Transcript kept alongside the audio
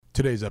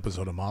Today's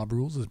episode of Mob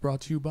Rules is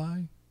brought to you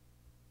by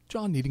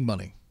John needing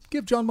money.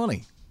 Give John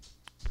money.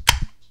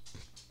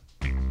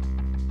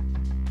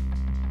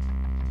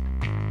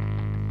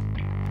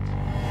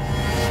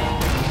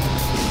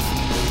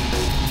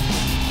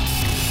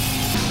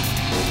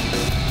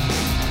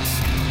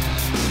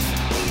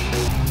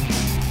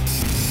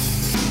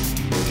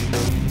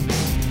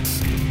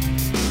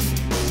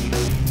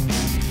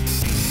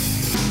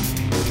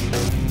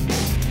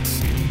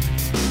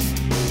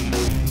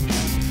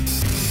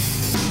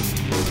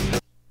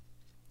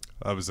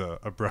 That was a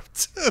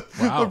abrupt,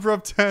 Wow.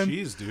 abrupt 10.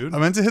 Jeez, dude. I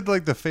meant to hit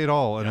like the fade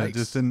all, and Yikes. it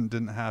just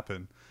didn't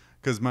happen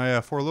because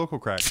my Four Loco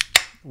crack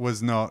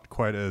was not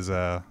quite as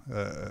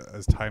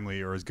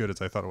timely or as good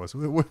as I thought it was.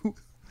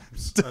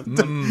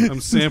 I'm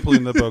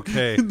sampling the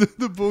bouquet.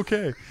 the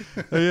bouquet.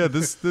 Yeah,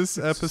 this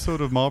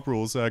episode of Mob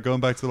Rules, going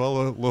back to the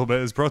well a little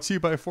bit, is brought to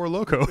you by Four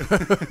Loco.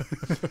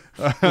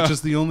 Which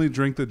is the only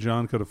drink that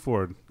John could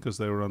afford because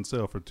they were on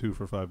sale for $2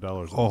 for $5 at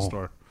the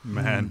store.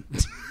 Man.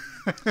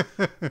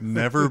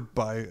 Never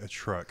buy a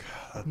truck.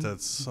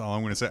 That's all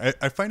I'm going to say.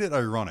 I find it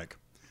ironic.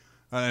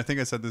 And I think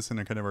I said this in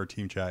a kind of our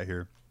team chat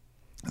here,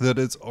 that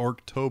it's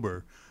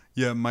October.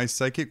 Yeah, my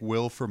psychic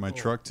will for my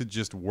truck to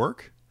just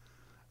work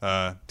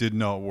did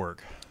not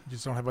work. You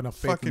just don't have enough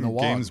faith in Fucking the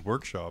wall. Games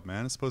Workshop,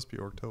 man. It's supposed to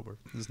be October.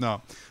 It's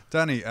not.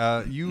 Danny,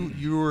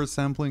 you were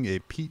sampling a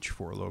peach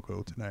Four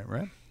Loco tonight,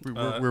 right?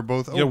 We're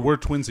both. Yeah, we're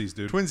twinsies,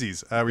 dude.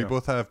 twinsies. We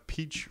both have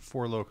peach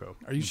Four Loco.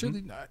 Are you sure?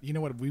 You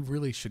know what? We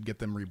really should get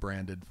them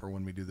rebranded for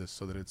when we do this,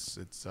 so that it's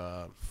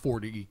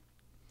 40K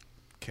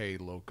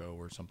Loco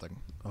or something.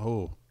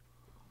 Oh.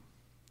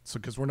 So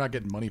because we're not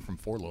getting money from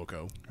Four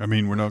Loco. I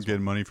mean, we're not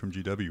getting money from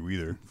GW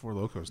either. Four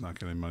Loco's not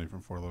getting money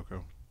from Four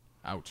Loco.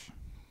 Ouch.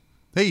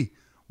 Hey,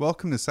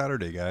 welcome to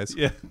Saturday, guys.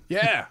 Yeah.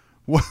 Yeah.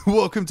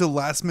 Welcome to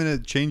last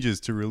minute changes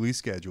to release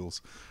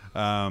schedules.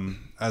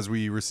 As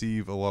we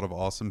receive a lot of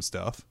awesome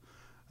stuff,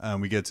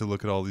 we get to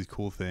look at all these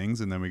cool things,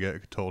 and then we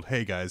get told,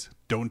 hey guys,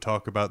 don't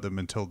talk about them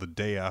until the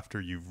day after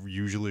you've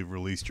usually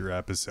released your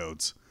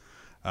episodes.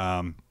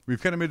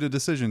 We've kind of made a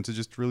decision to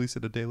just release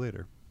it a day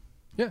later.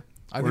 Yeah.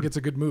 I think it's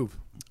a good move.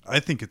 I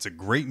think it's a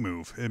great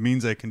move. It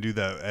means I can do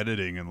that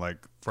editing and like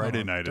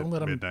Friday night Don't at let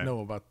them midnight.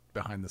 know about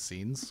behind the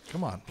scenes.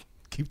 Come on.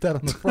 Keep that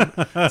on the front.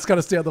 It's got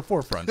to stay on the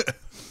forefront.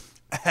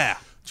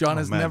 John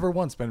has man. never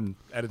once been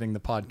editing the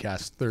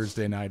podcast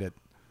Thursday night at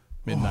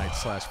midnight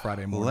 /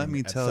 Friday morning. Let me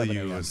at tell 7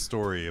 you a.m. a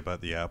story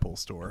about the Apple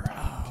Store.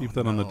 Keep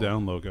that on the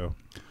down logo.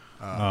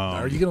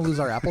 Are you going to lose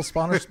our Apple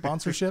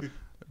sponsorship?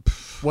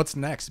 What's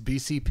next?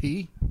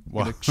 BCP?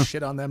 Gonna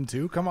shit on them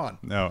too? Come on.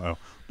 No,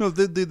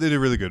 they did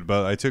really good.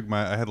 But I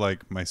had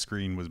like my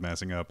screen was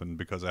messing up, and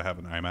because I have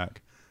an iMac,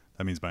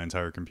 that means my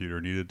entire computer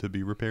needed to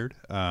be repaired.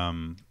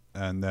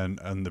 And then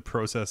in the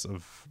process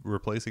of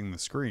replacing the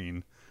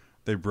screen,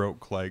 they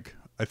broke like,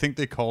 I think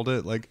they called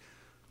it like,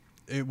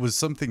 it was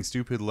something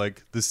stupid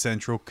like the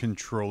central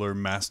controller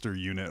master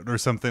unit or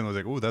something. I was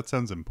like, oh, that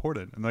sounds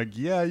important. And like,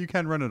 yeah, you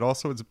can run it.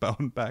 Also, it's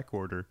bound back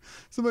order.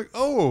 So I'm like,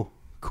 oh,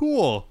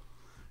 cool.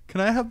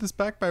 Can I have this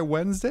back by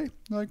Wednesday?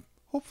 Like,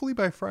 hopefully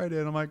by Friday.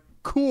 And I'm like,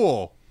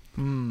 cool.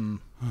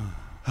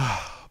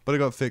 But it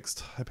got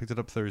fixed. I picked it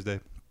up Thursday.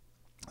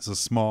 It's a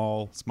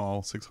small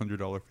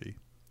 $600 fee.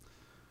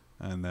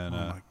 And then, Oh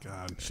my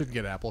God. Should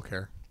get Apple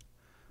Care.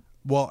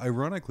 well,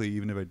 ironically,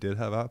 even if I did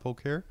have Apple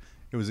Care,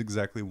 it was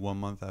exactly 1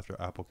 month after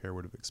Apple Care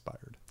would have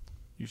expired.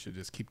 You should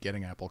just keep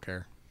getting Apple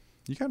Care.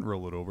 You can't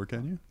roll it over,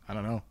 can you? I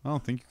don't know. I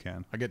don't think you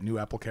can. I get new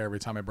Apple Care every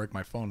time I break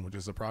my phone, which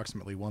is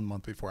approximately 1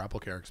 month before Apple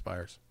Care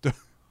expires.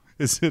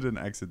 Is it an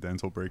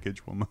accidental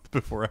breakage 1 month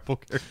before Apple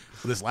Care?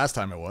 Well, this last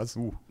time it was.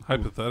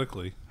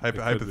 Hypothetically. it could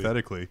be.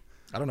 Hypothetically.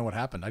 I don't know what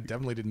happened. I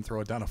definitely didn't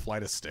throw it down a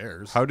flight of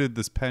stairs. How did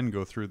this pen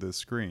go through the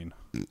screen?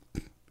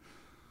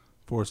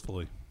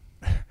 Forcefully.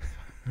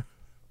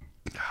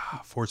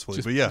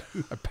 Forcefully. But yeah.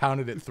 I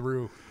pounded it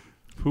through.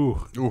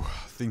 Ooh. Ooh,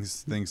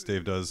 things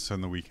Dave does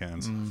on the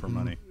weekends for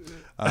money.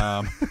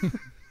 But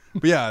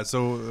yeah,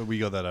 so we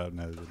got that out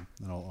and edited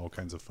and all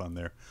kinds of fun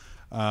there.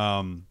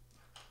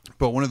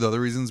 But one of the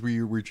other reasons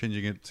we're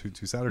changing it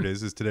to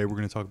Saturdays is today we're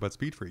going to talk about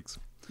Speed Freaks,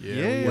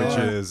 Yeah. which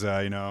is,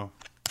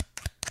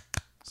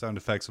 sound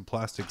effects of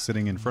plastic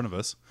sitting in front of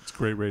us. It's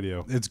great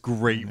radio. It's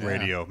great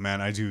radio, man.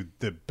 I do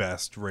the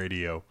best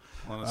radio.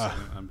 Honestly,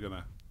 I'm going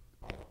to...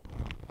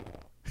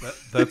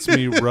 That's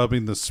me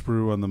rubbing the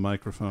sprue on the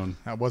microphone.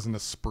 That wasn't a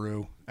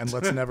sprue. And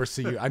let's never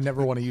see you. I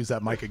never want to use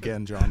that mic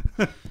again, John.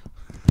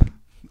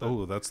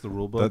 Oh, that's the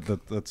rule book.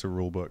 That's a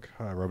rule book.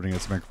 Rubbing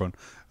against the microphone.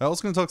 I'm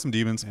also going to talk some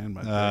demons. And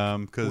my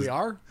Cause We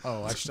are?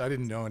 Oh, I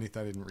didn't know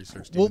anything. I didn't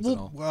research demons at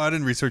all. Well, I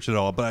didn't research it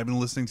all, but I've been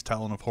listening to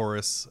Talon of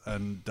Horus,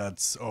 and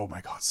that's, oh my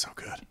God, so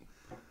good.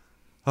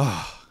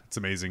 Oh, it's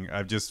amazing.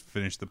 I've just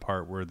finished the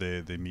part where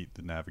they meet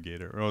the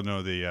Navigator. Oh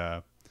no,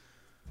 the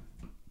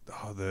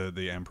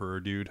Emperor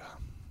dude.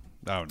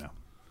 Oh no.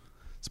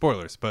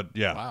 Spoilers, but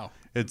yeah. Wow.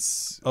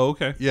 It's Oh,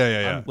 okay.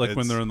 yeah. Like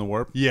when they're in the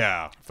warp.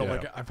 Yeah.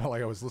 I felt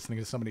like I was listening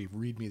to somebody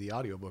read me the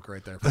audiobook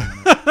right there for a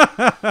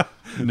minute.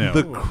 No.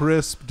 The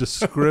crisp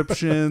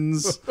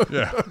descriptions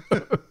Yeah.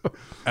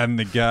 And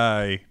the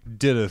guy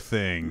did a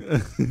thing,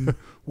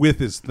 with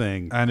his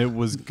thing. and it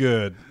was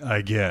good,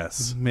 I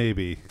guess.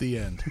 Maybe. The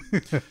end.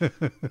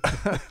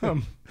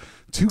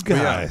 Two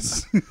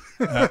guys.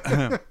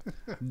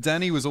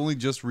 Danny was only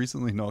just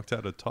recently knocked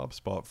out a top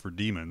spot for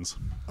demons.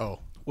 Oh,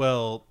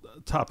 Well,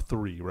 top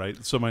 3,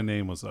 right? So my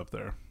name was up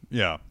there.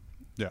 Yeah.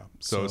 Yeah.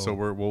 So So-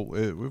 we'll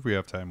if we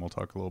have time, we'll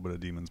talk a little bit of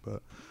demons,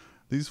 but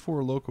these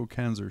 4 local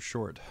cans are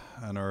short,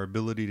 and our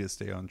ability to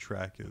stay on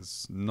track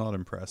is not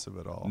impressive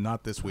at all.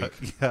 not this week.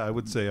 Yeah, I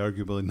would say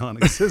arguably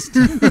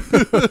non-existent.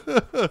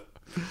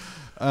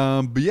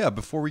 But yeah,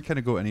 before we kind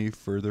of go any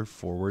further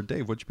forward,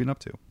 Dave, what you been up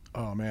to?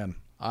 Oh man,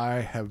 I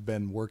have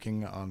been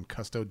working on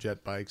Custo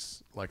jet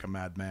bikes like a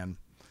madman,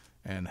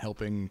 and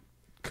helping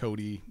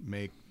Cody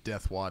make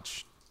Death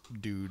Watch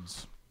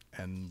dudes,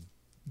 and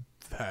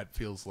that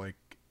feels like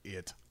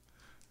it.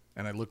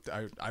 And I looked,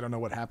 I don't know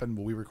what happened,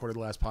 but we recorded the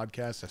last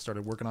podcast. I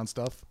started working on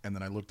stuff, and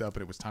then I looked up,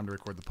 and it was time to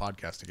record the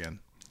podcast again.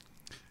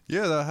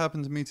 Yeah, that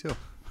happened to me too.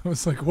 I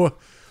was like, what?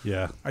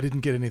 Yeah. I didn't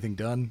get anything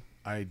done.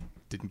 I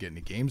didn't get any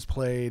games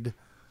played.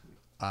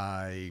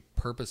 I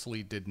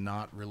purposely did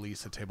not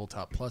release a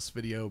Tabletop Plus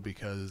video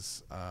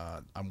because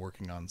I'm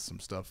working on some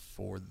stuff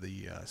for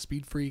the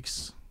Speed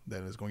Freaks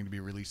that is going to be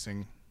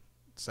releasing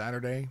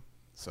Saturday.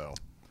 So,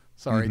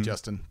 sorry,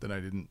 Justin, that I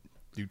didn't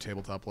do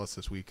Tabletop Plus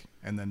this week,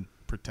 and then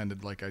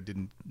pretended like I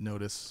didn't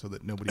notice so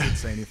that nobody would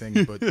say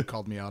anything, but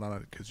called me out on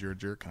it because you're a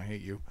jerk. I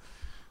hate you.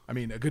 I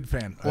mean, a good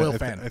fan, loyal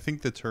fan. I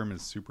think the term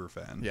is super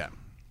fan. Yeah.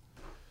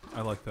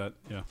 I like that.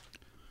 Yeah.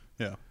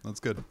 Yeah, that's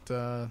good.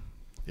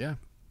 Yeah.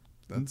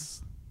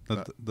 That's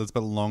That's about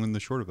the long and the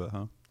short of it,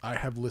 huh? I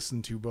have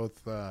listened to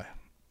both Eisenhorn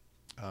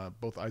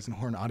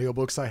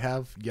audiobooks I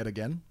have yet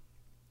again.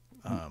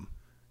 Do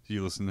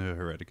you listen to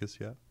Hereticus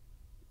yet?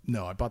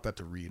 No, I bought that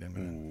to read. I'm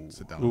going to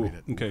sit down and Ooh, read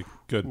it. okay,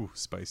 good. Ooh,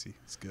 spicy.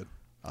 It's good.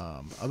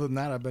 Other than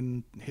that, I've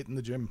been hitting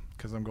the gym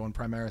because I'm going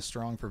Primaris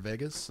strong for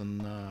Vegas,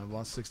 and I've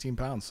lost 16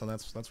 pounds. So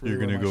that's really You're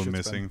where going to my go shit's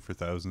missing been. for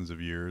thousands of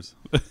years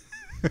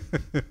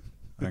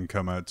and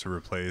come out to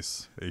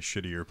replace a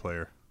shittier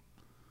player.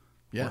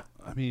 Yeah.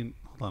 I mean,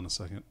 hold on a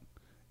second.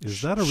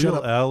 Is that a Shut real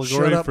up.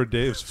 allegory Shut up. for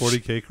Dave's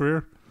 40K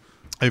career?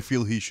 I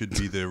feel he should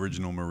be the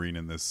original Marine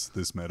in this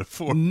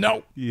metaphor.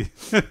 No. Yeah.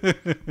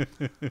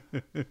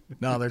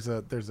 No, there's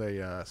a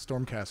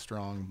Stormcast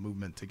strong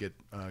movement to get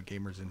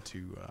gamers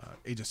into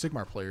Age of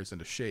Sigmar players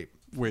into shape.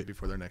 Wait.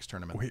 Before their next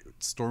tournament. Wait,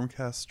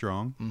 Stormcast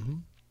strong? Mm-hmm.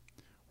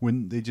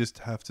 Wouldn't they just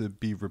have to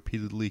be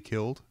repeatedly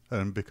killed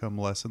and become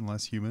less and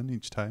less human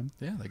each time?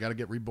 Yeah, they got to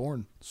get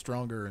reborn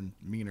stronger and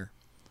meaner.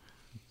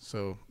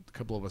 So a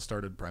couple of us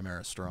started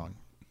Primaris strong,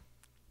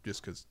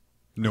 just because.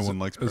 No one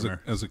likes Primaris.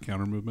 as a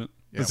counter movement.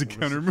 As a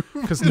counter move.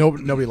 Because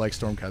nobody likes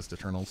Stormcast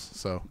Eternals.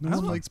 So No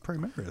one likes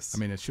Primaris. I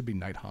mean, it should be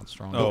Nighthaunt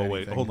strong. Oh, if wait,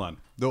 anything. hold on.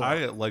 Though-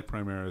 I like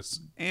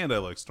Primaris and I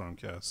like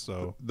Stormcast,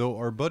 so Though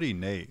our buddy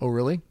Nate, Oh,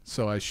 really?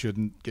 So I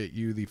shouldn't get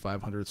you the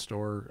 500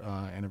 store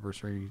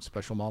anniversary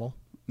special model?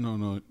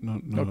 no, Is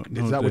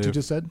that what you Dave.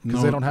 just said? Because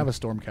No, they don't have a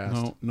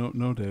Stormcast.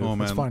 No, Dave. oh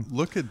man, fine.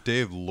 look at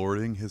Dave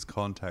lording his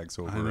contacts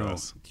over I know.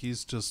 us.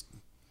 He's just.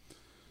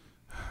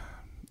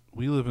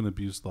 We live an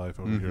abused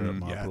life over here at Yeah,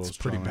 Montrose. it's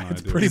pretty John and bad. I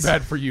It's do. pretty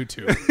bad for you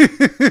two.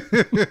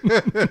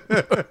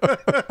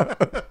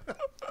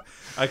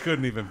 I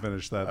couldn't even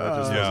finish that. That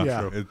just Yeah, wasn't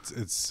yeah. true.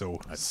 it's so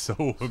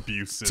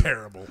abusive.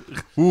 Terrible.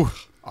 Ooh,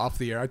 Off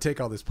the air, I take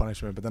all this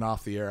punishment, but then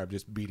off the air, I'm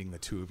just beating the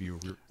two of you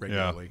yeah,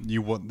 regularly.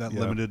 you want that Yeah.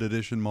 limited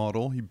edition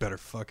model? You better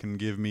fucking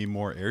give me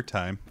more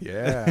airtime.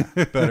 Yeah.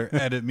 Better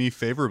edit me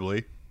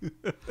favorably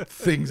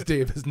Things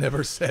Dave has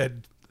never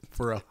said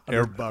for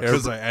 $100 bucks.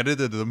 because I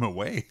edited them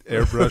away.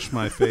 Airbrush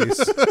my face.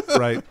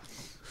 Right.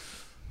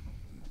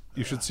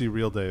 You should see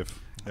real Dave.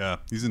 Yeah,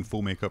 he's in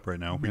full makeup right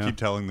now. We Yeah. keep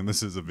telling them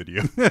this is a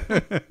video.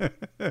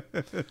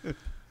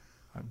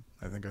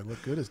 I think I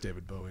look good as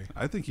David Bowie.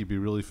 I think he'd be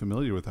really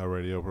familiar with how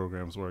radio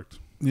programs worked.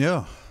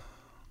 Yeah.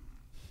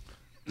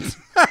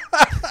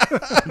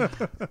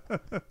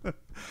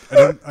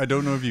 I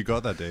don't know if you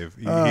got that, Dave.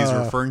 He's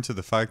referring to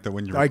the fact that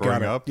when you were I got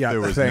growing it. up, Yeah,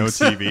 there was thanks.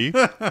 no TV,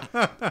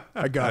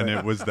 I got and it.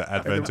 it was the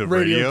advent of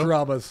radio radio.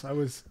 dramas. I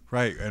was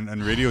Right,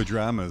 and radio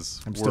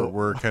dramas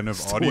were kind of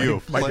still audio waiting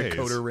for my plays.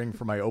 decoder ring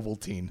for my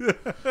Ovaltine.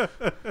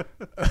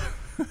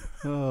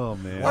 Oh,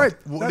 man. All right,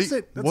 What that's do you-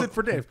 it. That's what- it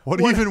for Dave. What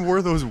even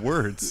were those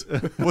words?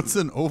 What's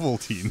an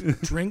Ovaltine?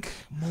 Drink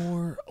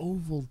more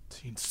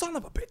Ovaltine. Son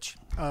of a bitch.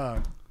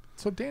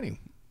 So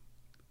Danny,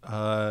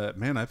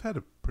 Man, I've had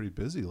a pretty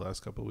busy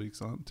last couple of weeks,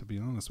 to be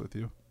honest with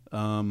you.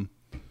 I've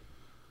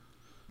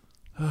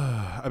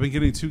been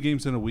getting 2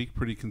 games in a week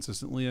pretty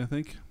consistently, I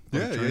think.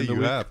 Yeah, during the you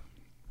week, have.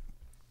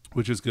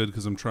 Which is good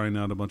because I'm trying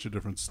out a bunch of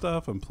different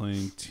stuff. I'm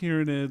playing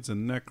Tyranids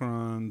and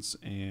Necrons,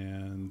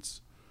 and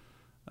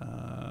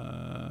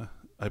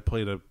I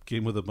played a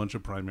game with a bunch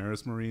of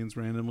Primaris Marines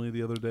randomly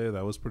the other day.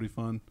 That was pretty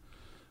fun.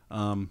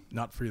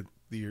 not for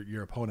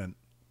your opponent.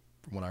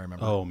 from what I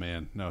remember. Oh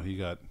man, no, he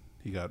got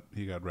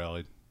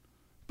rallied.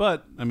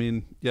 But I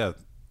mean, yeah,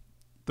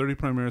 30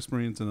 Primaris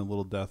Marines and a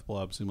little Death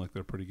Blob seem like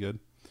they're pretty good.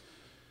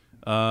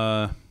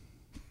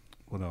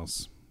 What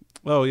else?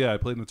 Oh yeah, I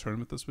played in a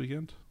tournament this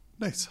weekend.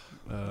 Nice.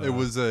 It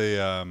was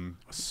a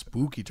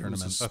spooky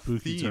tournament. It was a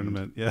spooky themed.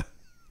 tournament. Yeah,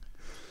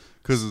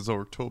 because it's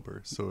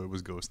October, so it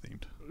was ghost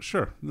themed.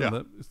 sure.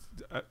 No,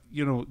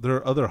 Yeah. there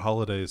are other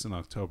holidays in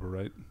October,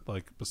 right?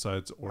 Like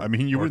besides. I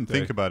mean, you Orc wouldn't Day.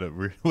 think about it.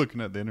 We're looking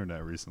at the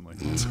internet recently.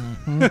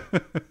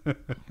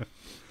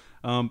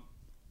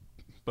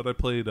 But I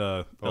played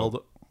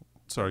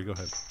Sorry, go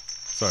ahead.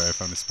 Sorry, I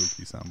found a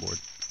spooky soundboard.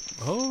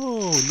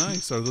 Oh,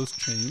 nice. Are those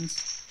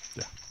chains?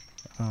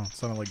 Oh, it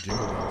sounded like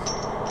Jingle Bells.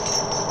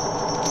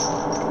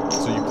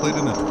 So you played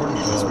in a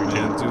tournament this Oh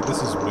weekend. man, dude,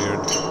 this is weird.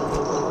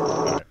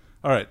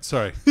 All right,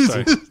 sorry.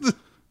 The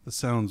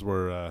sounds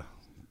were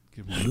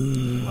giving me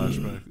a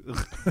flashback.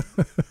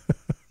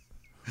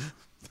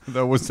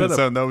 That wasn't that a-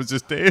 sound. That was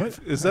just Dave.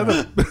 Is that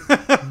a?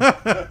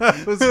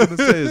 I was going to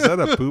say, is that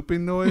a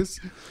pooping noise?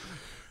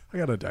 I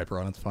got a diaper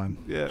on. It's fine.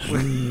 Yeah.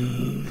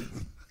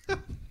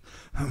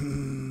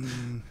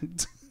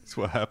 That's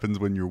what happens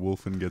when your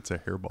wolfen gets a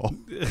hairball.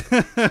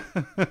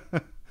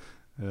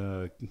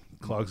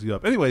 Clogs you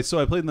up. Anyway, so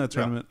I played in that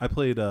tournament. I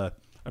played. I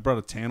brought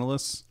a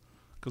Tantalus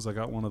because I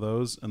got one of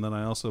those, and then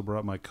I also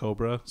brought my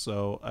Cobra.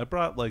 So I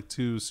brought like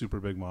 2 super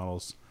big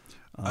models.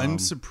 I'm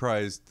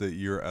surprised that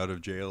you're out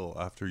of jail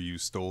after you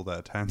stole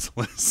that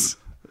Tantalus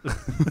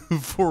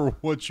for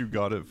what you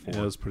got it for. Yeah,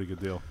 it was a pretty good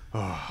deal.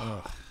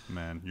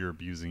 Man, you're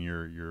abusing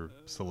your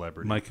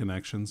celebrity. My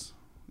connections.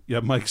 Yeah,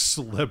 Mike's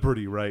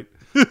celebrity, right?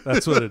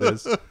 That's what it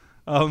is.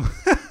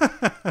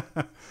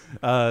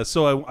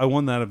 So I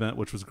won that event,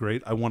 which was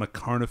great. I won a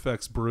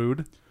Carnifex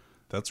Brood.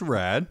 That's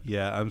rad.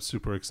 Yeah, I'm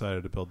super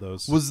excited to build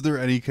those. Was there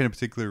any kind of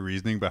particular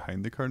reasoning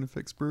behind the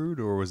Carnifex Brood,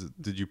 or was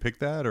it? Did you pick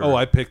that? Or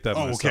I picked that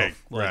Oh, myself. okay.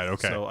 Right,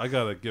 okay. So I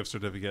got a gift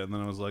certificate, and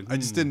then I was like, I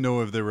just didn't know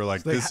if they were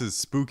like, they this is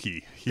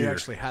spooky He here.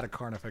 actually had a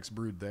Carnifex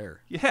Brood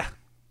there. yeah.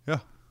 Yeah.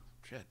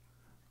 Shit.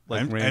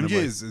 Like MJ randomly.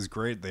 is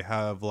great. They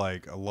have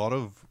like a lot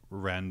of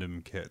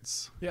random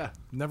kits. Yeah,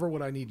 never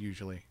what I need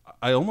usually.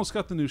 I almost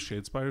got the new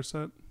Shadespire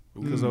set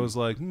because I was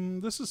like,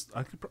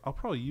 I'll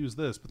probably use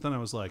this, but then I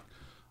was like,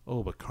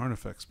 oh, but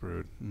Carnifex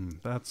Brood,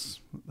 that's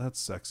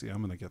sexy.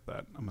 I'm gonna get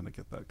that. I'm gonna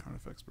get that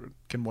Carnifex Brood.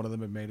 Can one of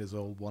them have made his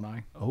old one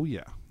eye? Oh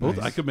yeah, both.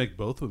 Nice. I could make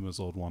both of them as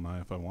old one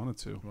eye if I wanted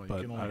to. Well, you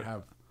but can only I-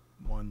 have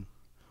one.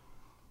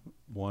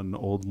 one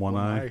old one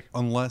eye.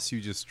 Unless you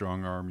just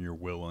strong arm your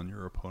will on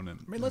your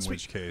opponent. I mean, let's in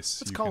which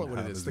case let's you call can it what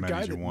it have is. as The many guy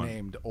as you that want.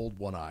 named Old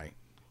One Eye,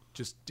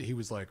 he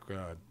was like,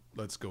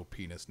 let's go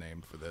penis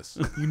named for this.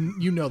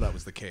 you know that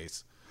was the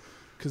case.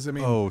 Because I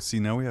mean, Oh, see,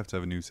 now we have to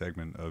have a new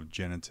segment of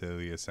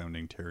genitalia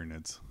sounding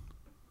Tyranids.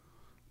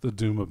 The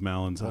Doom of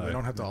Malon's well, eye. they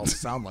don't have to all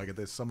sound like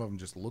it. Some of them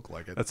just look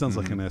like it. That sounds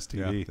like an Yeah,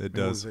 STD. it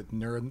Was does. it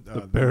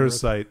The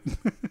parasite.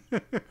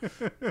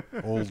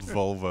 Old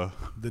vulva.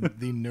 the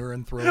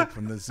neuranthrope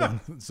and the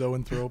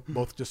zoanthrope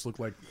both just look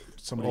like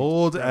somebody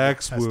Old grabbed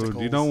axe wound. You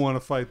testicles, don't want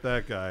to fight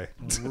that guy.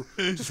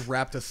 just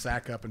wrapped a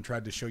sack up and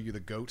tried to show you the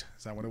goat.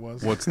 Is that what it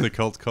was? What's the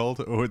cult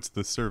called? Oh, it's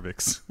the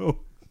cervix. Oh,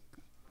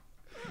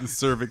 The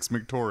cervix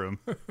mictorum.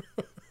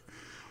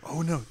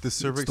 Oh no, the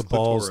cervix it's the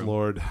balls clitorum.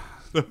 lord.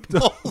 The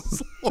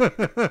balls.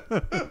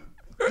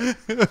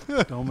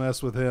 Don't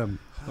mess with him.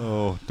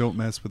 Oh, don't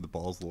mess with the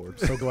balls, Lord.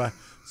 So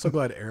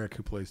glad Eric,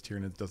 who plays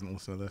Tyranids, doesn't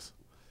listen to this.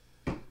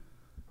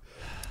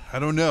 I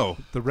don't know.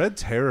 The Red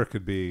Terror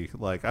could be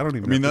like, I don't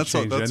even. I mean, have to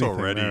change that's anything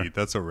already there.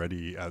 that's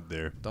already out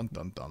there. Dun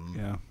dun dun.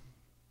 Yeah.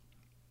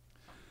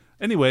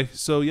 Anyway,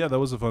 so yeah, that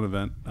was a fun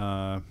event.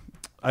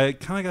 I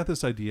kind of got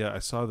this idea. I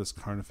saw this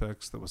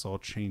Carnifex that was all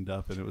chained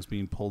up, and it was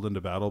being pulled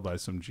into battle by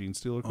some Gene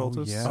Stealer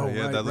cultists. Oh,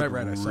 yeah, right, that looked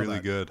right, I saw really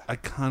that. good. I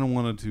kind of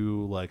want to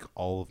do like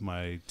all of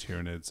my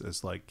Tyranids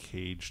as like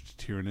caged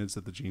Tyranids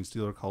that the Gene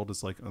Stealer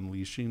cultists like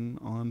unleashing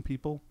on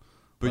people.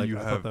 But Like, you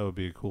I have thought that would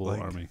be a cool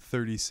like army.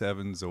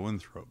 37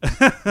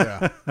 zoanthropes.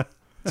 Yeah.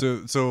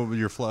 so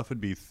your fluff would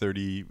be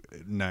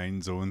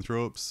 39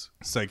 zoanthropes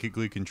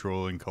psychically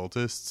controlling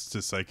cultists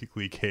to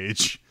psychically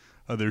cage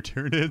other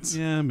Tyranids.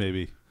 Yeah,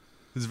 maybe.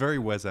 It's very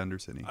Wes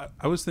Anderson-y.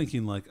 I was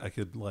thinking like I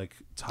could like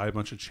tie a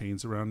bunch of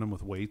chains around them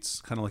with weights,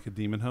 kind of like a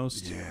demon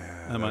host.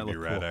 Yeah, that might that'd be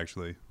look rad, cool.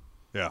 actually.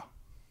 Yeah.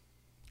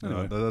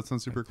 Anyway. That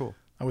sounds super cool.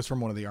 I was from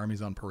one of the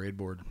armies on parade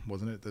board,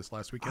 wasn't it, this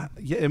last weekend?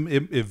 Yeah,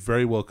 it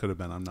very well could have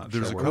been. I'm not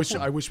There's sure. a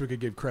where. I wish we could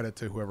give credit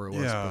to whoever it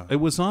was. Yeah. It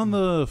was on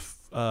the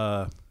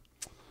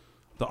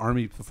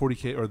army, the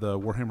 40K or the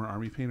Warhammer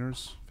Army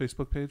Painters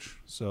Facebook page.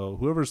 So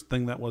whoever's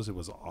thing that was, it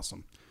was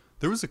awesome.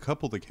 There was a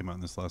couple that came out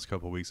in this last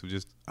couple of weeks of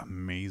just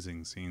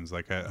amazing scenes.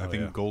 Like I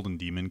think yeah. Golden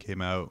Demon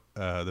came out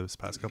this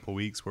past couple of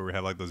weeks where we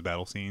had like those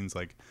battle scenes,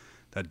 like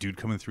that dude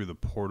coming through the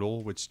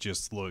portal, which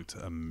just looked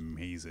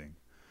amazing.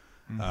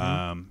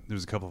 There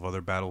was a couple of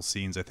other battle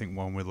scenes. I think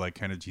one with like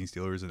kind of Gene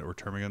Stealers or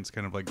Termagants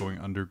kind of like going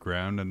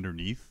underground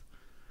underneath.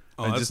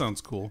 Oh, And that just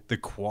sounds cool. The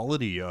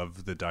quality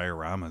of the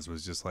dioramas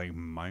was just like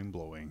mind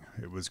blowing.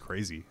 It was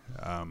crazy.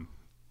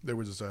 There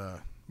was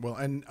Well,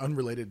 and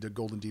unrelated to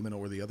Golden Demon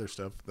or the other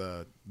stuff,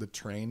 the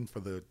train for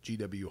the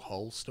GW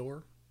Hull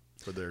store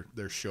for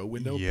their show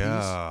window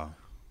Yeah.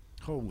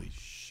 piece. Holy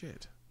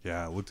shit.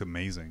 Yeah, it looked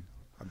amazing.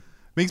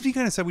 Makes me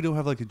kind of sad we don't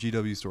have like a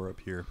GW store up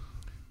here.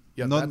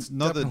 Yeah, Not- that's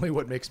not that- definitely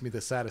what makes me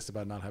the saddest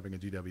about not having a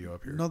GW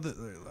up here. Not that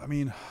I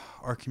mean,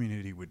 our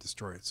community would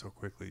destroy it so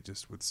quickly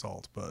just with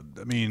salt, but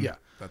I mean, Yeah,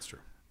 that's true.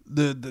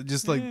 the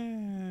just like I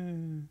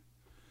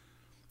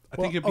think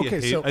Well, it'd be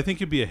okay, so- I think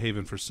it'd be a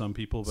haven for some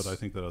people, but I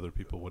think that other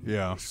people wouldn't.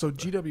 yeah, So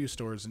GW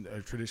stores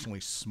are traditionally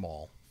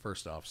small,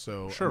 first off.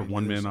 So Sure, I mean,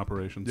 one there's- man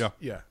operations. yeah.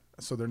 Yeah.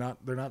 So they're not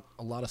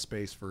a lot of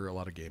space for a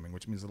lot of gaming,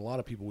 which means that a lot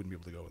of people wouldn't be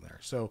able to go in there.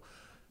 So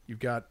you've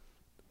got,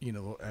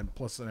 and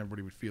plus then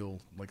everybody would feel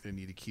like they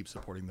need to keep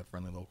supporting the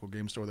friendly local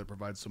game store that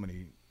provides so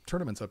many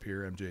tournaments up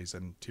here, MJs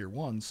and tier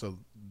 1. So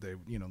they,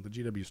 the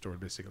GW store would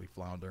basically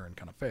flounder and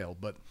kind of fail.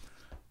 But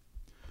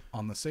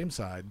on the same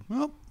side,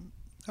 Well,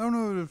 I don't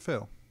know if it would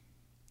fail.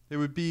 It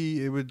would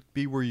be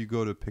where you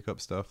go to pick up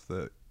stuff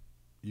that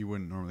you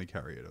wouldn't normally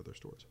carry at other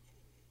stores.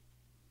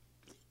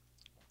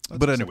 that's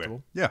But anyway,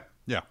 acceptable.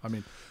 yeah. I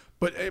mean,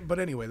 but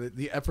anyway,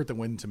 the effort that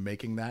went into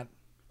making that,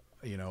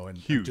 and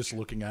Huge. just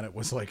looking at it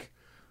was like,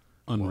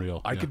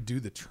 Unreal. I yeah. could do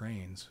the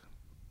trains.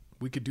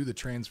 We could do the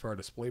trains for our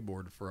display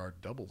board for our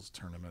doubles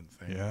tournament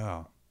thing.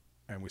 Yeah.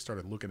 And we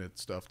started looking at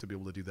stuff to be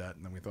able to do that.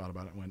 And then we thought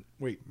about it and went,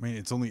 wait, I mean,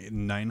 it's only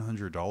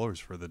 $900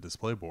 for the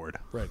display board.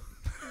 right.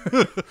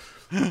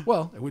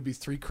 Well, it would be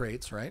 3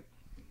 crates, right?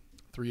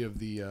 3 of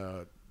the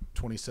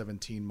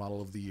 2017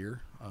 model of the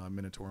year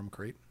Minotaurum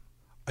crate.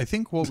 I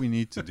think what we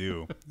need to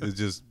do is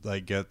just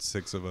like get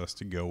 6 of us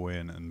to go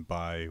in and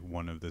buy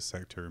one of the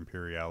Sector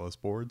Imperialis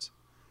boards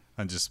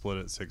and just split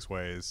it 6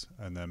 ways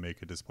and then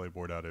make a display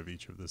board out of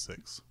each of the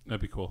 6.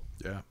 That'd be cool.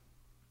 Yeah.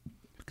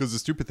 Because the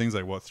stupid thing's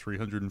like, what,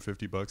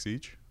 $350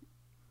 each?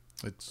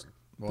 It's,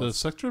 well, The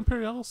Sector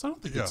Imperialis, I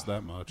don't think Yeah. it's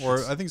that much. Or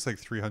I think it's like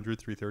 300,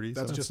 330.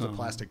 that's so- just not a a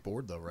plastic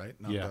board, though, right?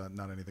 Not, Yeah.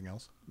 Not anything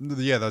else.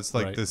 Yeah, that's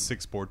like Right. the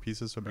 6 board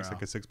pieces, so it makes Yeah.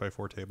 like a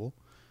 6x4 table.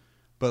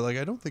 But like,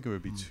 I don't think it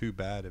would be too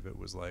bad if it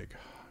was like,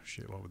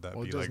 shit, what would that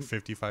Well, it be? Like doesn't-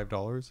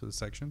 $55 a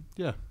section?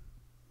 yeah.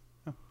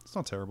 Yeah, it's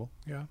not terrible.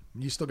 Yeah.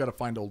 You still got to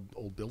find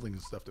old buildings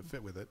and stuff to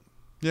fit with it.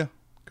 Yeah.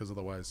 Because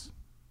otherwise,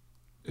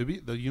 It'd be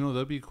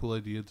that'd be a cool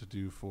idea to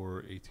do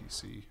for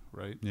ATC,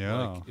 right? Yeah.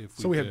 Like if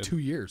so we have did- 2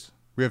 years.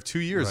 We have 2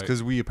 years Right.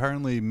 because we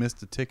apparently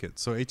missed a ticket.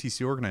 So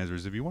ATC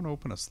organizers, if you want to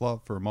open a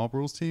slot for a Mob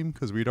Rules team,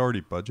 because we'd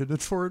already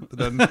budgeted for it, but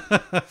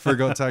then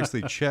forgot to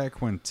actually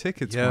check when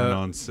tickets Yeah. went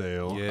on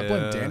sale. Yeah. I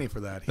blame Danny for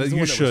that. That He's the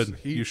you one that should.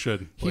 was- You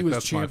should. He Like, was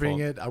that's my championing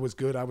fault. it. I was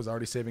good. I was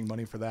already saving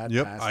money for that.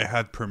 Yep, Passed. I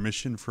had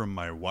permission from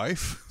my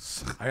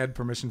wife. I had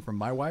permission from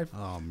my wife.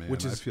 Oh man,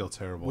 Which I is- feel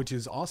terrible. Which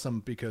is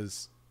awesome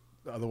because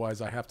otherwise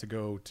I have to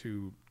go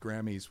to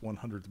Grammy's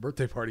 100th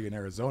birthday party in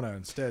Arizona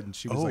instead. And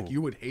she was Oh. like, "You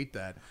would hate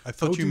that." I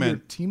thought Go you do your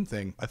meant- team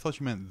thing. I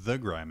thought you meant the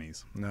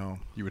Grammys. No,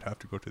 You would have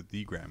to go to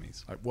the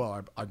Grammys.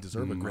 I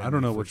deserve a Grammy. I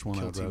don't know for which one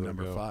Kill I'd Team rather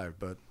number go. 5,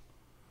 but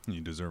You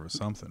deserve a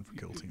something for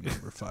Kill Team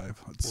number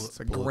 5. it's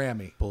a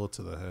Grammy. bullet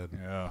to the head.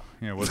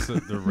 Yeah. What's the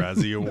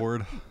Razzie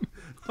Award?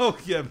 Oh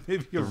yeah,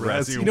 maybe a The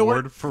Razzie You know what?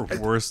 Award for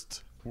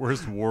worst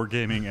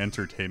wargaming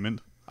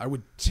entertainment. I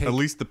would take. At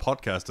least the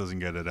podcast doesn't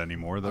get it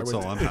anymore. That's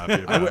would- all I'm happy I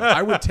about. would,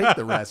 I would take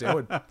the Razzie. I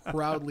would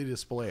proudly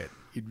display it.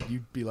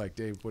 You'd be like,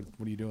 "Dave, what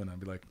are you doing?" I'd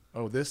be like,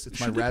 "Oh, it's Should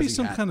my there Razzie be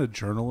some hat." kind of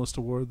journalist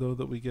award though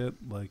that we get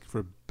like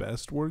for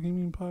best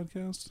wargaming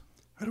podcast?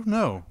 I don't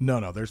know.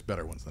 No, there's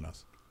better ones than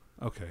us.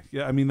 Okay,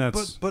 yeah, I mean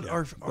that's But yeah,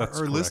 our that's our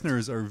correct.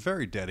 listeners are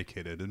very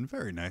dedicated and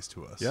very nice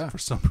to us. Yeah. for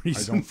some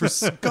reason. don't-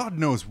 For God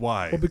knows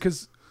why. Well,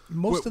 because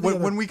most of the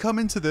when we come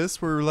into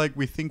this, we're like,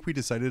 we think we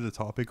decided a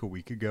topic a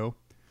week ago,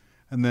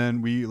 and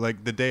then we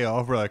like the day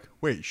off, we're like,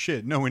 wait,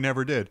 shit, no, we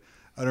never did.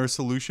 And our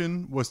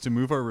solution was to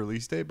move our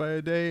release date by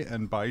a day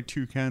and buy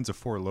 2 cans of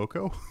Four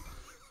Loko.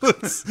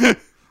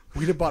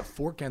 we'd have bought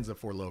 4 cans of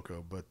Four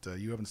Loko, but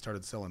you haven't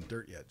started selling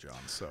dirt yet, John.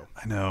 So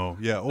I know.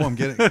 Yeah. Oh, I'm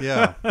getting.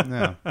 Yeah.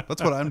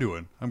 That's what I'm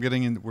doing. I'm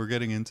getting in. We're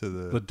getting into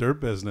the dirt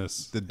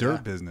business. the dirt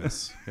Yeah.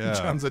 business. Yeah.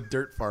 John's a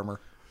dirt farmer.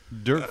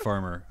 Dirt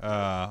farmer.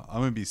 I'm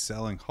gonna be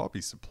selling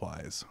hobby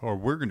supplies, or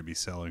we're gonna be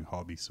selling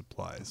hobby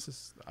supplies. This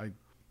is,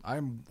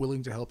 I'm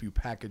willing to help you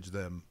package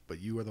them, but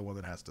you are the one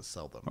that has to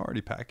sell them. I already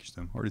packaged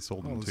them. Already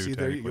sold them Oh, too. see,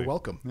 there, you're technically.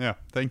 welcome. Yeah.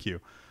 Thank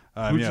you.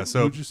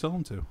 Who'd you sell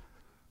them to?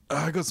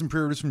 I got some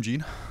pre-orders from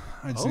Gene.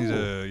 I just need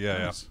to.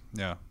 nice.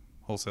 Yeah.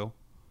 Wholesale.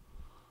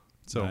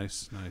 So.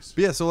 nice. But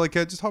yeah, so like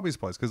just hobby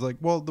supplies, because like,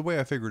 well, the way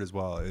I figured as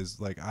well is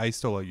like I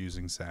still like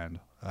using sand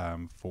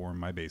for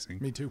my basing.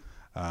 Me too.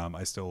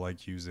 I still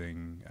like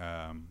using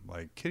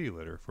like kitty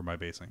litter for my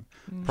basing.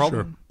 Mm.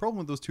 Problem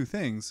with those 2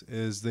 things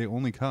is they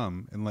only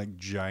come in like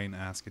giant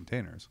ass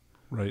containers.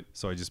 Right.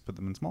 So I just put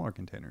them in smaller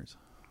containers,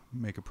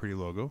 make a pretty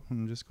logo,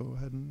 and just go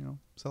ahead and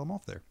sell them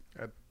off there.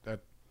 That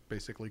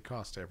basically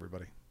cost to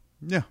everybody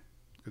Yeah,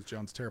 because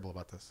John's terrible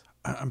about this.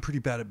 I'm pretty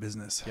bad at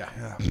business. Yeah.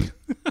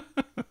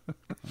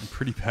 I'm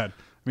pretty bad.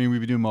 I mean, we've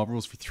been doing Mob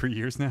Rules for 3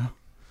 years now.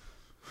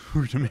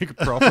 We're gonna make a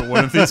profit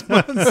one of these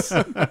months.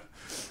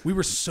 We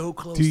were so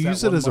close. Do you that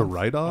use it one as a month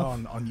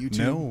write-off? on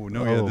YouTube?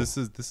 No, Oh.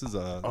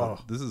 yeah.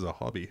 This is a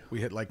hobby. We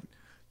hit like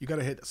you got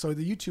to hit. So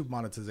the YouTube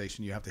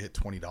monetization, you have to hit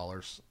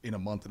 $20 in a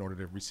month in order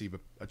to receive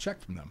a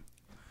check from them.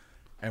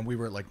 And we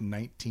were at like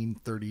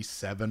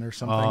 1937 or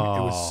something.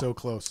 It was so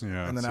close.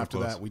 Yeah, and then so after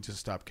close. that, we just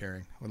stopped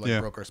caring. We like Yeah.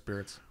 broke our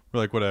spirits. We're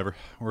like, whatever.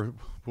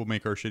 We'll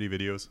make our shitty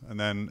videos, and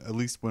then at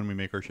least when we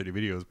make our shitty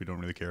videos, we don't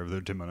really care if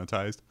they're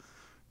demonetized,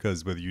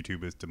 because with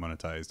YouTube, it's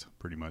demonetized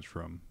pretty much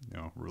from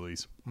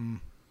release.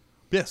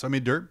 Yeah, so I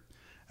made Dirt.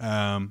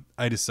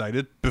 I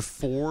decided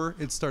before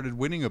it started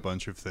winning a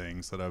bunch of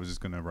things that I was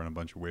just going to run a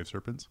bunch of Wave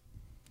Serpents.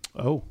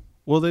 Oh,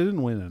 well, they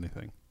didn't win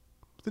anything.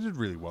 They did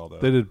really well though.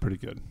 They did pretty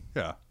good.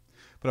 Yeah.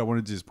 But I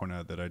wanted to just point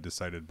out that I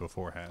decided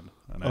beforehand,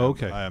 and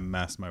Okay. I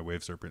amassed my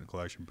Wave Serpent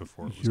collection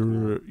before it was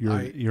cool.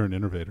 You're an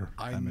innovator.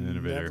 I'm an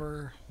innovator.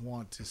 never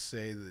want to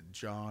say that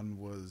John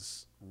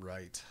was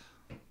right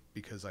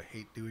because I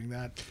hate doing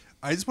that.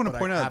 I just want to But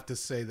point I out. have to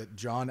say that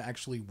John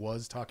actually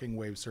was talking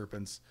Wave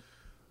Serpents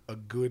a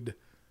good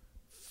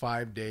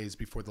 5 days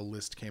before the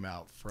list came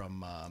out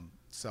from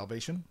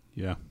Salvation.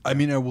 Yeah. I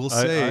mean, I will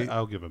say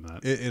I'll give him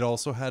that. it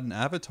also had an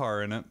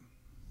avatar in it.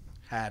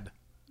 Had.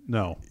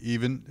 No,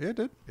 Even it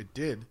did. It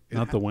did. It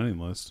not ha- the winning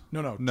list.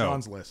 No, No,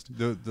 John's list.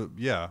 The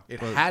yeah. It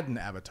but had an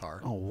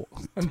avatar Oh,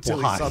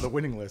 until why? he saw the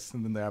winning list,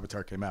 and then the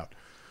avatar came out.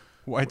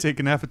 why take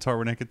an avatar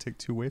when I could take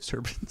 2 Wave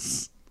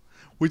Serpents?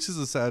 Which is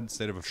a sad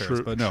state of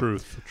affairs. But no.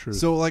 Truth.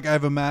 So like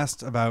I've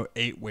amassed about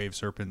 8 Wave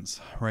Serpents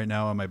right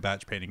now on my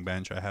batch painting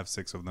bench. I have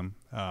 6 of them.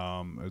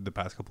 The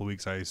past couple of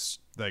weeks,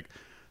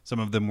 some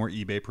of them were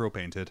eBay pro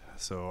painted,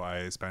 so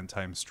I spent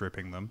time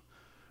stripping them.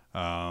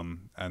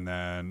 And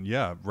then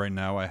right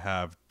now I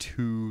have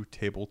 2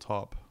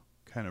 tabletop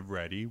kind of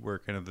ready, where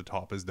kind of the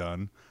top is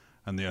done,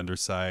 and the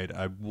underside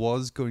I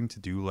was going to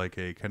do like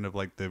a kind of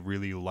like the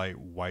really light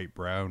white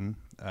brown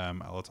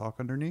Alatok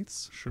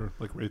underneaths. Sure,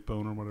 like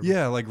Wraithbone or whatever.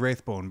 Yeah, like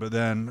Wraithbone. But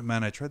then,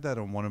 man, I tried that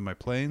on one of my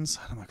planes.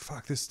 I'm like,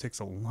 fuck, this takes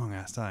a long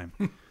ass time.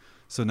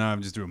 So now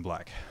I'm just doing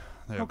black.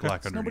 I have Okay.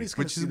 black So underneath. nobody's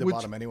going to see the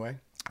bottom anyway.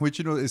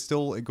 Which, is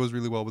still, it goes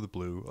really well with the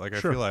blue. Like,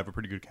 I Sure. feel I have a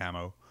pretty good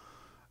camo.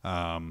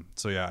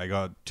 So yeah, I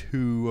got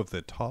 2 of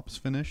the tops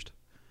finished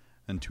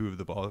and 2 of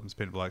the bottoms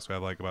painted black. So I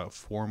have like about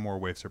 4 more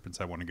Wave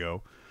Serpents I want to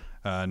go.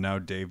 Now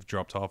Dave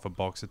dropped off a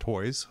box of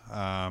toys.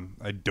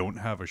 I don't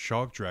have a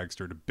shock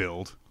dragster to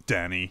build.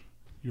 Danny.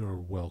 You're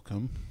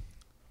welcome.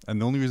 And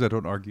the only reason I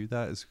don't argue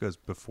that is because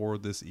before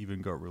this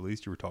even got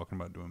released, you were talking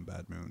about doing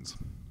Bad Moons,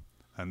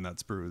 and that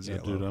sprue is Yeah,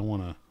 yellow. dude, I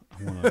wanna.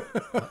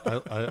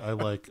 I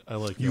like.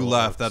 You yellow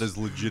laugh. hearts. That is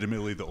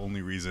legitimately the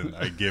only reason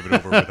I gave it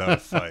over without a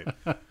fight.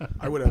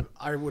 I would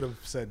have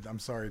said, I'm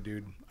sorry,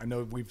 dude. I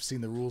know we've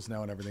seen the rules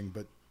now and everything,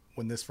 but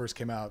when this first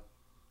came out,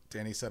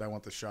 Danny said, I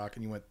want the shock.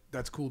 And you went,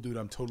 that's cool, dude.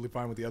 I'm totally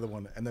fine with the other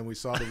one. And then we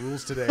saw the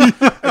rules today.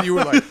 And you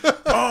were like,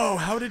 oh,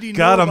 how did he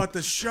Got know him. about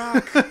the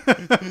shock?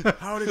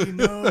 How did he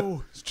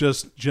know? It's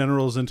just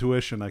General's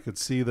intuition. I could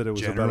see that it was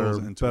General's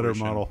a better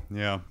intuition. model.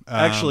 Yeah.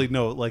 Actually,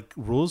 no. Like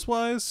rules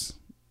wise,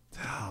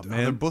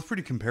 they're both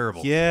pretty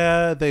comparable.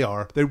 yeah, they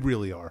are. They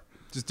really are.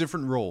 Just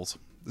different roles.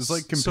 It's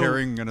like So-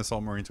 comparing an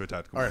assault marine to a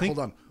tactical. All right,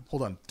 marine.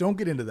 hold on. Don't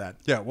get into that.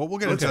 Yeah. Well, we'll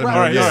get Let's into wrap that.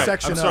 All right, this all right.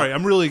 section I'm sorry. up,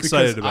 I'm really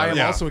excited because about I it. am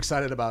Yeah. also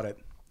excited about it.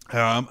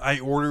 I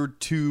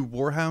ordered 2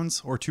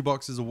 Warhounds or 2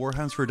 boxes of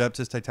Warhounds for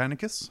Adeptus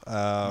Titanicus.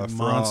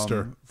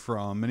 Monster.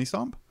 from Mini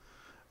Stomp.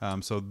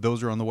 So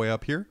those are on the way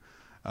up here.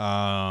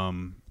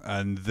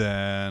 And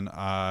then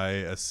I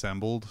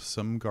assembled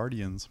some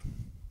Guardians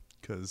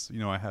because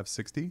I have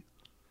 60,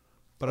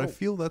 but I Oh.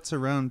 feel that's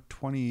around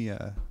 20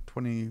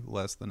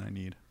 less than I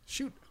need.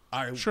 Shoot.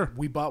 Sure.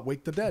 We bought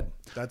Wake the Dead.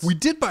 That's We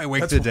did buy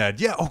Wake That's the wh-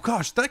 Dead. Yeah. Oh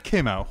gosh, that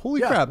came out.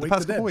 Holy Yeah, crap! The Wake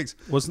past the couple Dead. weeks.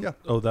 Wasn't Yeah.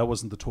 Oh, that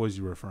wasn't the toys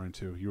you were referring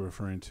to. You were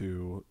referring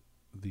to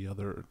the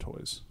other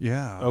toys.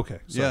 Yeah. Okay,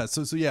 Yeah.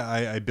 So yeah,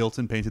 I built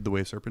and painted the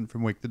Wave Serpent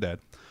from Wake the Dead.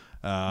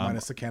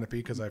 minus the canopy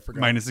because I forgot.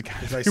 Minus the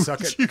Because I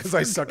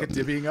canopy, suck at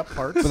divvying up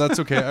parts. But that's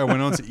okay. I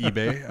went onto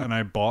eBay and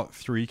I bought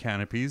 3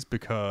 canopies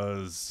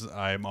because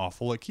I'm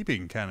awful at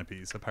keeping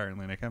canopies,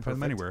 apparently, and I can't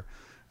find them Perfect. anywhere.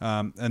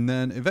 And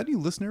then, if any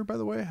listener, by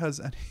the way, has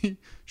any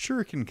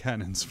shuriken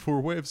cannons for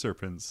Wave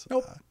Serpents,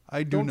 Nope.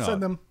 I do Don't not.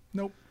 send them.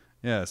 Nope.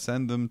 Yeah,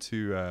 send them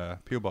to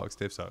P.O. Box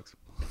Dave Sucks.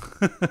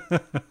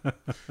 I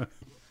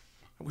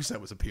wish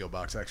that was a P.O.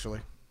 box, actually.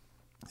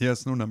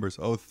 Yes, no numbers.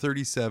 Oh,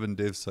 37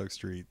 Dave Sucks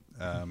Street.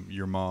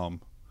 Your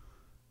mom.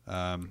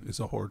 Is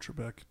a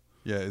Hortrebeck.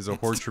 Yeah, is a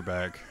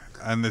Hortrebeck.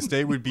 And the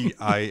state would be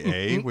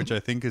IA, which I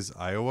think is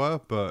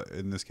Iowa, but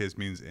in this case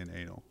means in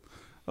anal.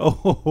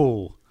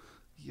 Oh,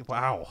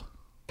 wow.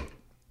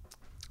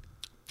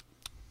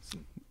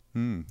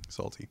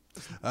 Salty.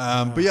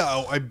 But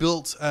yeah, I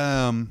built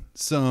some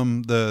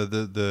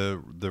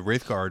the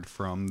Wraithguard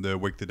from the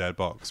Wake the Dead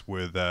box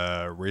with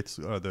Wraiths.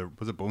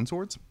 Was it Bone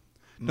Swords?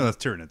 No, that's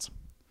Tyranids.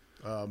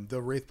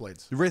 The Wraith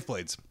Blades. The Wraith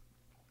Blades.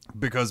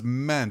 Because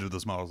man, do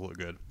those models look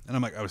good! And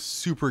I'm like, I was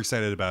super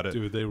excited about it.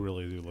 Dude, they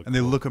really do look And they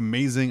cool. look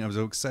amazing. I was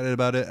so excited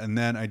about it. And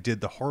then I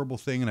did the horrible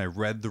thing and I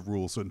read the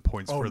rules and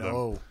points Oh, for them.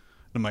 no. And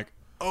I'm like,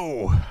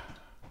 oh,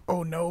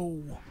 Oh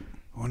no.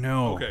 Oh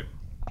no. Okay.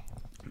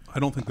 I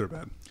don't think they're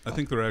bad. I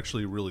think they're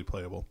actually really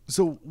playable.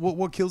 So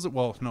what kills it?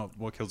 Well, no,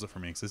 what kills it for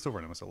me? Because I still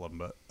run almost 11,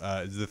 but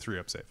is the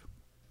 3-up save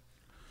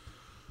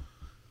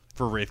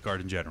for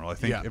Wraithguard in general. I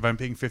think if I'm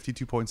paying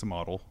 52 points a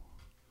model,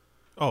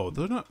 Oh,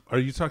 they're not. Are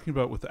you talking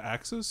about with the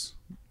axes?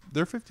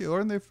 they're 50.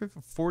 Aren't they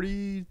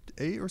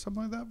 48 or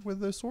something like that with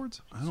the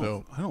swords? I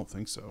don't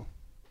think so.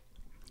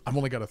 I've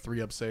only got a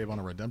 3-up save on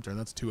a Redemptor, and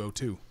that's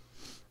 202.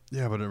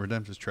 Yeah, but a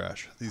Redemptor's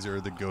trash. These are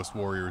the Ghost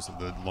Warriors of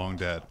the long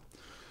dead.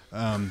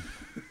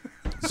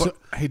 So,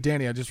 hey,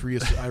 Danny,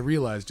 I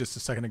realized just a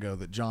second ago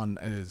that John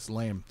is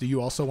lame. Do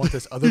you also want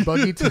this other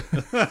buggy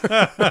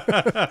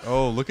to...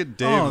 Oh, look at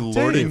Dave Oh,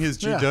 lording Dave. his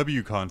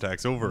GW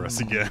contacts over us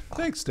again.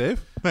 Thanks,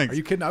 Dave. Thanks. Are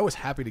you kidding? I was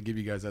happy to give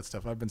you guys that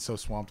stuff. I've been so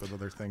swamped with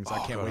other things. I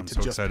can't God, wait I'm to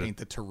so just excited. paint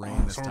the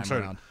terrain this so time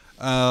excited.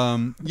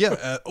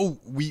 around.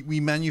 We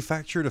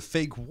manufactured a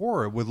fake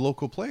war with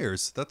local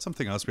players. That's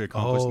something else we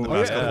accomplished in the Oh,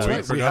 past yeah, couple that's of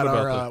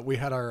right. weeks. We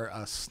had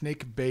our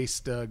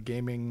snake-based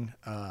gaming,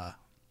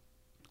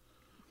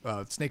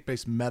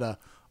 snake-based meta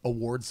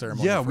award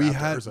ceremony. Yeah, for we After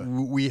had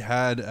Urza. we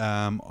had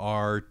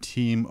our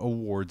team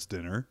awards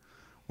dinner,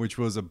 which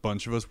was a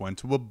bunch of us went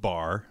to a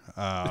bar.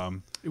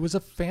 It was a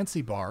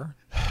fancy bar.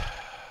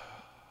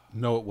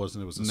 No, it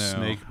wasn't. It was a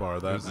snake bar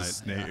it that was night. a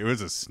snake. It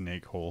was a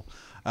snake hole.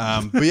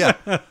 But yeah,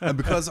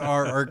 because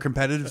our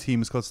competitive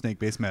team is called Snake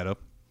Based Meta,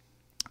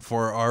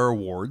 for our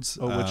awards,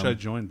 Oh, which I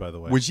joined, by the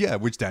way.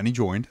 which Danny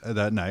joined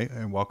that night,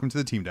 and welcome to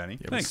the team, Danny.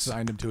 Yeah, we Thanks.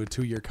 signed him to a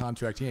 2-year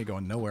contract. He ain't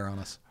going nowhere on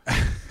us.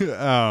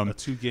 A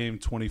 2-game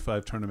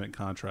 25 tournament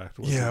contract.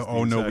 Was Yeah, the-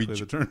 oh, no, we exactly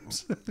the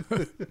terms.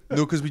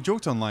 No, because we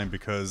joked online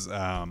because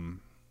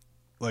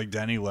like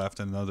Danny left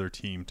another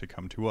team to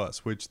come to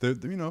us, which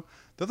the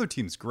other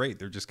team's great.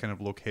 They're just kind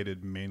of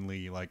located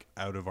mainly like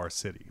out of our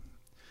city,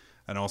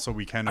 and also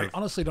we kind of I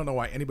honestly don't know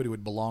why anybody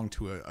would belong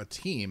to a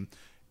team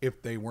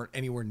if they weren't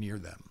anywhere near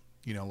them.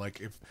 You know, like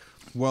if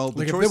well the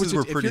like if there was choices were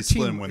just- if pretty your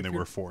team- slim when if they your-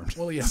 were formed.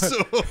 Well, yeah. So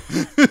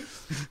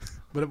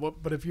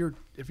But if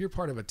you're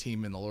part of a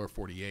team in the lower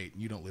 48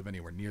 and you don't live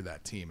anywhere near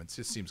that team, it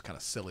just seems kind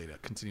of silly to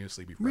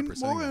continuously be I mean,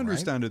 representing well, I them, right?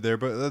 understand it there,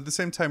 but at the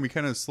same time, we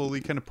kind of slowly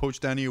kind of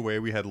poached Danny away.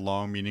 We had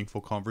long, meaningful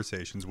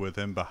conversations with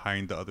him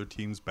behind the other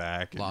team's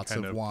back. And Lots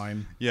kind of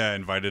wine. Yeah,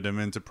 invited him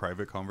into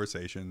private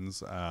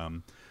conversations.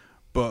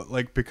 But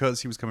like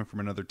because he was coming from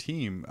another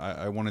team,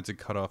 I wanted to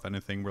cut off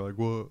anything. We're like,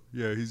 well,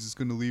 yeah, he's just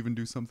gonna leave and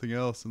do something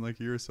else in like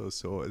a year or so.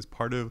 So as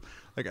part of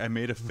like, I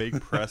made a fake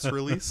press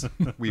release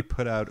we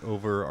put out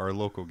over our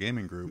local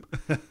gaming group,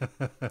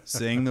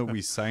 saying that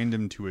we signed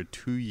him to a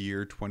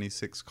 2-year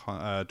 26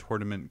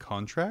 tournament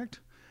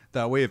contract.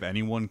 That way, if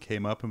anyone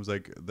came up and was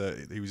like,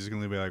 he was just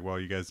going to be like, well,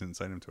 you guys didn't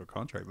sign him to a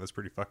contract. That's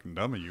pretty fucking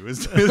dumb of you,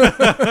 isn't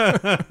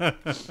it?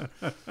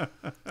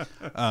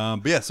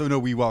 But yeah, so no,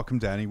 we welcomed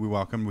Danny. We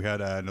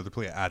had another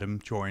player, Adam,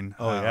 join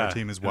our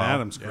team as well. And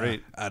Adam's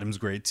great. Adam's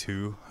great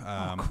too.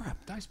 Oh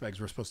crap! Dice bags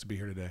were supposed to be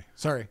here today.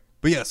 Sorry.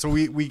 But yeah, so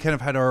we kind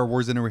of had our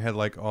awards dinner. We had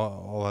like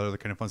all that other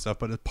kind of fun stuff.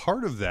 But as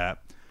part of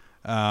that,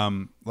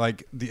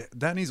 like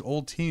Danny's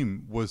old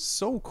team was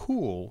so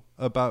cool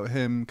about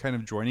him kind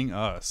of joining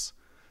us.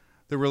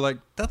 They were like,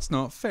 that's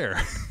not fair.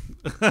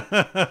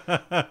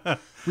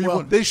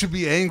 They should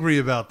be angry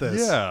about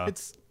this. Yeah.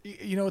 It's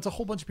it's a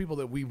whole bunch of people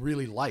that we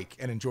really like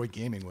and enjoy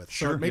gaming with.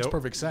 So it makes Yeah,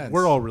 perfect sense.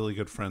 We're all really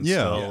good friends Yeah.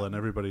 still, Yeah. and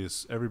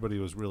everybody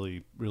was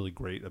really, really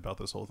great about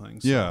this whole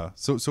thing. So. Yeah.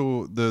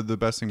 So the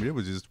best thing we did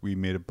was just we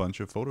made a bunch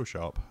of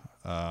Photoshop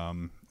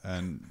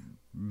and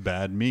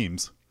bad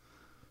memes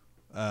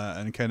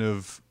and kind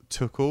of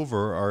took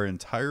over our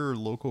entire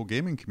local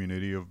gaming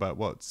community of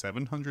about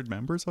 700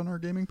 members on our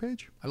gaming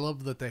page. I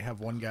love that they have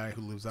one guy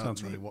who lives out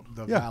Sounds in right.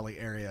 the Yeah. Valley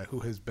area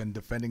who has been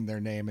defending their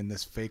name in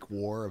this fake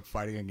war of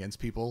fighting against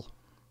people.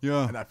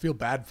 Yeah. And I feel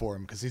bad for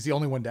him because he's the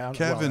only one down.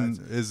 Kevin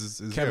Well,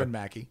 is Kevin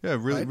there. Mackey. Yeah,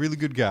 really right? really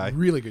good guy.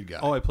 Really good guy.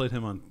 Oh, I played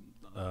him on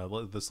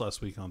this last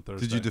week on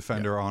Thursday. Did you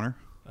defend our honor?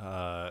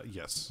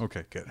 Yes.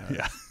 Okay, good.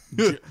 Yeah.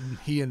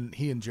 He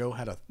and Joe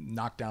had a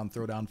knockdown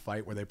throwdown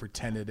fight where they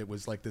pretended it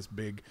was like this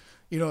big,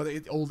 the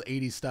old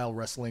 80s style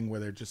wrestling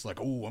where they're just like,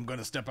 oh, I'm going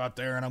to step out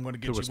there and I'm going to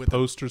get There you was with it.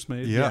 posters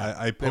made. Yeah,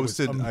 I that was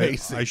posted.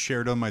 amazing. I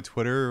shared on my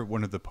Twitter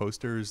one of the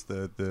posters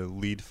the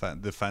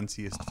the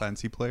fanciest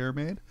fancy player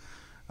made,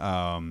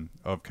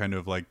 of kind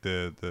of like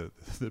the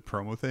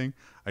promo thing.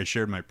 I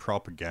shared my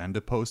propaganda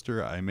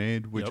poster I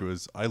made, which Yep.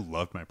 was I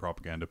loved my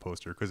propaganda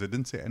poster because it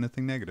didn't say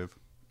anything negative.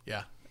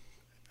 Yeah.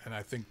 And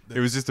I think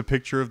It was just a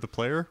picture of the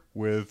player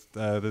with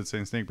the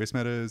saying Snake Base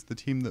Meta is the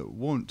team that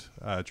won't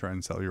try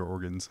and sell your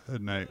organs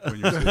at night when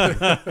you're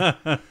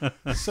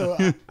sleeping.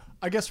 so.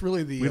 I guess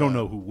really We don't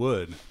know who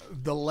would.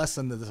 the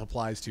lesson that this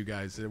applies to,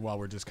 guys, while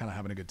we're just kind of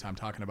having a good time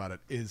talking about it,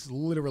 is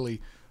literally,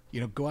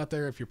 go out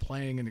there if you're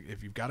playing and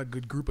if you've got a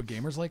good group of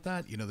gamers like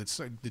that,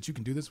 that you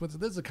can do this with.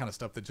 This is the kind of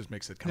stuff that just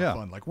makes it kind of Yeah.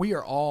 fun. Like we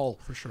are all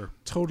For sure.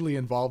 totally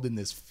involved in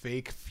this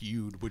fake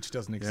feud, which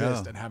doesn't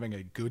exist, Yeah. and having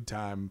a good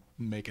time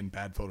making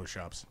bad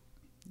Photoshops.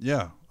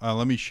 Yeah,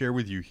 let me share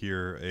with you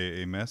here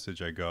a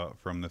message I got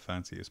from the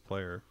fanciest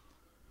player.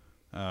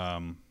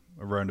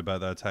 around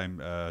about that time,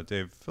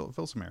 Dave,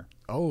 fill some air.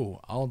 Oh,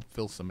 I'll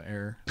fill some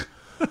air.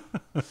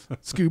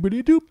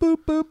 Scooby doo boop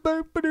boop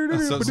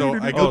boop. So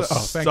I got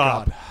Thank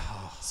stop.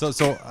 God.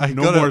 so I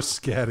No got more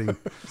scatting.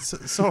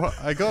 so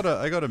I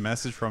got a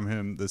message from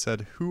him that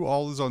said, "Who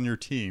all is on your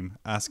team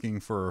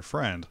asking for a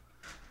friend?"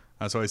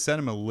 So I sent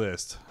him a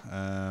list,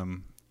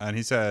 and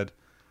he said,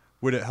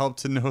 "Would it help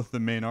to know the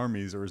main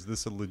armies, or is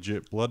this a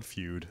legit blood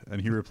feud?"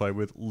 And he replied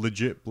with,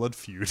 "Legit blood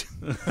feud."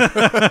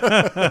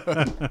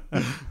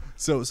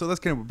 So that's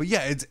kind of, but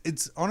yeah,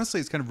 it's honestly,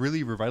 it's kind of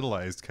really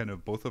revitalized kind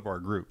of both of our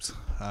groups,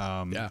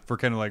 for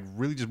kind of like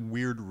really just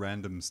weird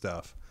random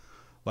stuff.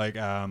 Like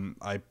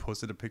I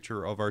posted a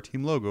picture of our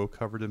team logo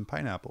covered in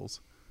pineapples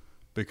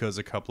because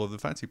a couple of the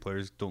fancy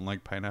players don't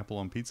like pineapple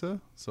on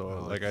pizza.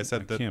 So I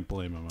said that Can't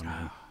blame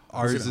him.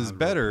 ours is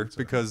better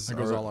because There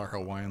goes all our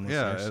Hawaiian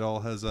yeah, listeners. it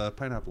all has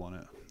pineapple on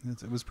it.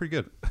 It was pretty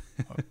good.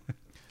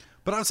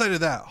 But outside of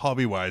that,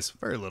 hobby-wise,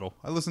 very little.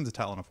 I listen to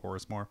Talon of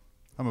Horus more.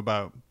 I'm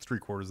about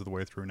 3/4 of the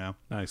way through now.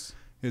 Nice.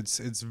 It's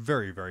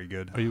very, very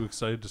good. Are you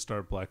excited to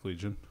start Black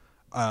Legion?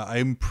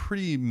 I'm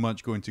pretty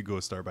much going to go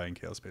start buying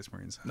Chaos Space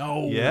Marines.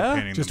 No. Yeah?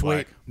 Painting Just them wait.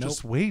 black. Nope.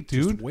 Just wait,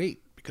 Just dude.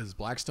 wait, because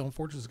Blackstone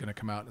Fortress is going to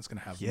come out and it's going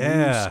to have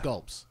Yeah. new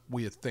sculpts. What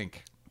do you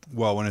think?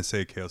 Well, when I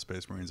say Chaos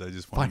Space Marines, I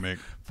just want to make.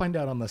 Find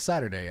out on the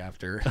Saturday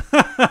after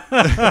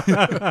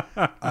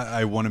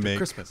I want to make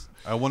Christmas.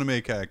 I want to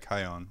make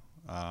Kion.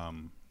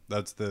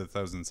 That's the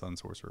Thousand Sun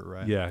Sorcerer,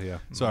 right? Yeah.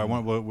 So I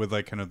went with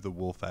like kind of the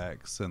Wolf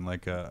Axe and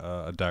like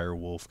a dire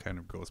wolf kind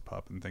of ghost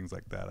pup and things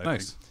like that. I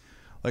Nice. think.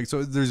 Like,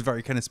 so there's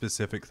very kind of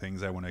specific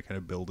things I want to kind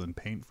of build and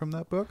paint from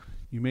that book.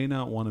 You may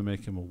not want to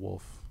make him a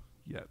wolf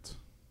yet.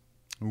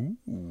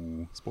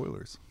 Ooh,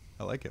 spoilers.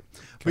 I like it.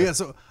 But yeah,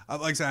 so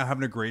like I said, I'm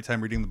having a great time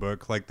reading the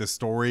book. Like the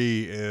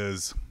story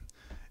is,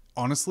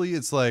 honestly,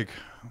 it's like,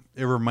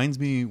 it reminds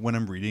me when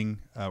I'm reading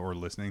or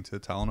listening to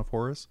Talon of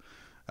Horus.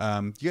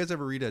 Do you guys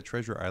ever read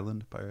Treasure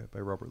Island by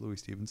Robert Louis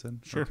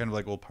Stevenson? Sure. Or kind of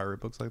like old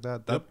pirate books like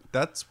that. Yep.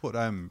 That's what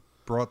I'm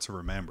brought to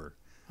remember.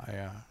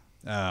 I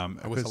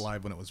was 'cause-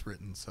 alive when it was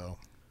written, so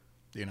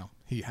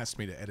he asked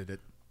me to edit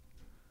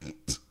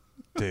it.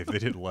 Dave, they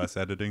did less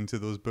editing to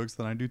those books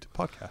than I do to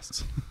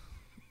podcasts.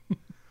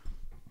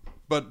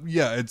 But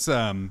yeah, it's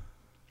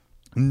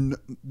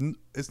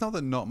it's not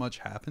that not much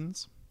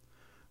happens,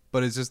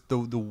 but it's just the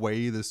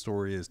way the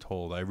story is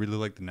told. I really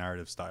like the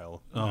narrative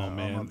style. Oh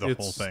man, of the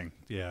whole thing.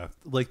 Yeah,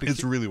 like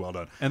It's really well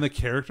done. and the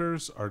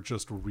characters are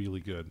just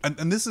really good.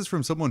 And this is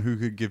from someone who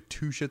could give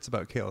two shits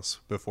about chaos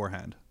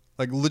beforehand.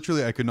 Like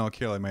literally, I could not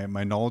care. Like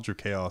my knowledge of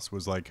chaos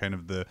was like kind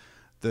of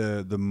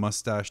the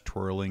mustache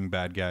twirling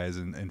bad guys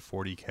in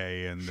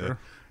 40K and Sure.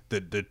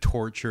 the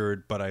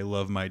tortured but I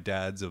love my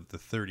dads of the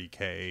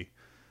 30K.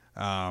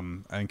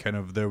 And kind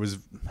of there was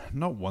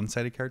not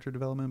one-sided character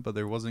development, but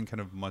there wasn't kind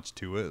of much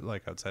to it,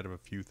 like outside of a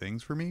few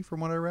things for me from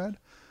what I read.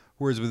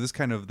 Whereas with this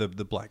kind of the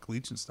Black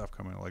Legion stuff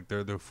coming, like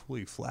they're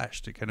fully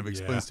fleshed. It kind of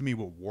explains Yeah. to me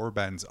what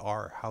warbands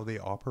are, how they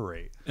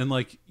operate. And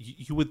like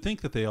you would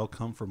think that they all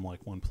come from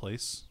like one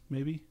place,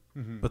 maybe,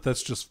 but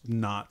that's just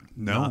not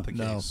the No.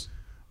 case.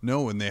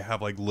 No, and they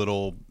have like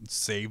little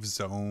safe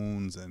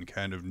zones and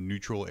kind of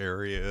neutral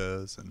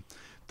areas, and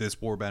this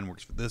warband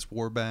works for this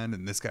warband,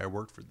 and this guy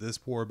worked for this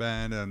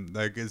warband, and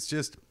like it's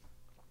just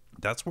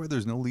that's why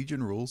there's no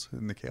Legion rules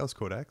in the Chaos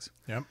Codex.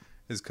 Yep.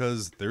 Is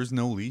because there's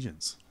no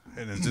legions,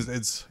 and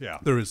it's yeah.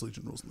 There is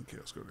Legion rules in the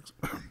Chaos Codex.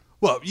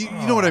 Well, you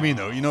know what I mean,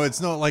 though. You know,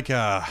 it's not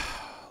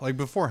like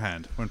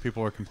beforehand when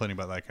people are complaining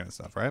about that kind of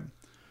stuff, right?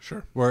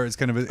 Sure. Where it's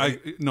kind of I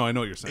know what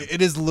you're saying.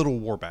 it is little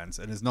warbands,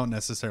 and it's not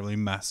necessarily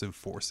massive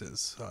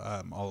forces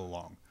all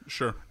along.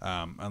 Sure.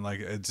 And like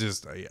it's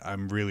just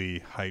I'm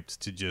really hyped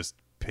to just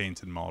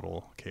paint and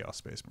model Chaos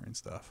Space Marine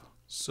stuff.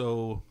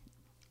 So,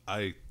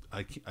 I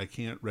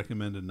can't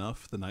recommend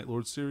enough the Night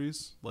Lord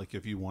series. Like,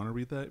 if you want to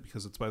read that,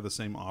 because it's by the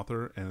same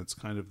author and it's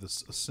kind of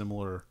this a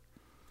similar.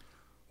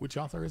 Which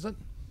author is it?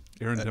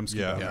 Aaron Dembski.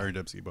 Yeah, Yeah. Aaron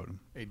Dembski about him.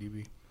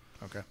 ADB.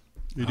 Okay.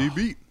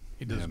 ADB.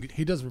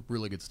 He does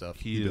really good stuff.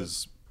 He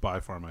is by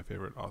far my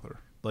favorite author.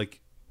 Like,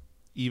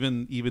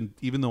 even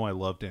though I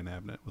love Dan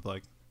Abnett with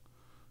like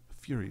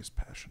furious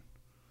passion.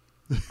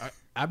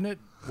 Abnett,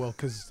 well,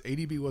 because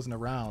ADB wasn't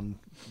around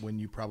when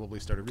you probably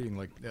started reading.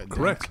 Like,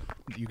 Correct.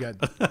 You got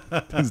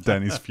That's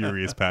Danny's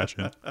furious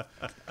passion.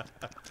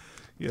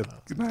 Yeah,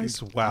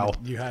 nice. Wow,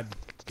 You had.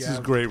 this is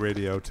Gav- great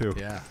radio too.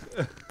 Yeah.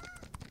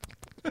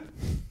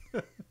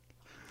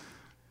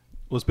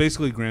 Well, it's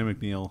basically Graham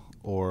McNeil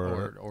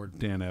or Or-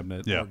 Dan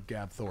Abnett. Yeah. Or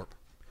Gab Thorpe.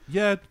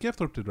 Yeah, Gav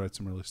Thorpe did write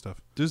some early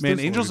stuff. There's Man,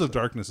 some Angels early of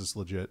stuff. Darkness is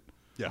legit.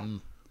 Yeah.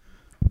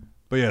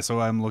 But yeah, so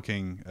I'm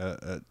looking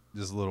at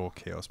just little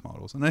chaos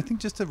models, and I think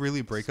just to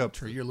really break up,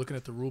 True. You're looking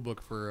at the rule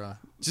book for.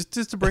 just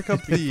to break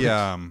up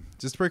the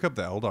just to break up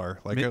the Eldar.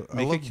 Like Make, I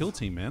make a love, kill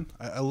team, man.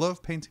 I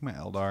love painting my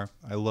Eldar.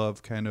 I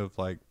love kind of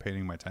like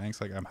painting my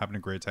tanks. Like I'm having a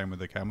great time with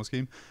the camo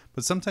scheme,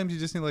 but sometimes you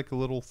just need like a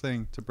little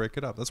thing to break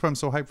it up. That's why I'm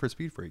so hyped for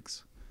Speed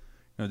Freaks.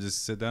 You know,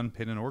 just sit down and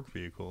paint an orc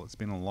vehicle. It's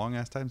been a long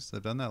ass time since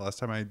I've done that. Last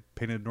time I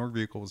painted an orc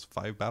vehicle was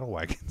 5 battle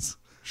wagons.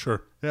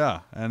 Sure. Yeah,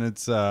 and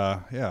it's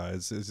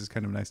it's just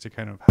kind of nice to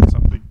kind of have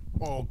something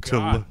Oh to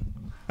God!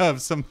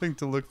 have something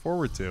to look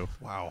forward to.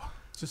 Wow.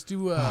 Just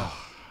do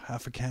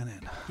Half a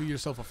cannon. do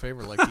yourself a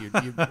favor, like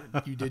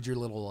you did your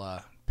little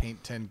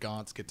paint 10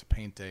 gaunts, get to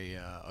paint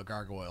a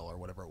gargoyle or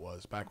whatever it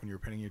was back when you were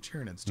painting your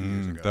Tyranids 2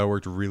 years ago. That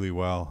worked really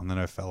well, and then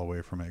I fell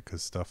away from it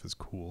because stuff is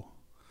cool.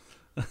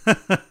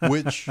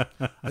 Which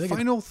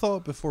final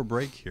thought before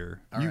break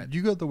here?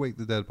 You got the Wake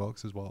the Dead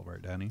box as well,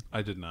 right, Danny?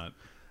 I did not.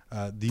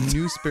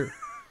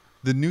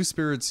 The new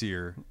Spirit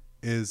Seer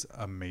is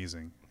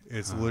amazing.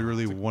 It's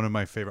literally one of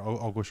my favorite.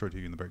 I'll go show it to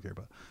you in the break here,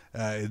 but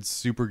it's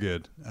super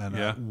good.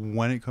 And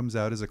when it comes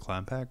out as a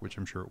clan pack, which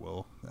I'm sure it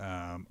will,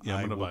 I'm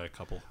gonna buy a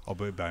couple. I'll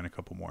be buying a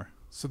couple more.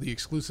 So the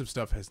exclusive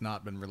stuff has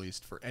not been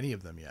released for any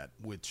of them yet,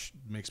 which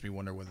makes me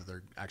wonder whether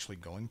they're actually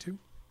going to.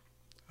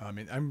 I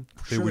mean, I'm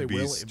sure They would they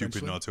be will stupid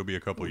eventually. not to. It'll be a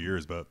couple of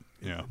years, but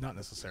yeah. Not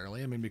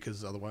necessarily. I mean,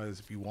 because otherwise,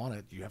 if you want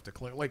it, you have to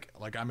collect.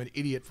 Like I'm an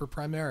idiot for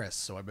Primaris,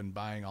 so I've been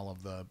buying all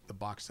of the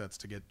box sets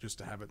to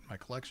have it in my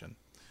collection.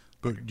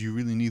 But do you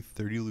really need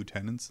 30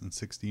 lieutenants and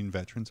 16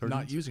 veteran sergeants?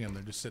 Not using them;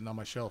 they're just sitting on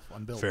my shelf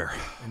unbuilt. Fair,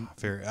 and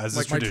fair. As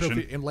like is my tradition.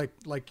 trophy, and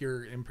like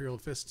your Imperial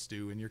Fists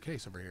do in your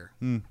case over here.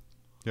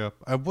 Yeah,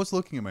 I was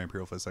looking at my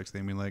Imperial Fist actually.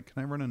 I mean, like,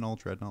 can I run an all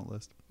dreadnought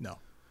list? No, I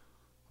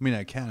mean,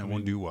 I can. It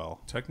won't do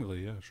well,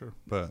 Technically, yeah, sure.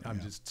 but I'm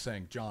yeah, just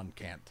saying John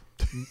can't.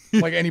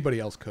 Like anybody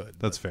else could.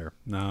 that's fair.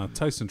 Nah,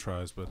 Tyson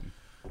tries, but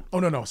Oh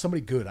no,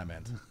 somebody good. I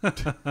meant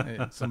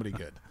somebody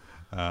good.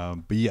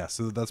 But yeah,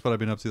 so that's what I've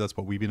been up to. That's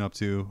what we've been up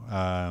to.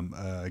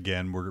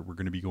 Again, we're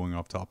going to be going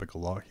off topic a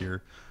lot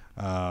here.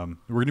 We're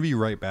going to be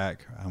right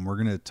back. We're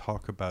going to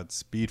talk about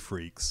Speed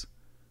Freaks.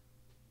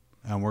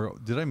 And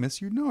did I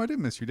miss you? No, I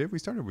didn't miss you, Dave. We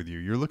started with you.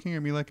 You're looking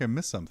at me like I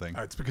missed something.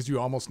 It's because you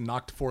almost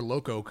knocked Four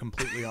Loko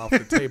completely off the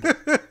table.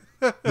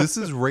 This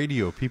is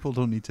radio. People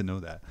don't need to know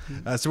that.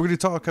 So we're going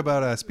to talk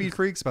about Speed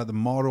Freaks, about the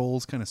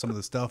models, kind of some of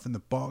the stuff in the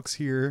box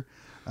here.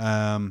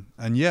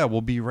 And yeah,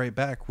 we'll be right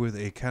back with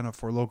a kind of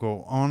Four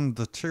Loko on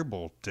the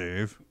table,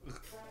 Dave.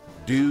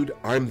 Dude,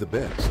 I'm the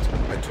best.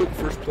 I took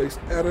first place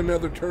at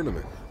another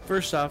tournament.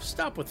 First off,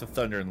 stop with the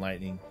thunder and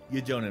lightning.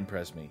 You don't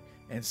impress me.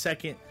 And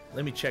second,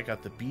 let me check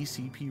out the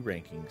BCP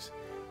rankings.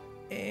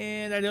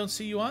 And I don't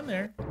see you on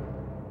there.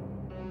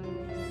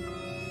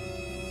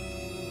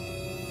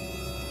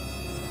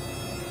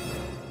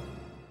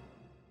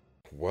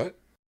 What?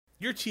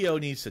 Your TO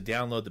needs to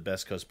download the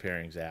Best Coast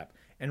Pairings app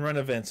and run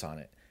events on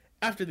it.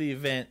 After the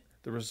event,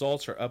 the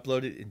results are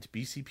uploaded into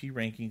BCP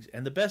rankings,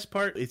 and the best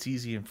part, it's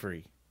easy and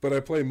free. But I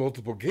play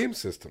multiple game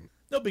systems.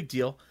 No big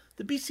deal.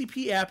 The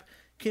BCP app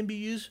can be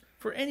used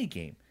for any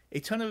game.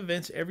 A ton of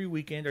events every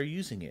weekend are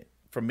using it,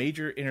 from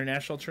major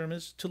international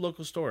tournaments to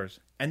local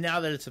stores. And now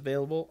that it's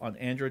available on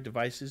Android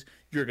devices,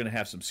 you're going to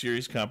have some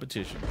serious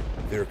competition.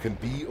 There can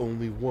be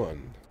only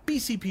one.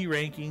 BCP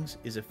Rankings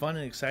is a fun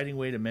and exciting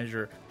way to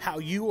measure how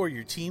you or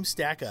your team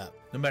stack up.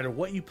 No matter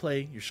what you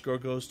play, your score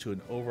goes to an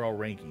overall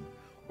ranking,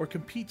 or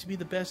compete to be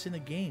the best in a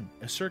game,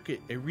 a circuit,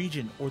 a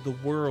region, or the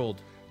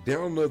world.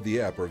 Download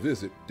the app or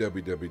visit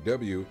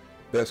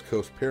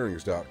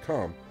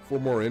www.bestcoastpairings.com for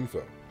more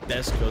info.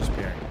 Best Coast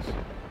Pairings.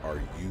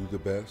 Are you the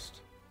best?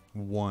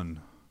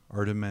 1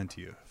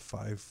 Ardementia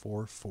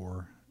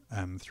 544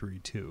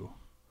 M32.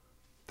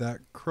 The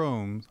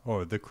chromes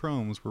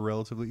were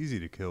relatively easy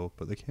to kill,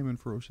 but they came in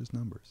ferocious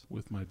numbers.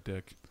 with my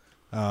dick.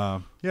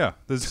 Yeah,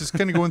 this is just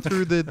kind of going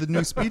through the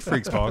new Speed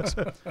Freaks box.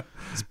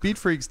 Speed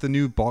Freaks, the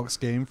new box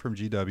game from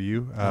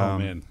GW. Oh,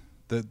 man.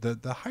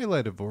 The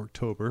highlight of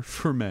October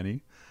for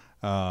many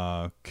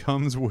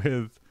comes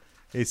with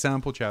a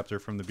sample chapter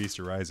from The Beast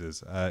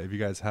Arises. If you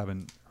guys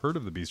haven't heard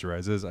of The Beast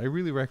Arises, I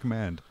really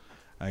recommend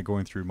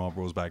going through Mob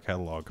Rules back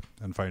catalog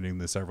and finding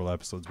the several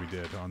episodes we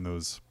did on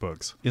those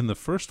books. In the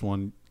first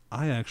one,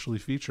 I actually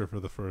feature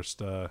for the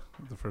first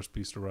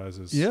Beast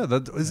Arises. Yeah,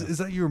 is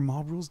that your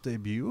Mob Rules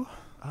debut?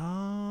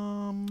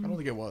 I don't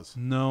think it was.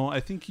 No, I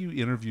think you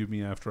interviewed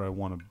me after I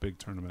won a big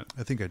tournament.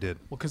 I think I did.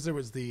 Well, because there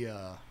was the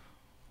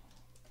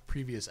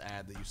previous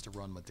ad that used to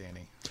run with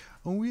Danny.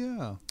 Oh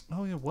yeah,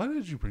 Oh yeah, what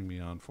did you bring me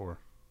on for?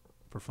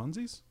 For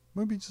funsies?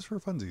 maybe just for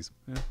funsies.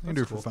 Yeah, You can that's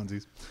do it cool. for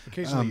funsies.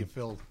 Occasionally you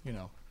filled,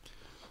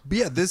 But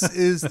yeah, this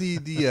is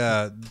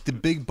the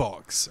big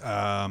box.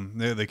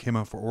 They came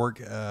out for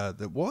Orc.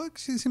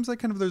 Actually seems like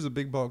kind of there's a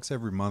big box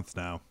every month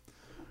now,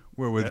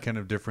 where with kind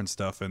of different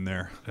stuff in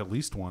there. At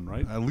least one,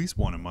 right? At least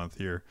one a month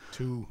here.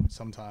 2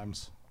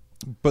 sometimes.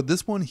 But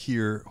this one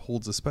here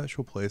holds a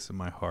special place in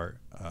my heart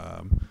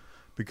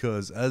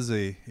because as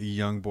a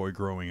young boy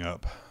growing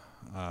up,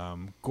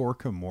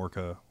 Gorka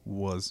Morka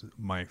was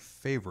my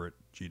favorite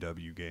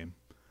GW game.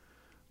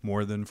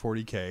 More than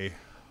 40K,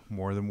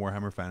 more than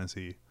Warhammer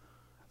Fantasy.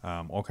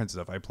 All kinds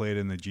of stuff. I played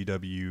in the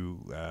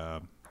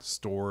GW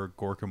store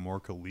Gorka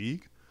Morka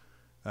League,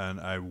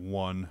 and I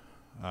won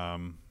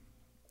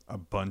a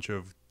bunch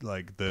of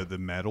like the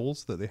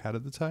medals that they had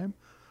at the time,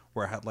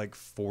 where I had like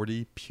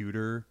 40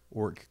 pewter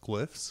orc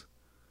glyphs.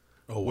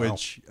 Oh, wow.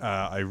 Which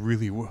I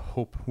really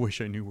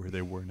wish I knew where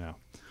they were now.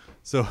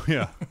 So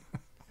yeah,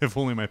 if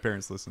only my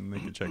parents listened, they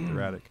could check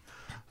their attic.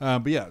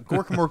 But yeah,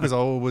 Gorka Morka has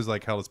always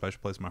like held a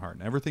special place in my heart,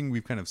 and everything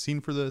we've kind of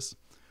seen for this.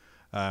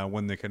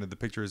 when the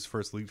pictures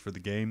first leaked for the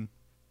game,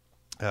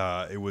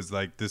 it was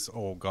like this.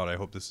 Oh God, I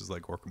hope this is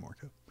like Gorka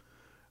Morka.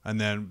 And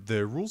then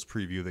the rules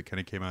preview that kind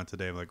of came out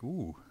today, I'm like,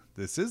 ooh,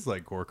 this is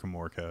like Gorka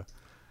Morka.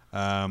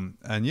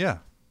 And yeah,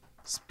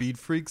 Speed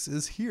Freaks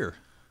is here.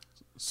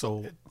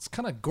 So It's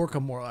kind of Gorka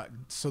more.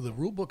 So the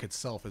rule book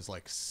itself is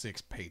like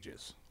 6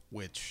 pages,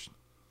 which,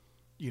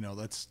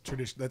 that's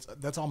tradition.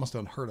 That's almost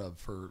unheard of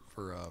for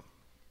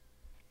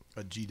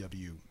a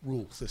GW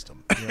rule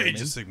system. You know what I Age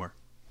mean? of Sigmar.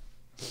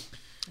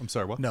 I'm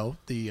sorry, what? No,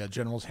 the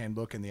General's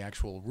Handbook and the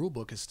actual rule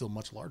book is still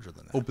much larger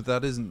than that. Oh, but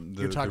that isn't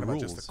the You're talking the about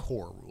rules. just the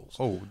core rules.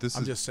 Oh, this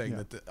I'm is just saying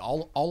yeah. that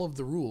all of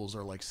the rules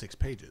are like 6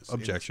 pages. in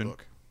this Objection.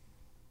 book.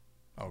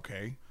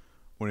 Okay.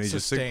 When Age of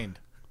Sigmar, Sustained.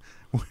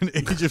 when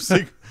Age of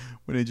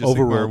Sigmar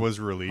Overruled. was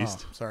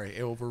released. Oh, sorry,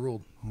 it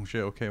overruled. Oh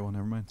shit. Okay, well,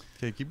 never mind.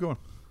 Okay, keep going.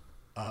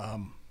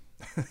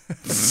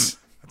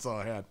 That's all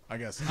I had, I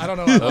guess. I don't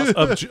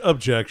know.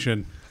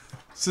 objection.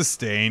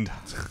 Sustained.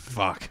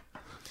 Fuck.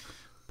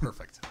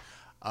 Perfect.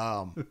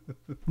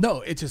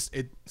 No,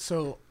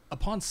 so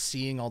upon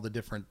seeing all the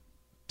different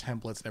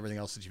templates and everything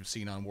else that you've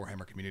seen on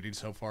Warhammer Community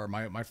so far,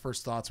 my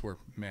first thoughts were,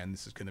 man,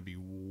 this is going to be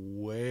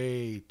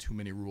way too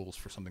many rules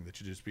for something that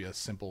should just be a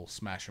simple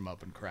smash them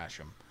up and crash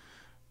them.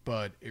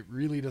 But it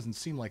really doesn't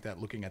seem like that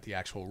looking at the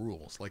actual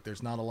rules. Like,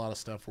 there's not a lot of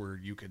stuff where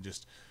you can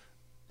just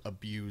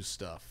abuse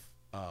stuff.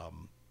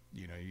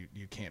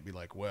 You can't be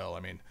like, well, I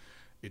mean,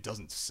 it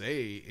doesn't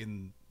say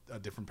in a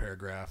different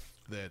paragraph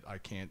that I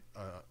can't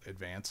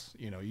advance.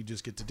 You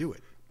just get to do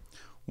it.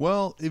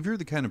 Well, if you're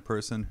the kind of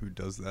person who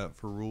does that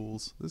for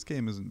rules, this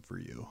game isn't for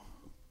you.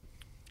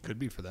 Could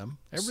be for them.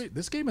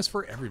 This game is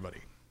for everybody.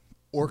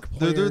 Orc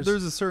players,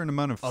 There's a certain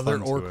amount of fun other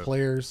to orc it.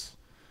 players,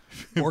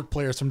 orc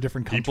players from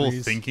different People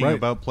countries, thinking Right.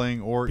 about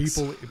playing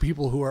orcs.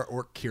 people who are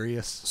orc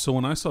curious. So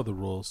when I saw the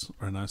rules,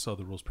 and I saw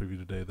the rules preview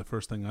today, the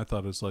first thing I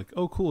thought is like,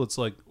 oh, cool, it's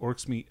like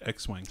Orcs meet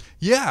X-Wing.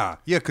 Yeah,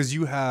 because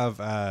you have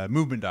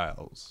movement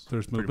dials.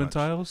 There's pretty movement much.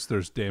 tiles,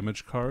 there's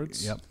damage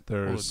cards, Yep.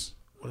 there's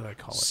What did I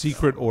call it?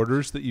 secret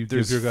orders that you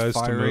There's give your guys to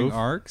firing move.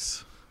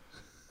 arcs.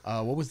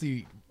 What was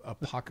the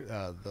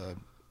the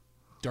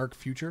Dark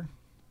Future,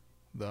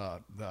 the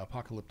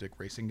apocalyptic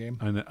racing game?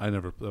 I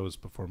never, that was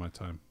before my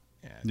time.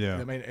 Yeah.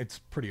 I mean, it's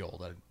pretty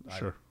old.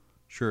 Sure.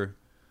 Sure.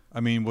 I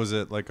mean, was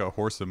it like a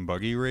horse and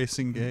buggy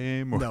racing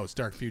game? Or? No, it's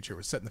Dark Future. It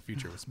was set in the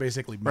future. It was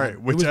basically Right,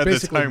 it which was at the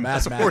basically time Mad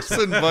was Max. horse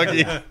and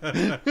buggy.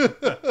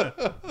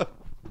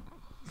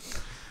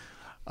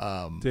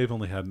 Dave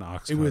only had an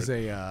ox It was cart.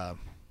 a.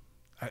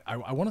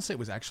 I want to say it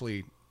was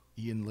actually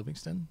Ian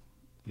Livingston.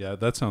 Yeah,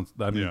 that sounds,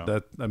 Yeah.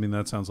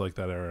 that sounds like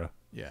that era.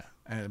 Yeah,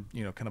 and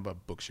kind of a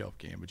bookshelf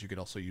game, but you could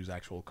also use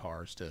actual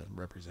cars to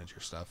represent your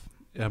stuff.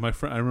 Yeah,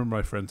 I remember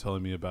my friend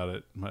telling me about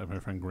it. My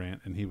friend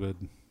Grant, and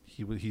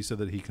he said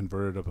that he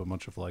converted up a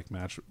bunch of like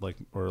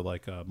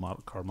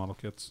car model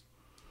kits.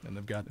 And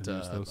they've got And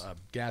use those.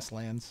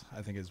 Gaslands.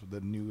 I think is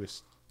the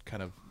newest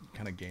kind of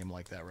game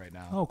like that right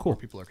now. Oh, cool. Where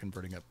people are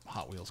converting up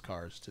Hot Wheels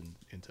cars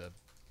into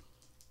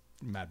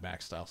Mad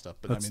Max style stuff.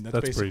 But That's I mean, that's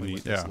pretty basically neat.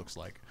 what this Yeah. looks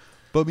like.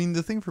 But I mean,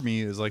 the thing for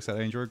me is, like I said,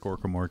 I enjoyed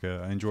Gorka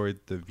Morka. I enjoyed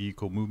the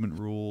vehicle movement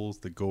rules,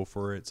 the go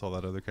for it's, all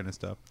that other kind of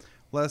stuff.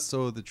 Less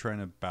so the trying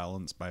to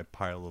balance my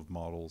pile of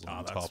models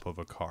on that's- top of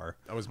a car.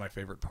 That was my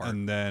favorite part.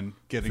 And then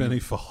If getting any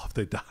fall off,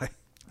 they die.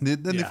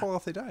 then they Yeah. fall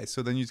off, they die.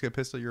 So then you just get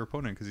pissed at your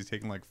opponent because he's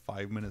taking like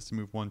 5 minutes to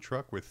move one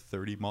truck with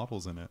 30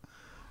 models in it.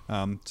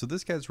 So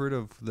this gets rid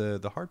of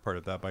the hard part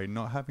of that by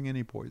not having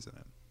any boys in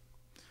it,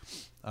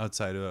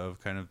 outside of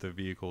kind of the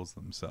vehicles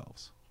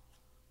themselves.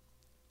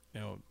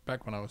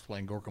 Back when I was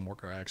playing Gorka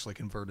Morka, I actually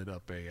converted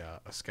up a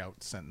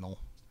Scout Sentinel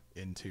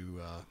into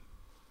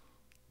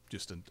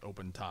just an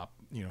open top,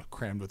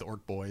 crammed with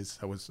orc boys.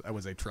 That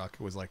was a truck.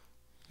 It was like,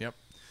 yep,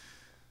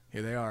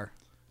 here they are.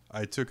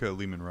 I took a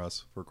Lehman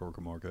Russ for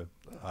Gorka Morka.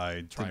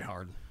 I Try didn't-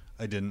 hard.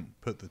 I didn't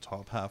put the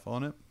top half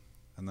on it,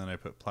 and then I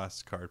put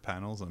plastic card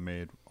panels and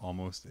made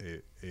almost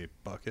a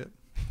bucket,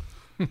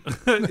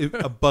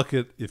 A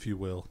bucket, if you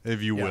will.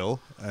 if you Yeah. will,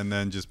 and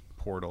then just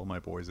poured all my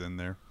boys in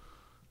there.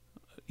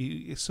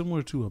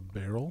 Similar to a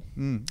barrel.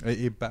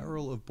 A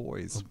barrel of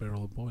boys. A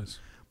barrel of boys.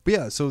 But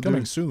yeah, so Coming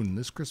there's soon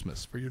this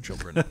Christmas for your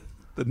children.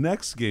 The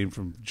next game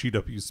from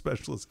GW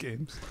Specialist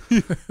Games.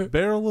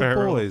 Barrel of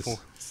Boys.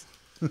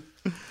 But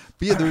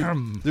yeah,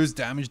 there's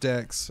damage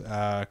decks,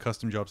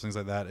 custom jobs, things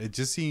like that. It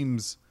just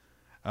seems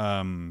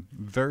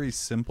very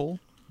simple,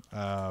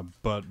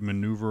 but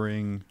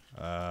maneuvering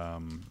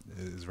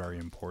is very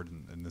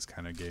important in this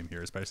kind of game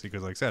here, especially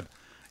because, like I said,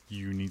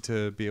 you need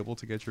to be able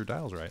to get your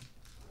dials right.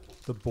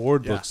 The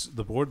board Yeah.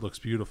 looks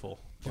beautiful.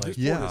 Like,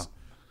 Yeah.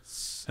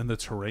 and the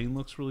terrain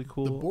looks really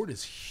cool. The board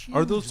is huge.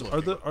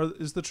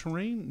 Is the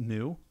terrain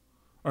new?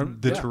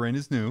 The Yeah. terrain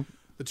is new.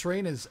 The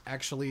terrain is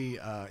actually,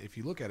 if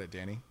you look at it,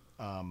 Danny,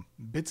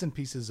 bits and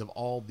pieces of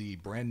all the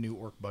brand new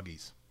orc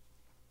buggies.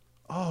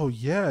 Oh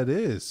yeah, it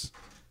is.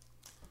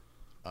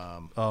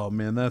 Oh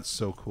man, that's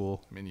so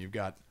cool. I mean, you've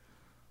got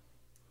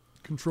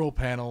control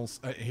panels.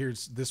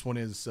 Here's this one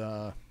is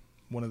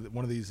one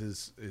of these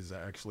is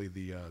actually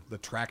the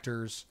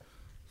tractors,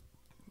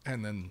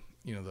 and then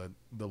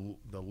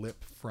the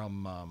lip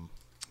from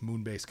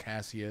Moonbase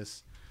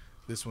Cassius.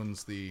 This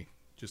one's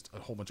just a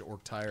whole bunch of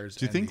orc tires.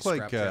 Do you and think the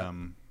like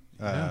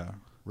Scrapjack.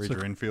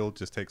 Rager Infield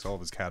just takes all of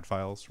his CAD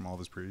files from all of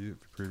his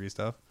previous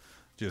stuff,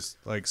 just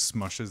like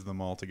smushes them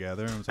all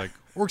together, and it's like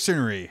orc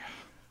scenery.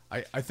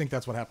 I think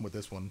that's what happened with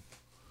this one.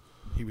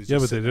 He was Yeah,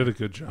 just but they sitting did a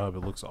good job. It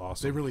looks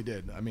awesome. They really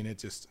did. I mean, it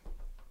just.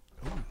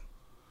 Oh,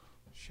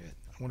 shit!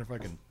 I wonder if I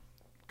can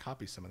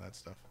copy some of that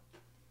stuff.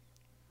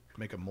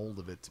 Make a mold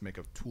of it to make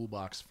a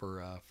toolbox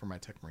for my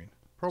Tech Marine.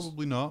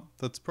 Probably not.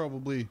 That's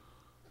probably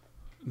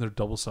They're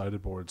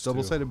double-sided boards. too.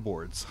 double-sided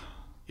boards.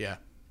 Yeah,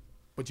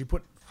 but you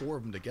put 4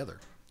 of them together.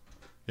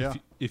 Yeah.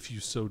 If you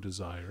so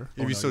desire.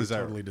 If you so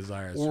desire. Totally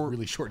desire. It's Or- a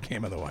really short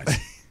game otherwise.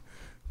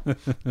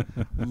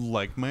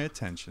 Like my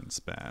attention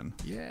span.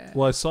 Yeah.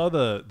 Well, I saw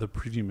the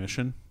preview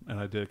mission, and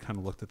I did kind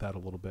of looked at that a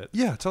little bit.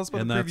 Yeah, tell us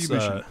about And the that's preview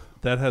mission.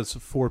 that has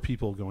 4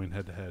 people going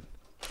head to head.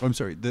 Oh, I'm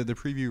sorry, the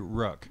preview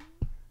ruck,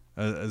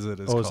 as it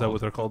is. Oh, called. is that what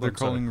they're called? They're I'm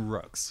sorry. calling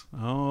rucks.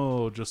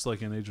 Oh, just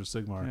like in Age of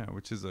Sigmar. Yeah,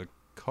 which is a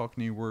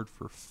Cockney word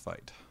for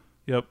fight.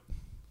 Yep.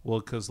 Well,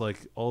 because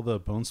like all the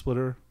Bone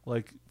Splitter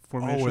like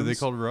formations. Oh, are they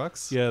called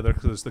rucks? Yeah,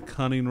 there's the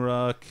Cunning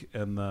Ruck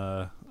and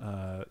the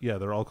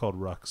they're all called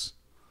rucks.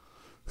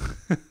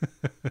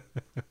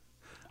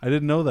 I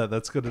didn't know that.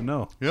 That's good to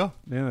know. Yeah.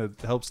 Yeah,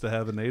 it helps to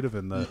have a native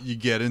in the. You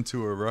get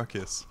into a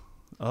ruckus.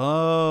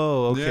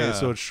 Oh, okay. Yeah.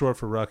 So it's short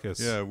for ruckus.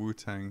 Yeah,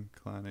 Wu-Tang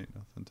Clan ain't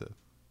nothing to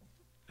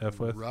F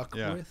with. Ruck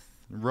yeah. with.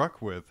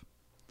 ruck with.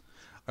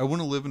 I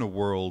want to live in a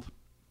world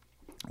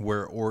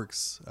where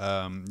orcs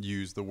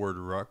use the word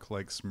ruck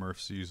like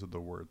Smurfs use the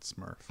word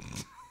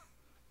Smurf.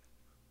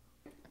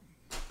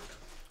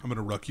 I'm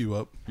gonna ruck you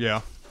up.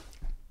 Yeah.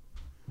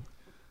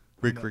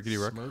 Rick Gonna Rickety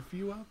Ruck. Smurf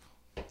you up?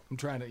 I'm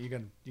trying to. You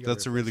got.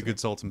 That's a really good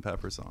Salt and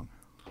Pepper song.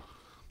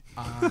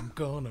 I'm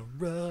gonna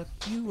ruck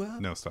you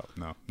up. No, stop.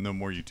 No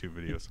more YouTube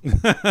videos.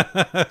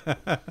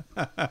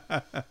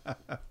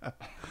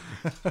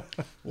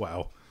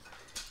 Wow.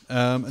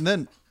 And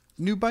then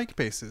new bike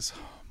bases.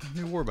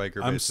 New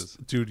Warbiker bases.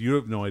 Dude, you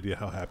have no idea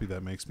how happy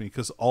that makes me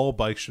because all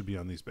bikes should be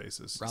on these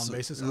bases. Round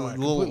bases. Little Oh, I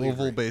completely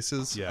oval agree.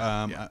 bases.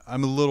 Yeah. Yeah.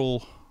 I'm a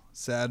little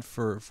sad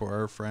for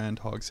our friend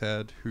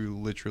Hogshead, who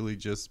literally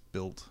just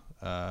built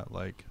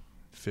like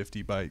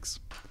 50 bikes.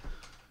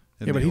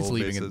 in Yeah, but the he's old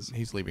leaving. bases.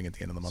 He's leaving at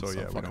the end of the month. So So,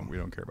 yeah, fuck him. we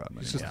don't care about him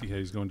It's anymore. just yeah,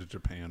 he's going to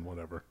Japan,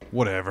 whatever.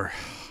 Whatever.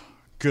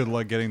 Good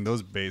luck getting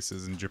those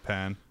bases in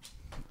Japan.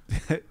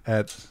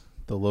 At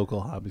the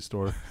local hobby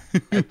store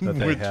that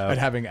they have. And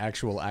having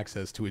actual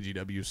access to a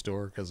GW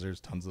store because there's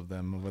tons of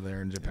them over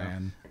there in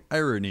Japan.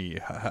 Irony.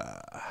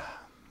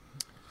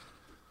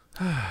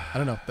 I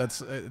don't know.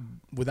 That's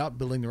without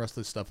building the rest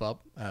of this stuff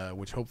up,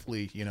 which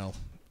hopefully,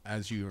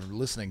 as you're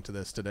listening to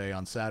this today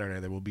on Saturday,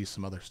 there will be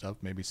some other stuff,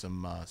 maybe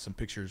some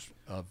pictures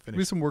of Maybe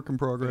finished, some work in finished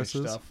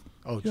progresses. stuff.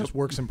 Oh, just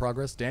works in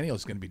progress.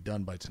 Daniel's going to be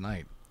done by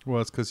tonight. Well,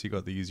 that's because you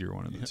got the easier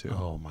one of the two.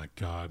 Oh my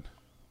god.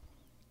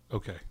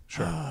 Okay,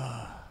 sure.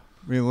 I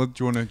mean,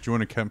 do you want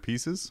to count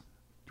pieces?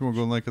 Do you want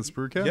to go like a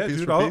sprue count? Yeah, piece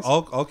dude, for piece?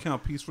 I'll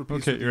count piece for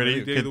piece. Okay, with you ready?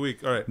 Any day Okay. of the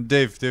week. All right.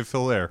 Dave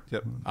Fillaire.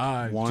 Yep.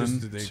 One,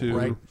 2,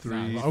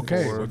 3,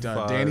 Okay, 4, well,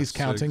 5, Danny's 6,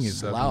 counting. He's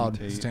 7,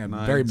 loud. 8, Stand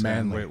 9, very 10,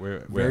 manly.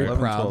 Wait, very 11,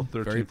 proud. 12,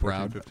 13, very 14,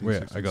 proud. 15, Wait,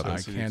 16, I got I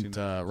 17,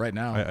 can't right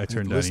now. I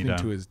turned listening Danny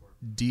down. to his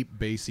deep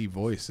bassy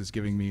voice is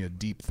giving me a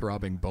deep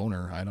throbbing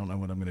boner. I don't know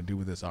what I'm going to do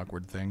with this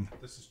awkward thing.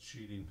 This is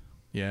cheating.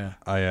 Yeah,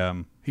 I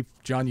am.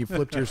 John, you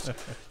flipped yours.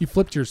 You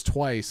flipped yours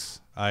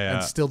twice, I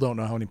and still don't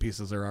know how many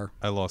pieces there are.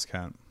 I lost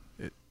count,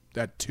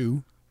 That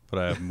 2. but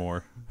I have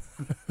more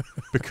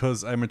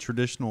because I'm a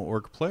traditional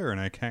orc player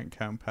and I can't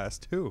count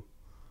past 2.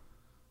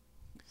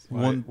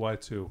 Why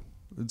 2?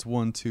 It's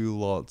 1, 2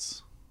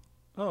 lots.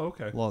 Oh,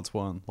 okay. Lots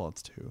 1,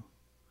 lots 2.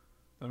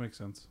 That makes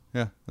sense.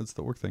 Yeah, that's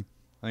the orc thing.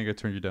 I think I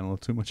turned you down a little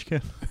too much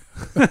again.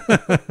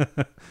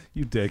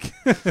 You dick.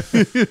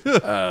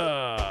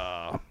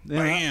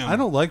 Bam. I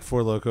don't like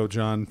Four Loko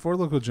John. Four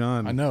Loko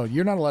John. I know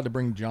you're not allowed to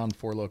bring John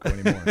Four Loco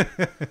anymore.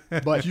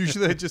 But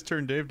Usually I just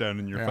turn Dave down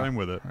and you're Yeah. fine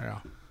with it. yeah.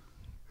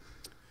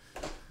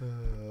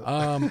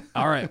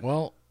 All right.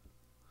 Well,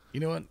 you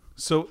know what?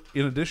 So,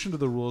 in addition to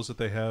the rules that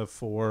they have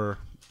for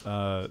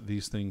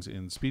these things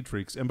in Speed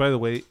Freaks, and by the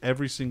way,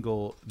 every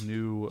single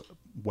new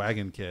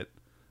wagon kit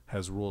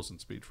has rules in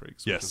Speed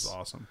Freaks, which Yes. is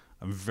awesome.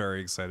 I'm very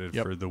excited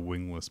Yep. for the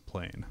wingless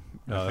plane.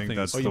 No, I that think thing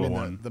that's is- Oh, the you mean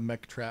one. the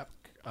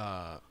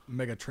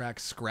Megatrack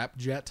Scrap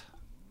Jet?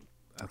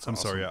 That's I'm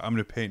awesome. sorry. I'm going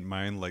to paint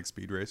mine like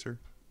Speed Racer.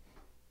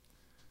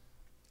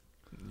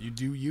 You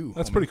do you.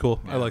 That's homie. pretty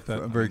cool. I Yeah. like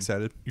that. I'm very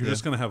excited. You're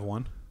just going to have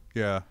one?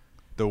 Yeah.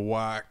 The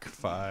WAC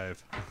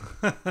 5.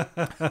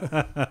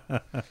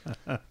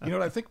 You know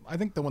what? I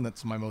think the one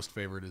that's my most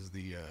favorite is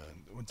the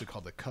what's it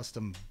called? The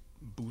Custom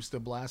Boosta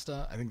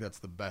Blasta. I think that's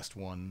the best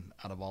one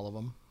out of all of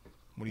them.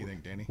 What do you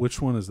think, Danny?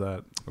 Which one is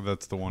that?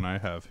 That's the one I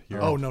have here.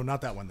 Oh no,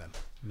 not that one then.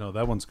 No,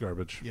 that one's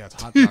garbage. Yeah,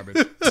 it's hot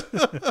garbage.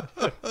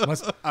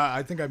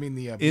 I think I mean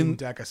the In-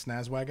 Boomdaka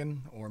Snazwagon,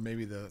 or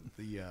maybe the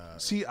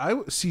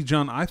See,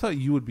 John. I thought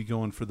you would be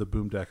going for the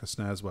Boom Deck of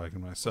Snazwagon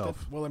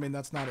myself. well, I mean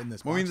that's not in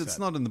this. Well, I mean, box it's set.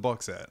 not in the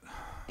box set.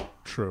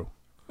 True.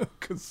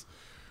 Because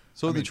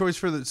So the choice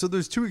for so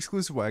there's 2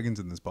 exclusive wagons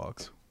in this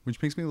box,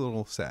 which makes me a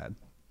little sad.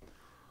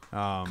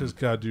 Because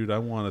God, dude, I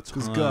want a ton.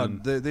 Because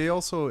God, they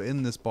also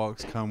in this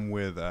box come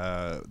with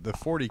the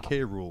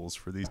 40K rules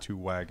for these 2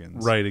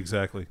 wagons. Right,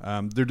 exactly.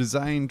 They're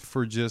designed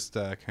for just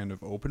kind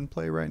of open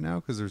play right now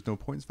because there's no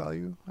points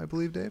value, I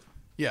believe, Dave.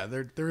 yeah,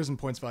 there isn't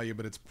points value,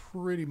 but it's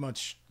pretty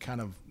much kind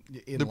of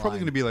in They're probably line.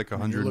 going to be like I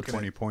mean, you're looking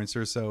 120 at- points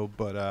or so,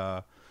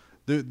 but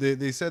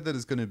they said that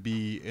it's going to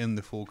be in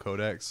the full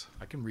codex.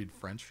 I can read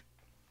French.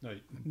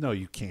 No,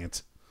 you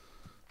can't.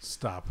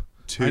 Stop.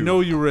 2. I know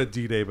you were at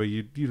D-Day, but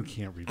you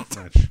can't read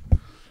French.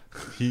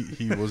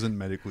 He wasn't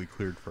medically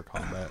cleared for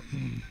combat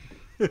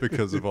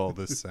because of all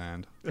this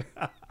sand.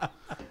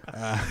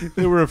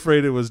 They were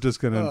afraid it was just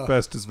going to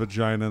infest his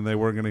vagina, and they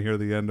weren't going to hear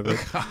the end of it.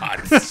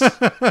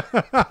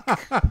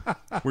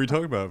 We're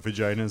talking about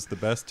vaginas, the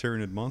best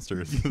Tyranid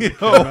monsters.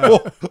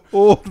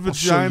 Old I'll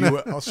show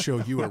vagina. I'll show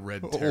you a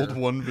red terror. Old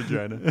one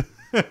vagina.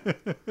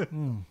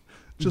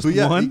 Just But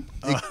yeah, one?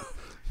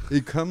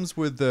 It comes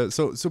with the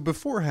so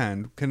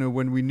beforehand, kind of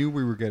when we knew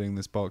we were getting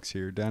this box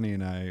here, Danny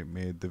and I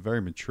made the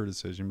very mature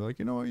decision, be like,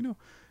 you know what,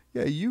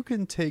 yeah, you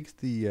can take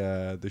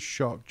the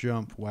shock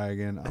jump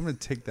wagon. I'm gonna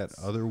take that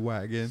other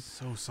wagon.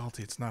 So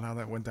salty. It's not how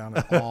that went down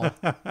at all.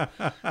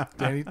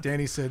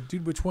 Danny said,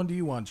 dude, which one do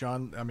you want,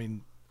 John? I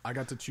mean, I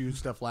got to choose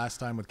stuff last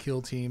time with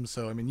Kill Team,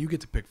 so I mean, you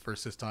get to pick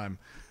first this time.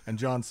 And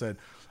John said,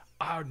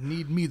 I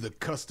need me the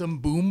custom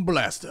boom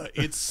blaster.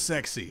 It's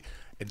sexy.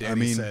 And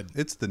Danny said,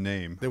 it's the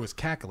name. there was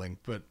cackling,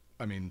 but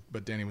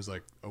Danny was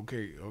like,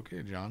 okay,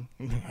 John.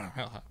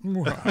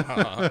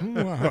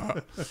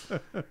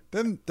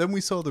 Then we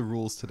saw the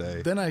rules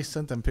today. Then I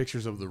sent them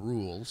pictures of the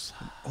rules.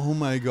 Oh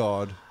my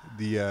god,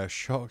 the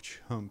shock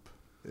jump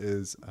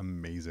is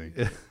amazing.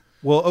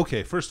 Well,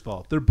 okay, first of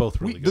all, they're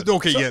both really good.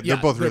 Okay, they're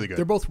both really good.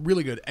 They're both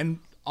really good. And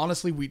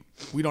honestly, we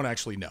don't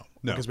actually know.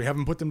 No. Because we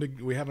haven't put them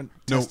we haven't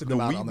tested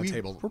them out on the we-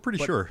 table. we're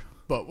pretty sure.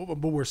 But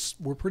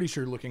we're pretty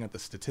sure, looking at the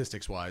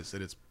statistics wise,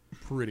 that it's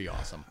pretty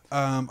awesome.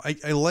 I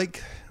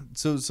like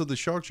so the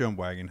shock jump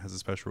wagon has a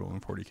special rule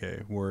in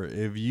 40K where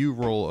if you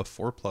roll a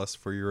 4+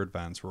 for your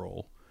advance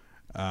roll,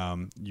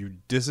 you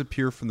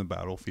disappear from the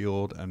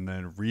battlefield and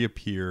then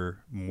reappear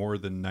more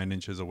than 9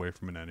 inches away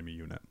from an enemy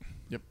unit.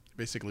 Yep.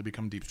 Basically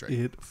become deep strike.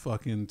 It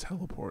fucking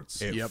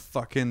teleports. It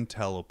fucking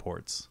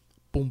teleports.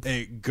 Boom.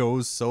 It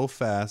goes so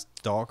fast.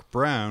 Doc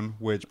Brown,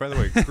 which, by the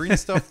way, green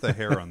stuff the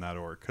hair on that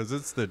orc because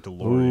it's the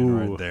DeLorean Ooh.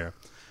 right there.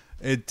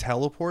 It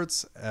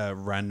teleports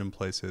random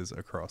places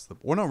across the.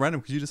 Well, not random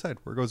because you decide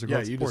where it goes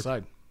across Yeah, you the board.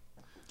 decide.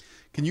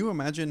 Can you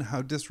imagine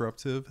how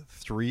disruptive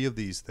 3 of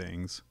these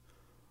things,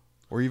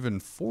 or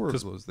even 4 of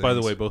those things? By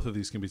the way, both of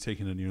these can be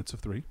taken in units of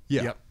 3.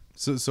 yeah. Yep.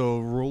 So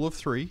rule of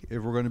 3.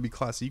 If we're going to be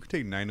classy, you could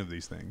take 9 of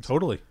these things.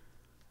 Totally.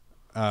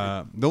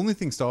 The only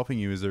thing stopping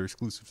you is they're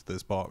exclusive to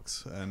this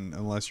box, and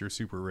unless you're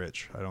super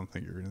rich, I don't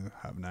think you're going to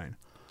have 9.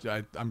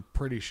 I'm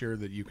pretty sure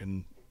that you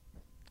can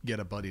get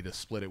a buddy to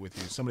split it with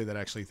you. Somebody that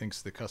actually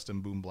thinks the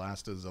custom boom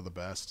blasters are the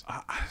best.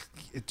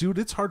 Dude,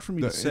 it's hard for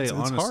me to say, It's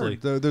honestly.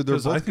 hard. They're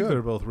 'cause I both think good.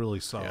 they're both really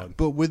solid.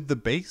 But with the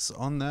base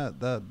on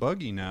that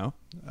buggy now,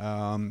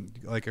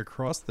 like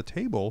across the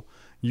table,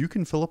 you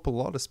can fill up a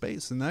lot of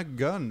space, and that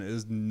gun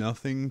is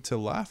nothing to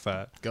laugh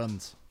at.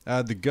 Guns.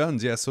 The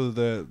guns, yeah. So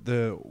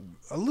the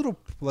a little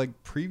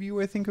like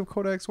preview I think of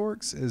Codex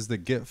Orcs is the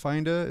Get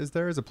Finder is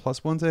there as a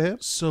 +1 to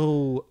hit.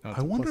 So it's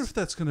I a wonder plus. if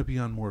that's going to be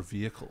on more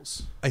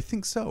vehicles. I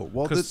think so.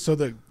 Well, So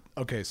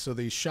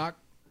the shock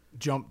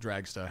jump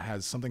dragster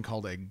has something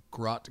called a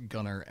grot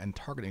gunner and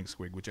targeting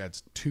squig, which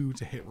adds 2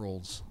 to hit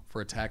rolls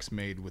for attacks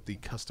made with the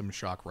custom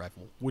shock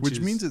rifle, which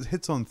means it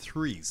hits on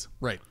 3s.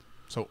 right.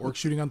 So orc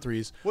shooting on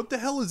 3s. What the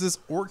hell is this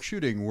orc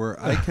shooting where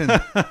I can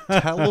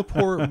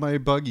teleport my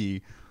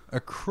buggy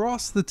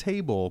across the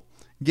table,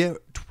 get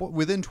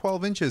within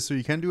 12 inches so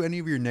you can't do any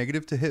of your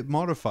negative to hit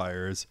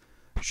modifiers,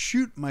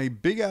 shoot my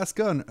big ass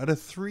gun at a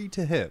 3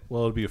 to hit?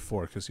 Well, it would be a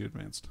 4 because you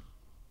advanced.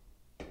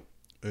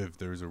 If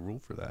there's a rule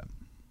for that.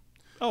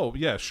 Oh,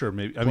 yeah, sure.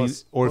 Maybe. I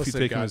Plus- mean, or if plus you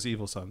they've take them got- as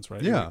evil sons,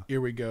 right? Yeah. Here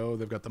we go.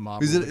 They've got the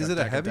mob. Is rule. it They've is it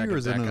got a heavy or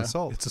is it an Daka.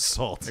 assault? It's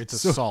assault. It's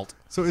assault.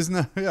 So isn't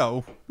that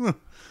oh,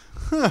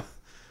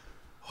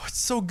 it's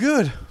so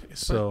good.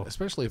 So-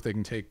 especially if they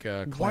can take.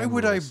 Why clan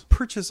would rules. I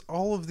purchase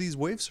all of these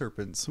wave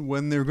serpents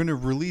when they're going to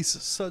release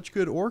such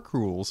good orc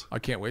rules? I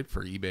can't wait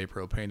for eBay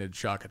Pro painted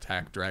shock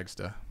attack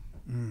dragster.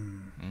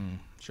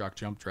 Shock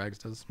jump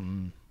dragsters.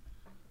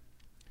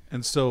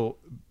 And so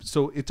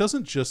it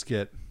doesn't just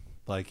get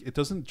it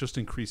doesn't just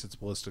increase its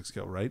ballistic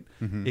skill, right?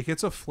 It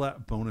gets a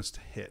flat bonus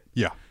to hit.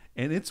 Yeah.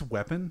 And its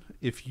weapon,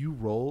 if you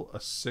roll a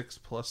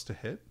 6+ to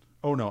hit.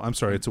 Oh no, I'm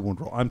sorry, it's a wound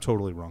roll. I'm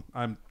totally wrong.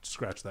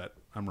 Scratch that.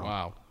 I'm wrong.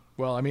 Wow.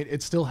 Well, I mean,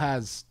 it still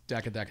has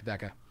Daka.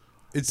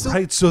 It's still,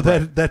 Right, so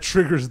that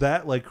triggers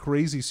that like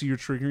crazy. So you're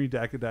triggering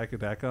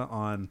Daka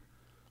on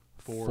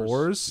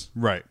 4s?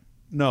 right.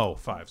 No,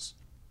 5s.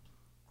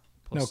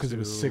 No, because it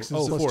was 6s.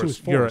 Oh, plus 2 is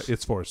 4s. You're 4s. right,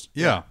 it's 4s.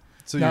 Yeah.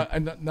 So now,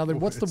 you're- now then,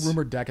 what's the it's-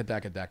 rumored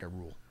DACA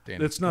rule,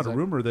 Danny? It's not Is a that-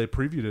 rumor. They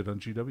previewed it on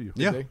GW.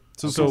 Yeah. They?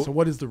 So- Okay, so- so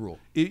what is the rule?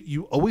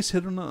 You always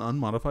hit on an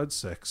unmodified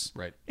 6.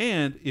 Right.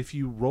 And if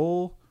you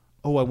roll...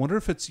 Oh, I wonder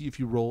if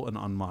you roll an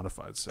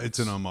unmodified 6. It's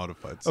an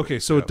unmodified. Okay,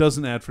 so it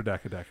doesn't add for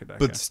DACA.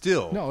 But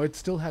still, No, it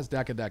still has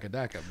DACA,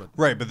 but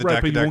right? But the Right,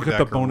 DACA, but you won't get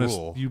the DACA bonus.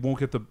 rule. You won't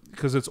get the...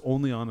 Because it's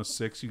only on a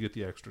 6, you get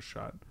the extra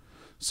shot.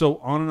 So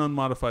on an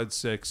unmodified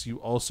 6, you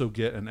also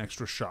get an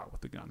extra shot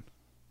with the gun.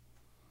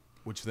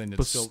 which then But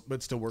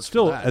it still works.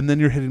 Still, for that. and then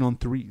you're hitting on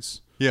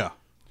 3s. Yeah,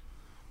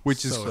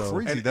 which is So-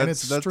 crazy. and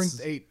it's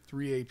strength 8,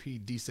 3 AP,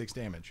 D6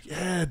 damage.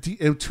 Yeah,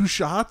 and 2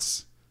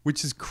 shots?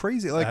 which is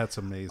crazy. Like That's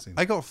amazing.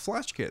 I got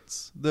flash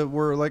kits that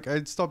were like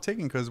I'd stop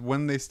taking because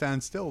when they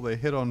stand still, they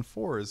hit on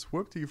 4s.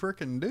 What do you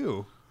freaking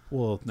do?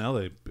 Well, now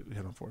they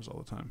hit on 4s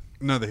all the time.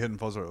 No, they hit and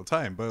falls all the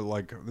time. But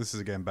like this is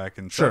again back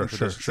in Sure, 7th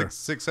sure, edition, sure.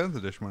 6th, 7th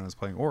edition when I was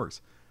playing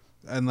orcs,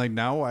 and like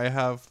now I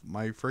have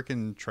my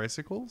freaking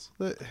tricycles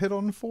that hit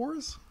on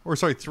 4s or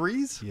sorry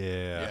 3s.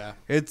 Yeah.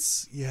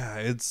 It's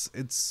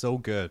so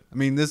good. I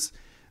mean this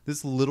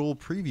little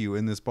preview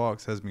in this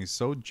box has me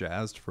so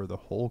jazzed for the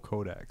whole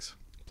codex.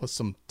 Plus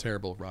some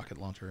terrible rocket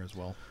launcher as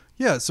well.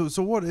 Yeah. So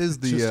what is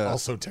It's just the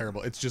also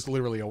terrible. It's just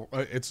literally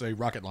it's a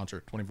rocket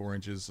launcher, 24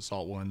 inches,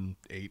 assault 1,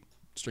 8,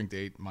 strength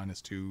 8,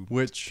 -2,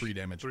 Which- 3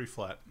 damage. 3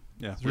 flat.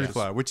 Yeah. 3 yes.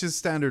 flat, which is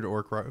standard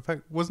orc rocket? In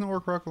fact, wasn't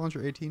orc rocket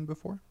launcher 18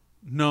 before?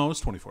 No, it's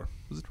 24.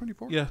 Was it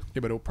 24? Yeah. Yeah,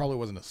 but it probably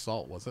wasn't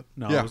assault, was it?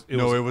 No, Yeah. it was,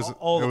 No, it was-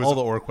 all it was- all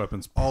the orc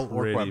weapons. all orc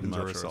pretty weapons much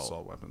are are assault.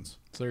 assault weapons.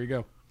 So there you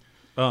go.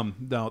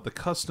 Now the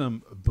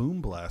custom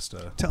boom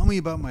blaster. Tell me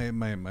about my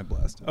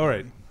blast. All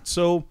right,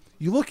 so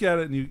you look at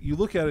it and you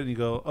look at it and you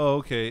go, oh,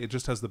 okay, it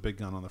just has the big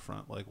gun on the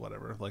front, like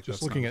whatever. Like Just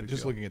that's not looking a at big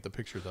deal. looking at the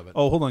pictures of it.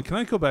 Oh, hold on. Can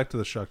I go back to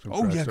the shotgun?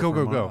 Oh, yeah, Traxxas go,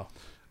 for a go, go. moment?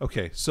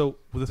 Okay, so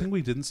the thing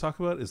we didn't talk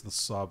about is the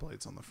saw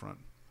blades on the front.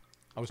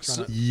 I was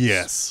trying to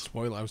Yes.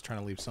 spoil. I was trying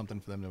to leave something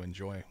for them to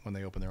enjoy when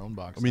they open their own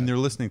box. I mean, they're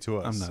listening to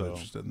us. I'm not so,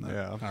 interested in that.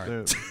 Yeah. All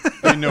right.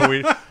 They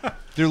know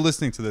they're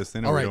listening to this.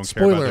 They know all we right. don't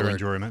care about Spoiler their alert.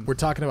 enjoyment. We're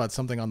talking about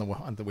something on the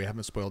one that we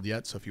haven't spoiled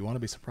yet. So if you want to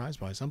be surprised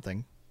by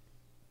something,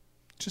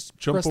 just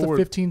Jump press forward.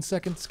 the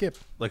 15-second skip.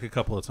 Like a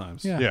couple of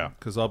times. Yeah. Yeah.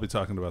 Because I'll be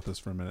talking about this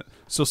for a minute.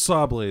 So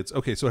saw blades.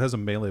 Okay, so it has a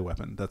melee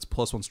weapon that's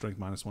 +1 strength,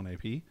 -1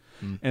 AP,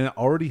 and it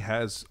already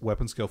has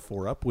weapon skill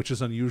 4 up, which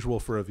is unusual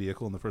for a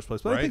vehicle in the first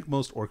place. But I Right. think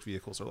most orc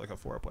vehicles are like a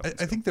 4 up weapon.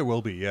 I think there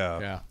will be. Yeah.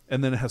 Yeah.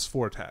 And then it has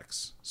 4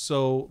 attacks.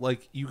 So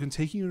like you can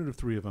take a unit of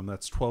 3 of them.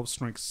 That's 12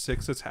 strength,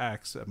 6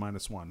 attacks at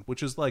 -1,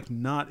 which is like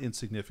not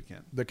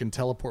insignificant. That can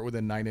teleport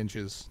within 9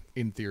 inches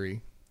in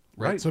theory.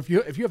 Right. Right. So if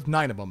you have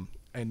 9 of them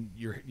and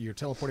you're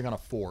teleporting on a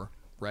 4,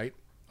 right?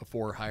 A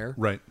 4 or higher.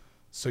 Right.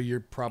 So you're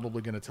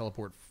probably going to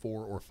teleport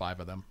 4 or 5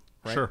 of them.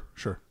 Right?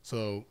 Sure.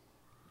 So,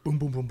 boom,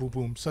 boom, boom, boom,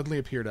 boom. Suddenly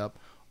appeared up.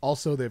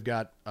 Also, they've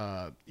got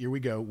Here We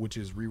Go, which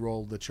is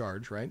reroll the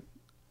charge, right?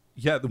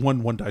 Yeah, the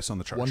one dice on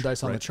the charge. One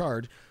dice on the right.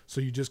 charge. So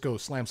you just go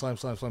slam, slam,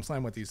 slam, slam,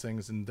 slam with these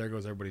things, and there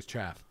goes everybody's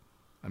chaff.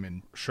 I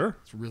mean, Sure.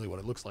 it's really what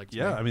it looks like. to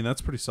Yeah, me. I mean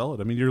that's pretty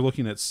solid. I mean you're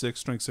looking at 6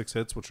 strength 6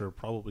 hits, which are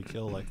probably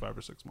kill like 5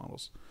 or 6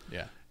 models.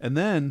 Yeah. And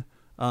then,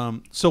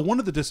 so one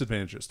of the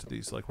disadvantages to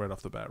these, like right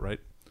off the bat, right?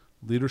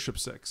 Leadership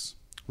 6.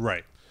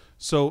 Right.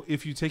 So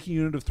if you take a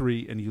unit of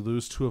 3 and you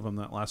lose 2 of them,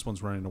 that last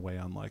one's running away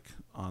on like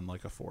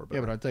a 4.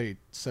 Yeah, but aren't they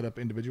set up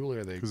individually,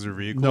 or are they? Because they're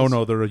vehicles.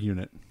 no, they're a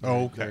unit.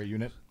 Oh, They're a okay.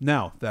 unit.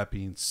 Now that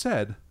being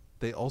said,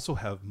 they also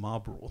have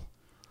mob rule.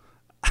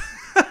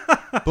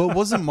 But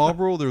wasn't mob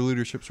rule their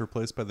leadership's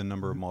replaced by the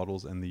number of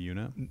models and the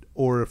unit?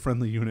 Or a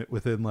friendly unit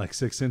within like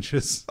 6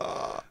 inches.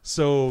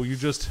 So you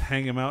just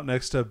hang them out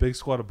next to a big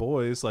squad of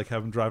boys, like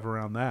have them drive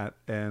around that.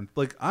 And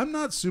like, I'm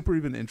not super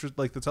even interested.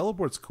 Like the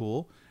teleport's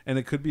cool, and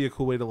it could be a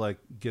cool way to like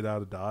get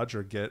out of dodge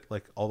or get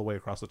like all the way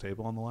across the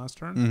table on the last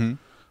turn.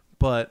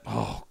 But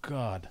Oh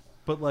God.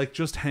 like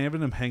just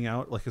having them hang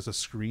out like as a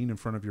screen in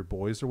front of your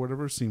boys or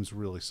whatever seems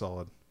really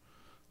solid.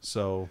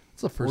 So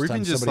It's the first even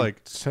time just, somebody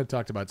like-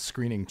 talked about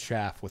screening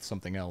chaff with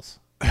something else.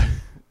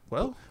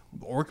 well,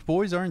 Orc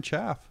boys aren't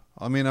chaff.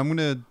 I mean,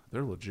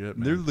 they're legit,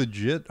 man. they're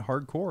legit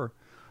hardcore.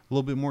 A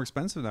little bit more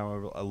expensive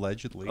now,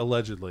 allegedly.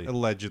 Allegedly.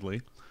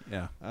 Allegedly.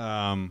 Yeah.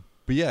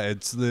 But yeah,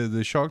 it's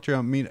the shock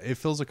jump. I mean, it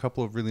fills a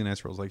couple of really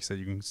nice roles. Like you said,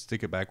 you can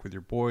stick it back with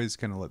your boys,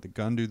 kind of let the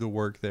gun do the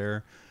work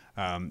there.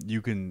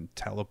 You can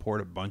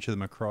teleport a bunch of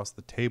them across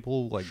the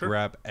table, like Sure.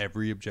 grab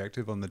every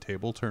objective on the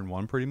table, turn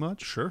 1 pretty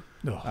much. Sure.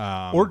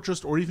 Um,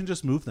 or even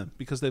just move them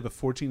because they have a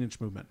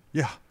 14-inch movement.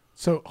 Yeah.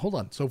 So hold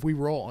on. So if we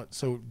roll,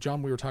 so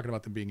John, we were talking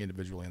about them being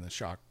individually in the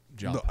shock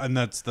jump. And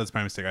that's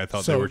my mistake. I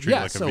thought So they were treated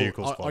yeah, like so a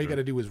vehicle all you squadron. got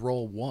to do is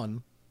roll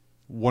 1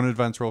 One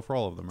advance roll for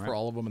all of them, right? for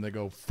all of them, and they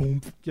go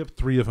boom. Yep,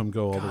 3 of them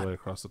go all God, the way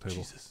across the table.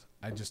 Jesus,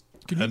 I just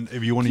can you, And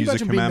if you wanna can use a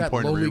imagine command being that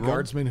point lowly reroll?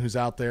 guardsman who's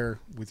out there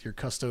with your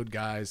custode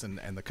guys, and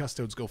the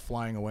custodes go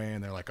flying away,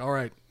 and they're like, "All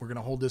right, we're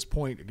gonna hold this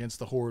point against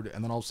the horde,"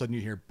 and then all of a sudden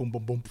you hear boom,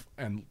 boom, boom,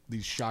 and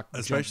these shock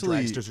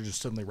Especially jump dragsters are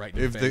just suddenly right in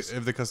your If face.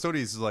 the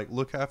custodians is like,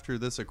 look after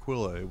this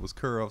Aquila, it was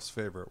Kurov's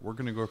favorite. We're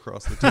gonna go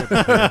across the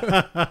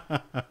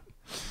table.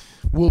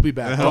 We'll be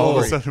back. And Don't all of a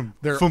worry. sudden,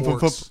 They're thump,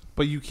 thump, orcs.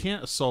 But you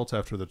can't assault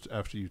after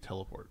you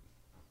teleport.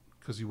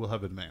 because you will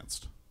have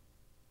advanced.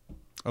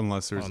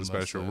 Unless there's a Unless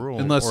special the- rule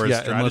Unless or a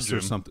unless stratagem.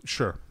 there's something.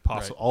 Sure,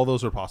 possible. Right. All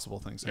those are possible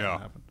things that can Yeah,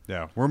 happen.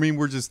 yeah. Well, I mean,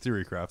 we're just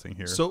theory crafting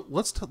here. So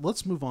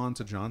let's move on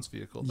to John's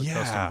vehicle, the Yeah.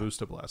 custom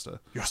Booster Blaster.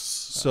 yes.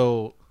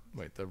 So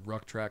Wait, the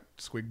Ruck Track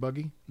Squig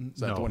Buggy? Is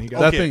that no. the one he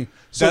got? That Okay, thing.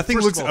 So that thing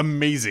first looks of all-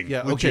 amazing.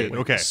 Yeah. Legit. Okay.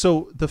 Okay.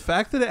 So the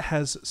fact that it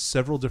has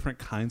several different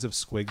kinds of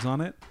squigs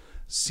on it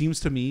seems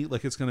to me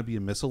like it's going to be a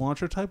missile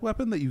launcher type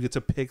weapon that you get to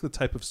pick the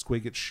type of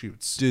squig it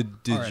shoots. Did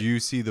Alright. you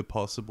see the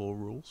possible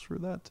rules for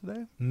that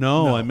today?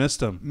 No, I missed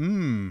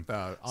them.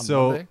 On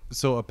So Monday?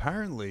 so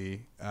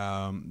apparently,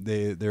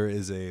 there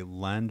is a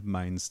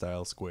landmine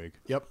style squig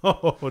Yep.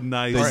 Oh,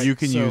 nice. that Alright, you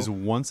can so- use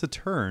once a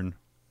turn.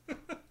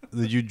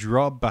 That you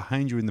drop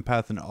behind you in the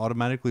path and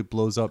automatically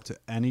blows up to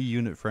any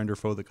unit, friend, or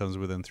foe that comes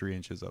within 3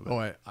 inches of it.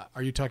 Oh,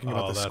 are you talking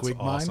about Oh, the that's Squig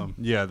awesome. Mine?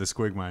 Yeah, the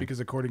squig mine. Because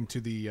according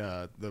to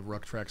the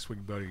Ruck Track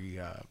Squig Buggy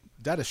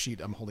data sheet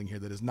I'm holding here,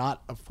 that is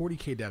not a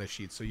 40k data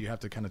sheet, so you have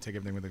to kind of take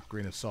everything with a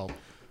grain of salt.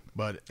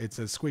 But it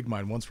says Squig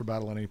Mine. Once for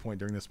battle at any point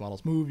during this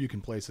model's move, you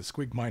can place a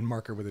Squig Mine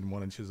marker within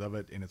 1 inch of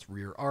it in its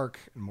rear arc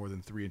and more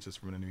than 3 inches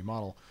from an enemy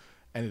model.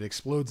 And it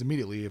explodes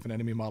immediately if an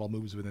enemy model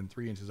moves within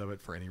 3 inches of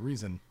it for any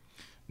reason.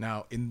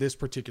 Now, in this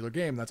particular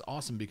game, that's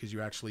awesome because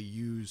you actually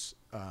use,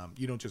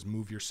 you don't just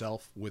move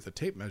yourself with a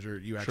tape measure,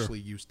 you actually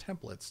use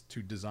templates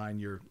to design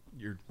your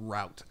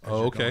route as you're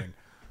okay.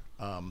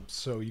 going.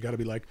 So you got to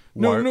be like,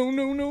 no.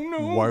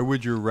 Why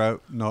would your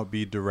route not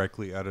be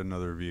directly at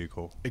another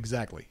vehicle?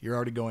 Exactly. You're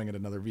already going at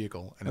another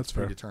vehicle, and That's it's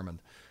fair.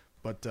 predetermined.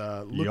 But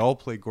Y'all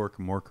play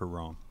Gorka Morka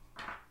wrong.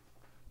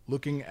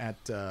 looking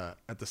at the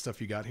stuff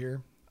you got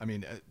here, I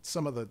mean,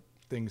 some of the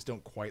things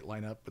don't quite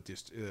line up, but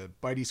just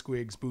bitey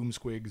squigs, boom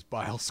squigs,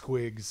 bile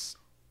squigs,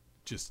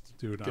 just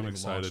Dude, I'm getting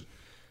excited.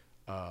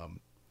 launched.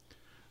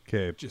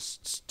 Okay.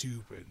 Just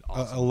stupid.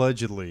 Awesome.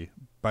 Allegedly,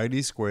 bitey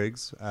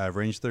squigs,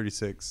 range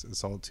 36,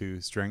 assault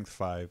 2, strength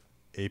 5,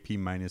 AP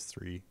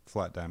 -3,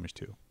 flat damage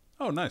 2.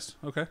 Oh, nice.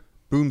 Okay.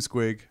 Boom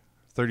squig,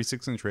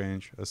 36-inch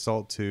range,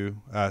 assault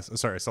 2,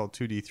 assault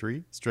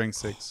 2d3, strength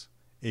 6,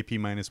 AP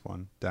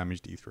 -1,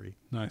 damage d3.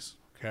 Nice.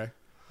 Okay.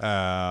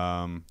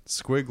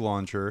 Squig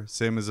launcher,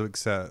 same as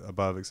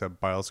above, except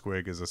bile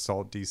squig is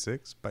assault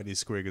d6, bitey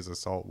squig is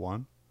assault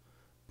 1,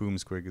 boom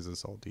squig is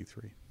assault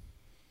d3.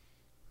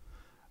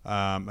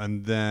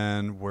 And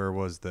then where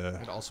was the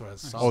It also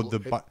has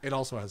it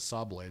also has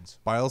saw blades.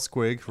 bile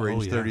squig,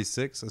 range yeah.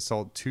 36,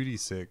 assault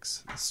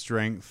 2d6,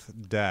 strength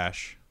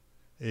dash,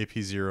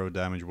 AP 0,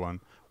 damage 1.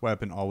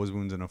 Weapon always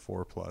wounds in a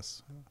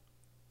 4+.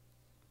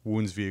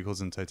 Wounds vehicles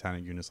and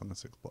titanic units on a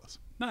 6+.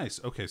 Nice.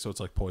 Okay, so it's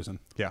like poison.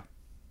 Yeah.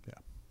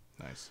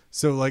 Nice.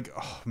 So like,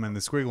 oh man,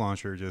 the squig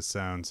launcher just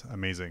sounds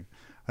amazing.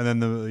 And then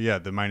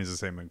the mine is the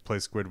same. Like,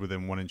 place squid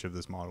within 1 inch of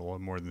this model or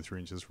more than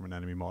 3 inches from an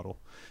enemy model.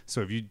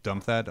 So if you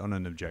dump that on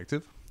an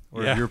objective,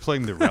 or Yeah. if you're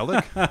playing the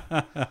relic,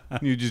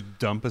 you just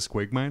dump a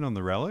squig mine on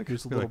the relic.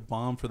 Here's a you're little like,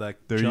 bomb for that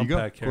there you jump go.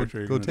 pack character Go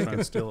you're going to take try it.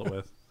 and steal it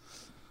with.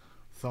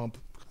 Thump.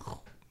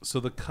 So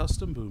the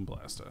custom Boom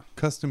Blaster.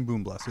 custom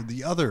boom blaster,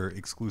 the other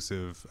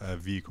exclusive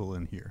vehicle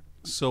in here.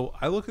 So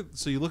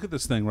you look at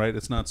this thing, right?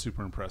 It's not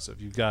super impressive.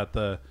 You've got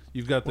the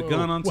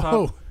gun on top.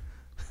 Whoa.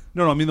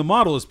 No, I mean the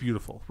model is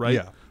beautiful, right?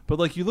 Yeah. But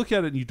like you look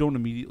at it and you don't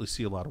immediately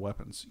see a lot of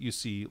weapons. You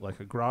see like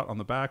a grot on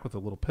the back with a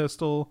little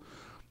pistol.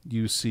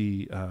 You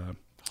see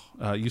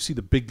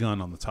the big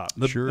gun on the top.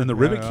 Sure, And the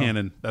yeah, rivet yeah.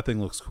 cannon, that thing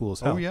looks cool as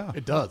hell. Oh yeah,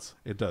 It does.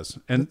 It does.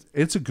 And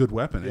it's a good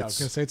weapon. Yeah, I was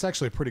gonna say it's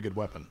actually a pretty good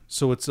weapon.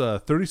 So it's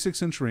a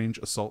 36-inch range,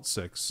 assault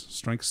 6,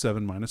 strength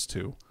 7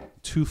 -2,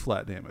 2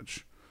 flat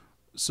damage.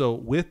 So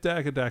with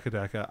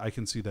Daka, I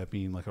can see that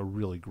being like a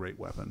really great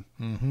weapon.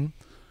 Mm-hmm.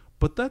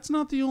 But that's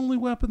not the only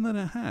weapon that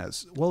it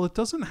has. Well, it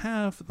doesn't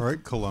have. all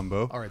right,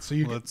 Columbo. All right, so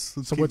you let's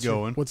so keep what's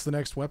going. what's the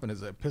next weapon?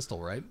 Is it a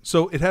pistol, right?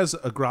 So it has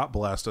a grot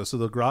blaster. So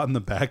the grot in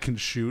the back can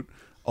shoot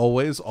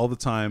always, all the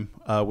time,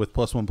 with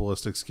 +1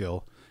 ballistic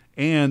skill,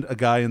 and a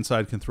guy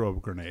inside can throw a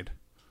grenade.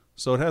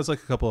 So it has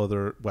like a couple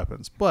other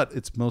weapons, but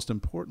its most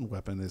important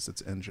weapon is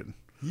its engine.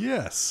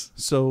 Yes,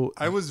 So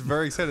I was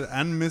very excited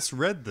and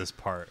misread this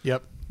part.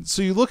 Yep.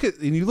 So you look at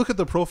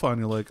the profile and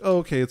you're like, oh,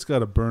 okay, it's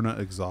got a Burna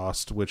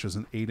exhaust, which is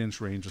an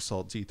 8-inch range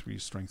assault D3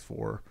 strength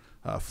 4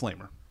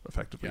 flamer,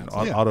 effectively an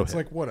auto It's hit.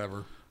 like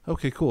whatever.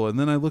 Okay, cool. And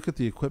then I look at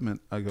the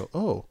equipment. I go,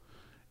 oh,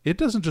 it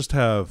doesn't just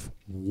have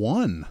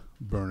one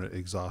Burna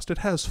exhaust; it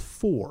has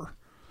 4.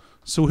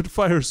 So it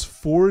fires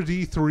 4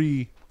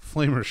 D3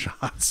 flamer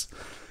shots.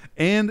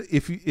 And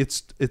if you,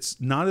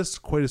 it's not as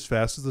quite as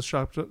fast as the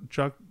shock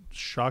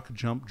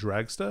jump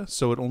dragsta,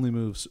 so it only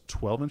moves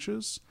 12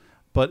 inches.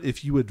 But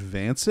if you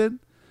advance it,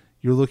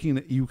 you're looking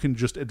at, you can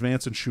just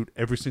advance and shoot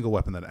every single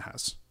weapon that it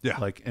has. Yeah.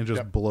 And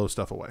just blow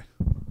stuff away,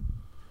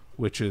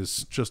 which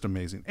is just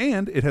amazing.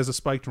 And it has a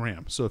spiked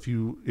ram. So if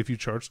you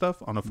charge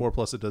stuff on a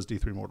 4+, it does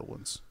D3 mortal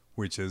wounds.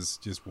 Which is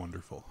just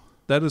wonderful.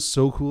 That is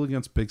so cool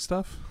against big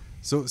stuff.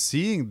 So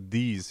seeing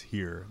these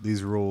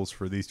rules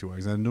for these two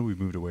wags, I know we've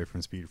moved away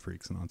from Speed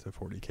Freaks and onto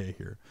 40K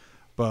here,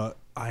 but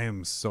I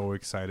am so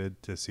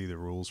excited to see the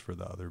rules for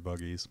the other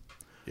buggies.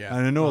 Yeah.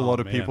 And I know a Oh, lot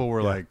of man. people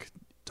were Yeah. like,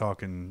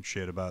 talking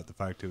shit about the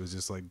fact it was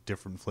just like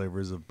different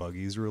flavors of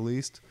buggies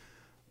released,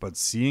 but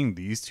seeing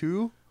these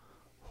two,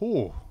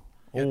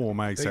 am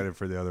I excited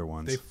for the other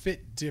ones? They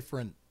fit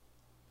different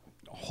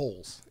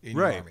holes in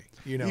Right. your army.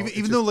 You know,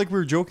 even though like we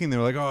were joking, they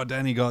were like, "Oh,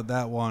 Danny got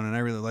that one," and I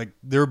really like.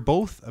 They're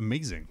both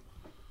amazing.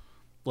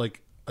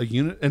 Like a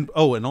unit, and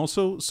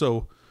also,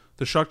 so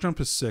the shock jump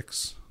is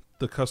 6,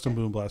 the custom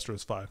boom blaster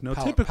is 5. Now,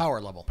 power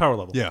level. power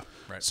level, Yeah.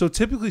 Right. So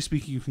typically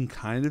speaking, you can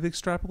kind of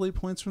extrapolate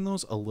points from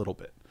those a little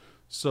bit.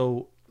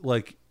 So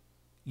like,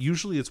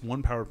 usually it's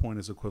 1 power point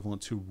is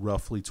equivalent to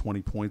roughly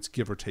 20 points,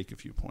 give or take a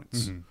few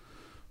points. Mm-hmm.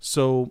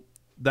 So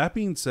that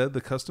being said,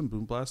 the custom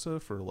boom blaster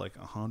for like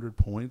 100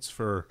 points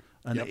for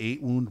an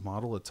 8 wound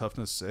model at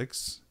toughness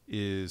 6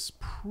 is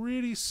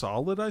pretty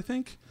solid, I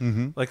think.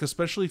 Mm-hmm. Like,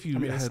 especially if you I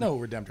mean, had, it's no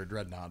Redemptor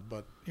Dreadnought,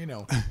 but you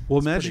know. well,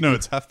 imagine No,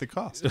 it's half the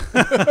cost.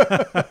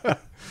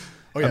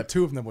 Oh yeah,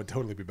 2 of them would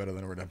totally be better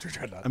than a Redemptor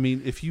Dreadnought. I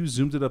mean, if you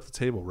zoomed it up the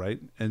table,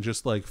 right, and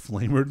just like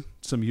flamered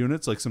some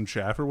units, like some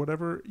chaff or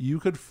whatever, you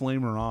could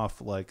flamer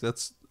off like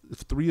that's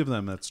 3 of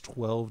them. That's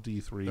 12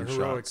 D3 the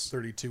heroic shots.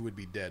 32 would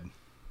be dead.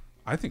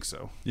 I think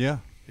so. Yeah,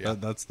 Yeah.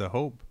 that's the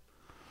hope.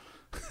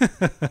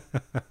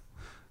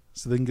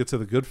 So they can get to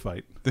the good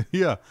fight.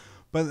 Yeah,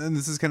 but and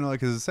this is kind of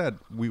like, as I said,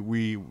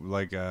 we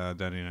like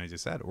Danny and I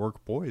just said,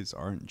 orc boys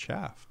aren't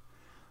chaff.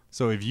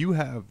 So if you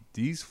have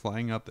these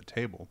flying up the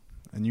table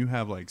and you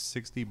have like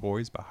 60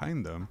 boys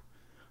behind them,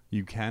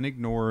 you can't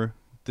ignore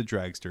the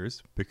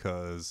dragsters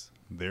because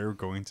they're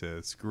going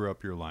to screw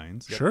up your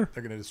lines. Yep, Sure.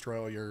 They're going to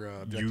destroy all your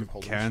objective You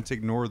holders. can't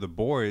ignore the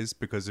boys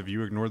because if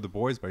you ignore the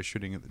boys by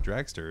shooting at the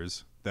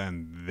dragsters,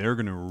 then they're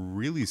going to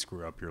really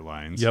screw up your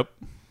lines. Yep.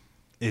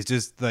 It's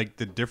just like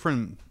the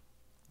different.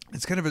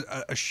 It's kind of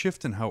a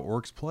shift in how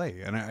orcs play,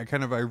 and I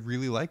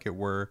really like it.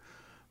 Where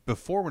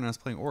before, when I was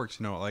playing orcs,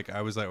 you know, like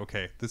I was like,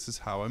 okay, this is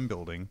how I'm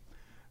building.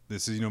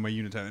 This is, you know, my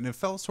unit time, and it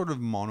felt sort of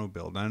mono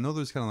build. And I know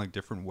there's kind of like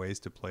different ways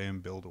to play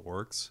and build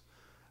orcs,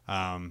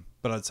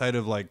 but outside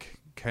of like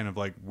kind of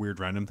like weird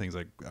random things,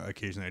 like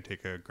occasionally I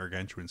take a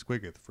gargantuan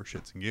squiggoth for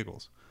shits and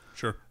giggles.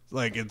 Sure.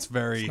 Like it's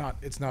very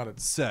It's not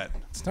set.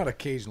 It's not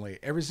occasionally.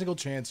 Every single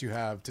chance you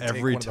have to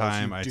Every take one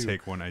time of I those, you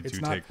take one, I It's do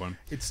not- take one.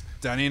 It's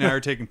Danny and I are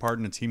taking part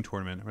in a team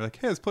tournament. We're like,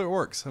 hey, let's play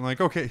orcs. I'm like,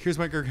 okay, here's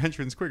my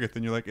gargantuan squiggoth.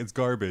 And you're like, it's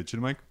garbage.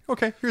 And I'm like,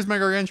 okay, here's my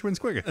gargantuan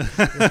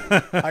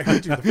squiggoth. I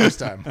heard you the first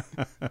time.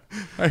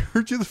 I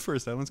heard you the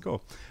first time. Let's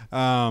go.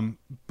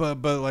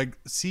 But like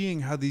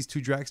seeing how these 2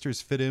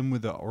 dragsters fit in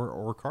with the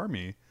orc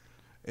army,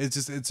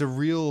 it's a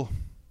real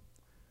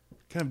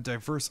kind of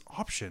diverse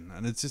option,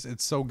 and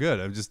it's so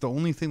good. The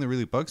only thing that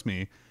really bugs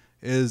me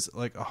is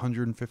like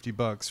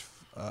 $150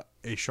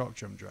 a shock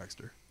jump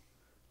dragster.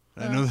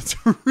 I know that's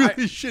a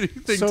really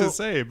shitty thing to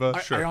say,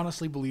 but I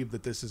honestly believe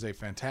that this is a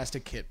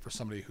fantastic kit for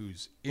somebody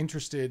who's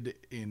interested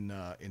in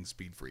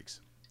Speed Freaks.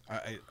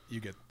 You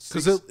get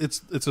Because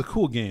it's a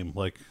cool game.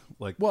 Like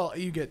well,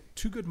 you get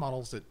 2 good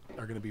models that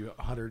are going to be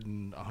 100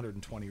 and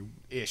 120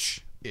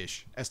 ish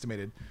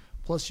estimated.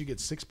 Plus, you get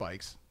 6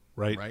 bikes.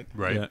 right.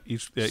 Right. Yeah.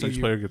 Each So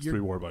player gets you're-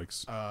 3 war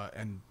bikes.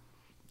 And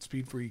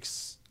Speed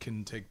Freaks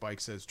can take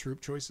bikes as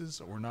troop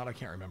choices or not. I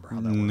can't remember how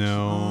that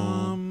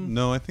works.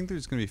 No, I think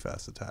there's going to be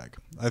fast attack.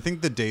 I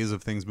think the days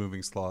of things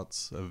moving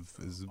slots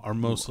Are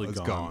mostly is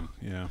gone.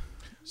 Yeah.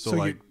 So So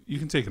like, You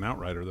can take an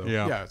outrider though.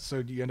 yeah. Yeah, so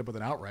you end up with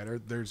an outrider.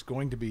 There's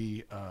going to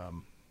be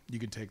you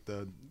can take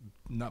the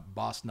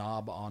boss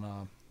knob on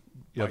a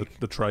Yeah. bike,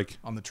 The trike.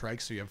 on the trike.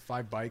 So you have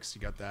 5 bikes.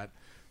 You got that.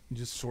 You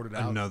just sort it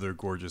out. Another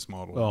gorgeous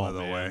model, Oh, by the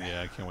man, way.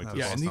 yeah, I can't wait to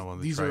Yeah, boss and knob on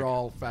the these trike. are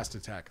all fast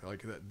attack.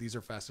 Like these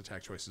are fast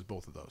attack choices,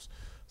 both of those.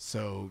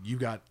 So you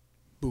got,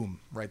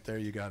 boom, right there.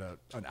 You got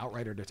an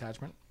outrider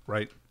detachment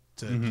Right.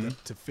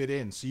 to fit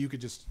in. So you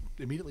could just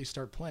immediately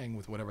start playing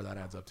with whatever that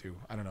adds up to.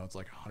 I don't know. It's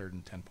like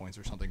 110 points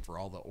or something for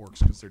all the orcs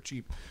because they're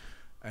cheap,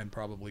 and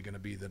probably going to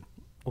be the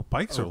Well,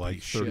 bikes are OP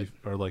like 30 shit.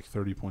 are like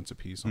 30 points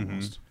apiece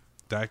almost.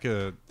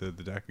 DACA, the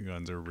DACA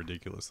guns are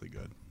ridiculously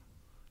good.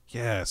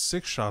 Yeah,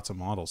 6 shots a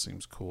model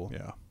seems cool.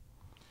 Yeah.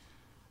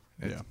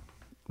 It's- Yeah.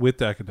 With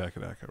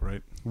DACA,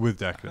 right? With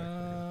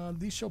DACA.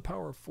 These show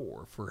power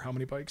 4 for how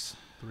many bikes?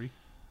 3.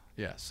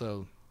 Yeah,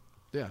 so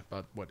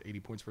about what 80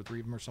 points for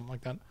 3 of them or something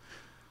like that.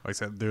 Like I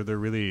said, they're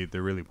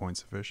really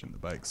point efficient, the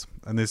bikes,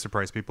 and they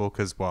surprise people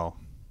because, well,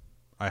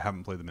 I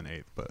haven't played them in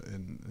 8th, but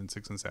in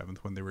 6th and 7th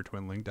when they were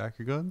twin link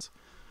DACA guns,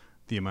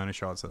 the amount of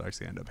shots that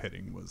actually end up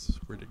hitting was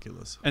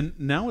ridiculous. And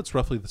now it's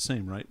roughly the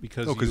same, right?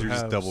 Because Oh, 'cause you you're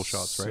just have double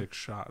shots, right? 6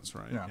 shots,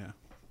 right? Yeah.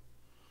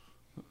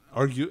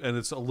 And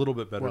it's a little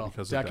bit better Well,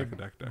 because of DACA,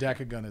 DACA.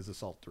 DACA gun is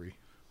assault 3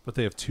 But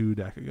they have 2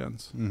 DACA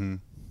guns. Mm-hmm.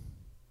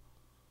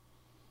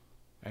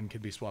 and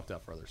can be swapped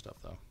out for other stuff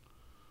though.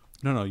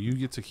 No, you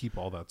get to keep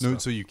all that No,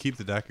 stuff. so you keep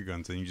the DACA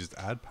guns and you just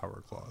add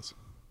power claws.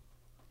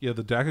 Yeah,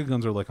 the DACA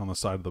guns are like on the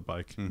side of the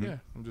bike. Mm-hmm. Yeah,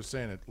 I'm just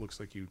saying it looks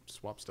like you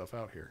swap stuff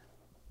out here,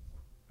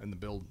 and the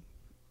build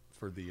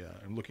for the.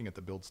 I'm looking at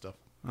the build stuff.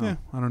 Oh, Yeah.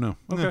 I don't know.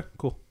 Okay, Yeah.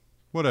 cool.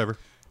 Whatever.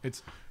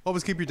 It's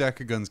Always keep your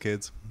DACA guns,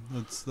 kids.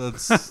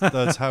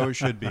 That's how it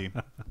should be.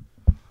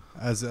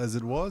 As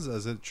it was,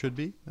 as it should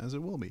be, as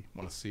it will be.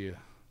 want to see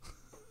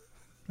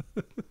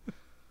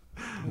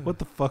What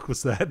the fuck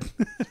was that?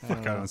 Fuck,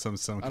 I don't know,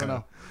 some I kind don't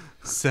of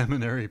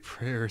seminary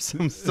prayer,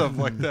 some stuff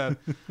like that.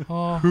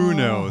 Who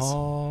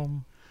knows?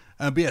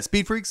 But yeah,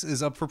 Speed Freaks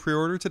is up for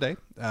pre-order today.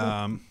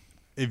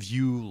 If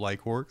you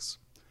like orcs,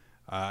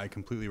 I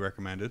completely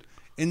recommend it.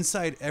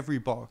 Inside every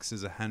box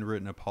is a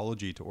handwritten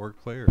apology to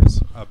orc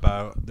players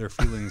about their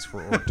feelings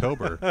for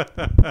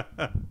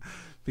Orktober.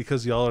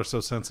 Because y'all are so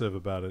sensitive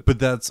about it. But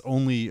that's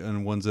only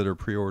on ones that are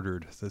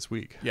pre-ordered this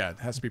week. Yeah, it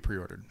has to be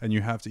pre-ordered. And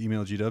you have to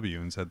email GW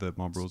and said that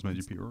Mob Rules made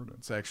you pre-order.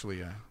 It's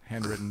actually a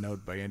handwritten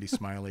note by Andy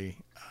Smiley,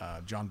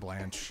 John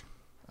Blanche.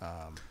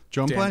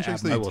 John Dan Blanche Abnett.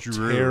 actually I will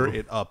drew. tear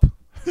it up.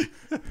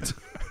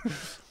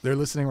 They're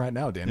listening right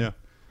now, Danny. Yeah.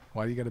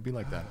 Why do you got to be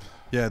like that?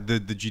 Yeah, the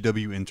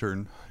GW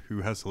intern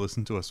who has to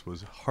listen to us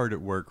was hard at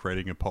work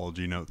writing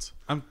apology notes.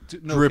 I'm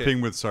Dripping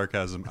with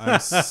sarcasm. I'm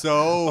so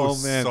Oh,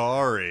 man.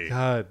 sorry.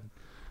 God,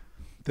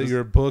 that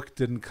your book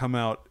didn't come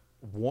out.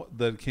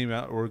 That came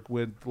out or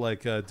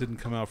didn't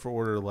come out for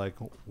order like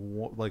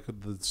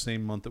the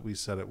same month that we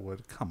said it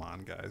would. Come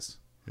on, guys.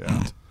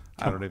 Yeah.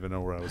 I don't even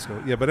know where I was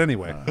going. Yeah, but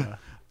anyway,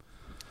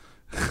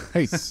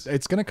 Hey,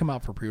 it's going to come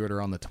out for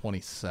pre-order on the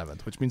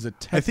 27th, which means that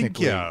I think,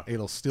 technically yeah.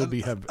 it'll still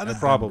have been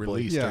probably,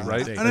 released yeah, during right?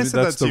 the date. And I mean,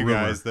 said that's that to the you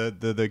rumor. guys,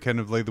 the kind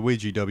of like the way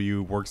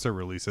GW works their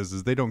releases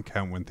is they don't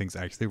count when things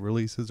actually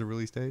release as a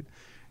release date.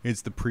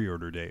 It's the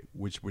pre-order date,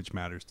 which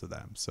matters to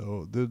them.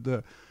 So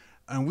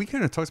and we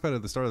kind of talked about it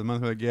at the start of the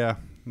month. We're like, yeah,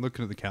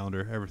 looking at the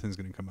calendar, everything's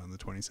going to come out on the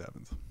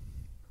 27th.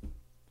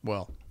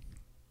 Well,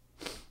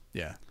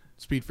 yeah.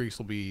 Speed Freaks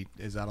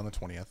is out on the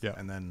 20th. Yeah.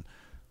 And then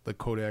the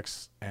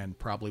Codex and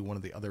probably one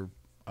of the other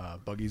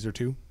buggies or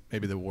two.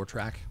 Maybe the War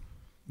Track.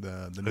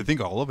 The I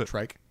think all of it.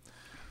 Trike.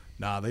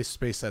 Nah, they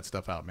space that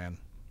stuff out, man.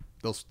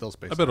 They'll space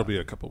I it bet it'll out. be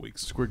a couple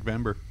weeks. Squig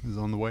Vamber is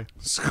on the way.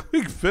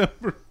 Squeak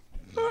Vember.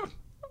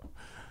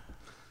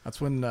 That's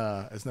when,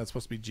 isn't that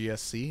supposed to be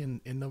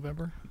GSC in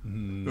November?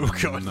 Oh,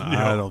 God, no.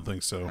 I don't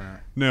think so.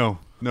 No,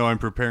 I'm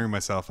preparing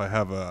myself. I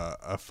have a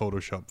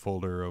Photoshop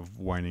folder of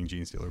whining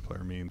Gene Stealer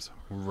player memes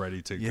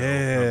ready to go.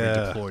 Yeah.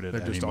 I'll be deployed at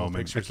They're any just all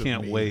moment. pictures I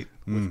can't of me wait.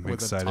 with a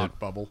excited. talk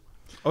bubble.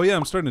 Oh yeah,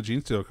 I'm starting a Gene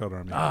Steel Code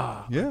Army.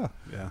 Yeah,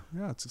 Yeah,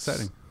 it's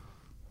exciting.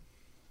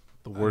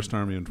 the worst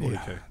army in 40K.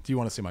 Yeah. Do you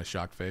want to see my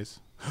shocked face?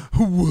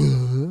 Dave,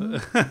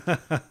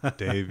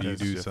 you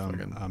That's do just some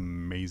fucking-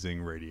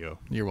 amazing radio.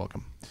 You're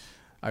welcome.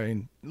 I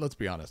mean, let's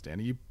be honest,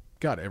 Danny. You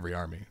got every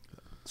army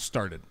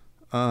started.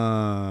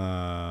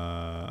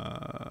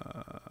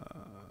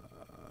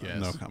 Yes.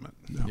 No comment.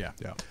 Yeah.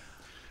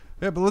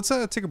 Yeah, but let's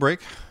take a break,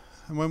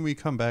 and when we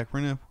come back,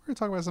 we're gonna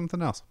talk about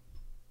something else.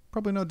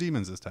 Probably no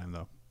demons this time,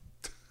 though.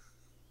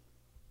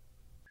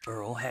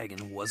 Earl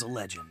Hagen was a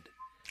legend.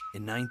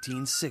 In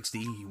 1960,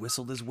 he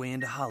whistled his way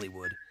into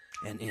Hollywood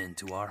and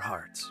into our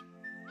hearts.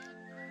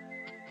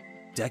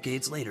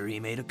 Decades later, he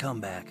made a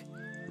comeback,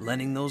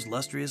 lending those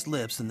lustrous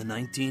lips in the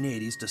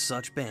 1980s to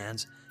such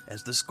bands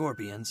as the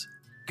Scorpions,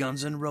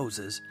 Guns N'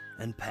 Roses,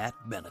 and Pat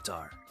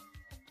Benatar.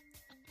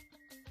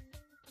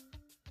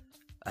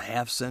 A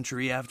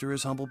half-century after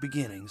his humble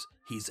beginnings,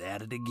 he's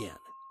at it again.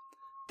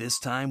 This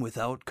time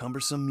without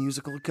cumbersome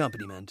musical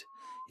accompaniment,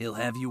 he'll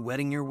have you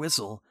wetting your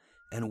whistle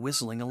and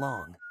whistling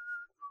along.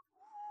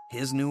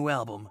 His new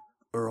album,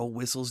 Earl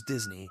Whistles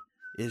Disney,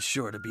 is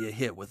sure to be a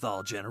hit with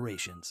all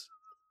generations.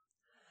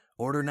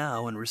 Order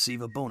now and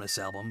receive a bonus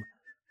album,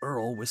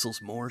 Earl Whistles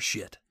More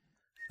Shit,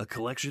 a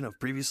collection of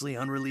previously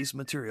unreleased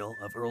material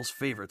of Earl's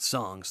favorite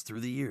songs through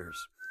the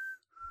years.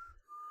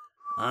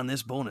 On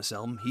this bonus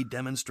album, he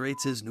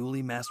demonstrates his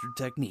newly mastered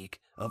technique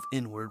of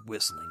inward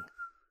whistling.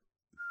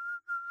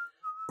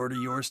 Order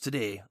yours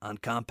today on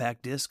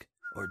compact disc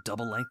or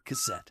double-length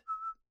cassette.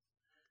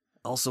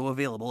 Also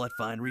available at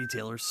fine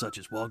retailers such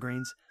as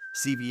Walgreens,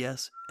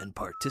 CVS, and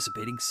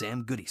participating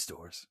Sam Goody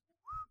stores.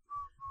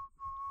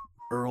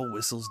 Earl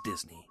Whistles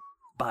Disney.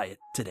 Buy it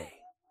today.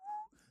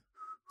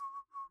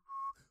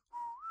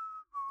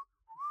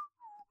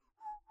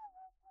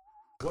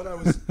 What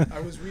I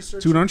was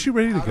researching. Dude, aren't you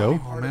ready to how go? be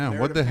part Oh of man, what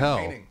narrative the hell?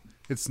 campaigning.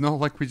 It's not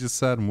like we just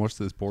sat and watched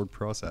this board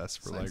process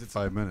for like It's-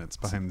 5 minutes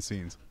behind the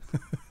scenes.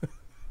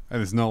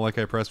 And it's not like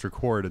I pressed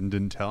record and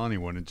didn't tell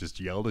anyone and just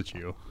yelled at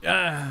you.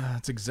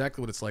 That's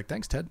exactly what it's like.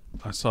 Thanks, Ted.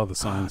 I saw the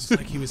signs. It's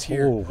like he was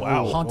here. Oh,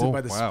 wow. Haunted Oh, by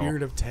the wow.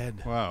 spirit of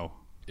Ted. Wow.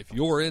 If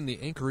you're in the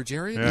Anchorage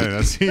area, Yeah,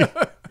 that's You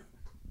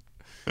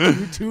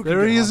too There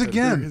can he get is haunted.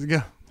 again.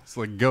 Yeah, it's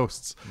like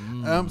ghosts.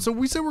 So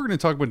we said we're going to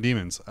talk about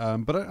demons,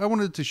 but I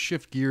wanted to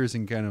shift gears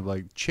and kind of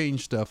like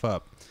change stuff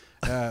up.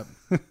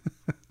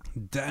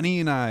 Danny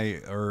and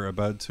I are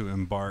about to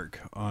embark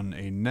on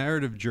a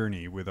narrative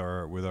journey with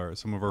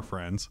some of our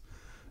friends,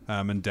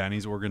 and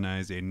Danny's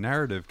organized a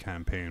narrative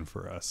campaign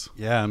for us.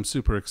 Yeah, I'm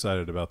super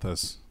excited about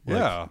this.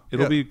 Yeah,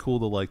 It'll yeah. be cool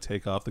to like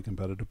take off the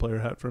competitive player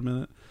hat for a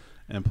minute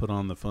and put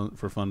on the fun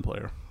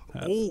player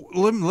hat. Oh,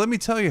 let me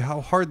tell you how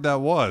hard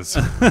that was.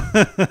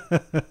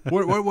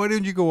 Why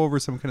didn't you go over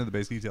some kind of the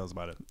basic details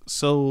about it?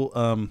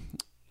 So,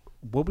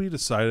 what we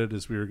decided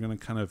is we were going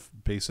to kind of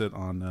base it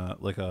on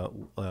like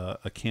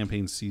a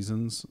campaign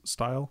seasons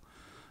style.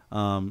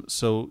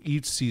 So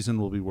each season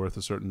will be worth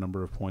a certain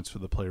number of points for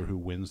the player who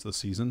wins the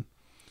season.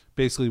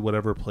 basically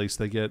whatever place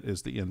they get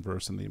is the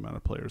inverse in the amount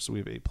of players. So we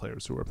have 8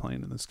 players who are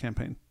playing in this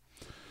campaign.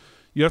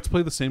 You have to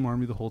play the same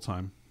army the whole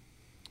time.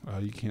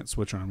 You can't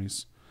switch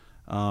armies.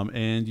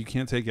 And you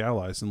can't take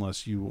allies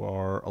unless you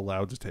are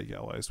allowed to take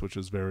allies, which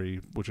is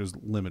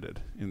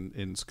limited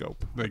in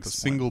scope. Like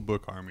single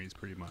book armies,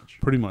 pretty much.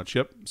 Pretty much,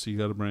 yep. So you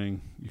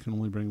can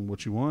only bring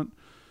what you want.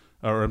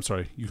 Or I'm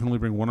sorry, you can only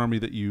bring one army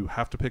that you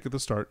have to pick at the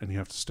start and you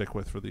have to stick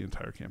with for the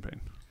entire campaign.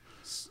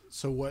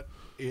 So what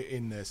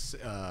in this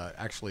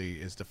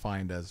actually is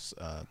defined as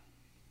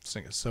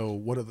so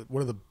what are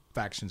the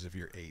factions of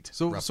your 8?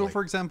 So roughly?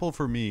 for example,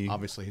 for me,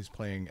 obviously he's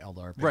playing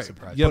Eldar. Big Right.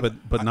 surprise. Yeah,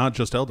 but not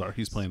just Eldar.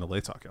 He's playing a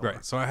Latok Eldar.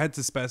 right. So I had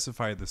to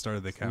specify at the start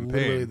of the It's campaign.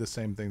 literally the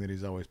same thing that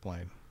he's always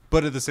playing.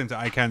 But at the same time,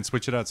 I can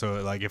switch it out.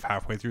 So, like, if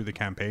halfway through the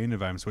campaign,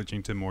 if I'm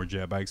switching to more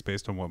jet bikes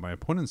based on what my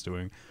opponent's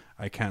doing,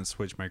 I can't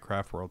switch my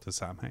craft world to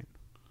Samhain.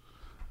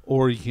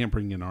 Or you can't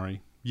bring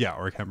Inari. Yeah,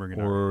 or I can't bring it.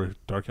 Or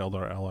Dark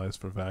Eldar allies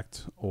for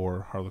Vect,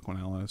 or Harlequin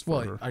allies for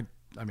Well,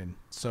 I mean,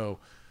 so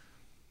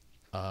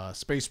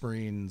Space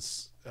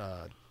Marines,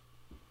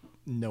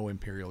 no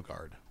Imperial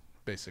Guard,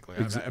 basically.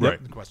 Right.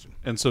 The question.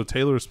 And so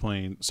Taylor's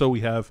playing. So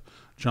we have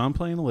John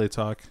playing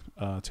Latok,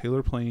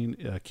 Taylor playing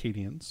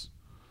Acadians.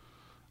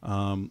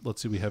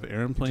 Let's see, we have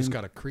Aaron He playing. just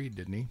got a creed,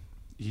 didn't he?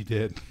 He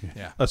did.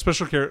 Yeah. A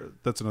special character.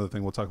 That's another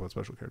thing. We'll talk about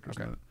special characters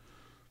in Okay.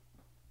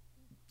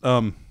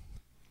 a minute.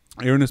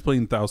 Aaron is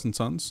playing Thousand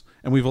Suns,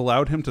 and we've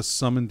allowed him to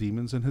summon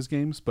demons in his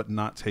games, but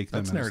not take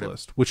them That's in narrative. his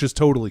list, which is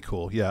totally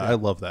cool. Yeah, I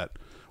love that.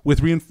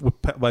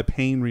 By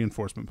paying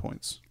reinforcement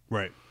points.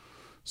 Right.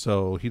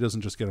 So he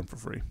doesn't just get them for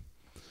free.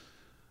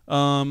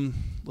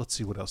 Let's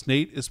see what else.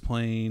 Nate is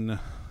playing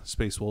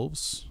Space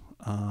Wolves.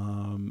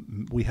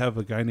 We have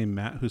a guy named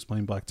Matt who's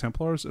playing Black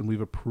Templars, and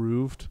we've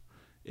approved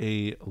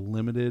a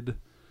limited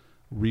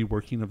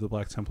reworking of the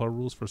Black Templar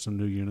rules for some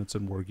new units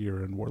and war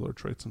gear and warlord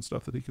traits and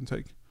stuff that he can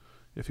take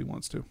if he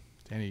wants to.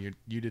 Danny,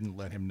 you didn't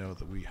let him know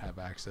that we have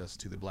access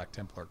to the Black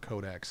Templar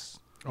Codex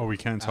Oh, we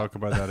can't talk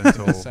about that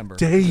until December.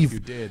 Dave, You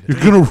did. you're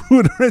going to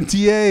ruin our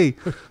NDA.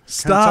 Can't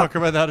Stop. talk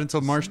about that until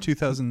March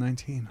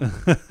 2019.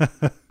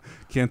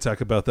 Can't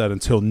talk about that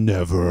until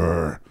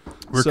never.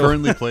 We're So-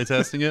 currently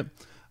playtesting it,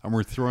 and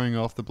we're throwing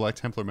off the Black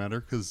Templar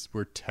matter because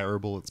we're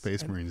terrible at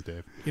Space Marines,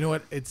 Dave. You know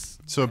what? It's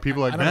So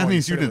people are I like, don't know man, why you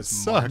these said it units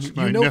was suck. March.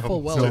 I You know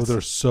full well So it's-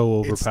 they're so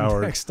it's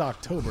overpowered. next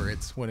October.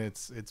 It's when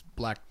it's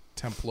Black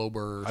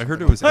Templober. I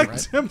heard it was right? Black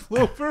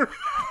Templar.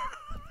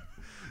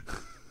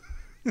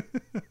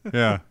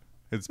 Yeah,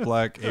 it's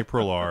Black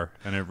April R,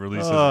 and it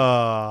releases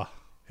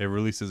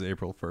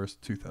April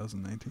 1st,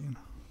 2019.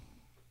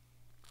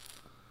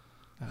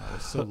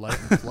 It's so light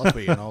and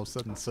fluffy, and all of a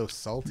sudden so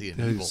salty and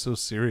evil. He's so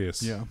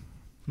serious. Yeah.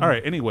 All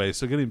right. Anyway,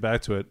 so getting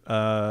back to it,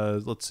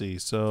 let's see.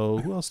 So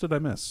who else did I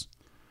miss?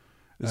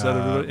 Is that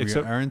everybody? We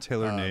Except got Aaron,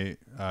 Taylor, Nate,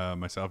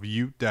 myself,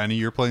 you, Danny.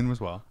 You're playing as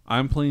well.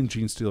 I'm playing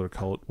Gene Stealer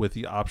Cult with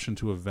the option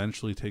to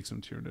eventually take some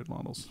Tyranid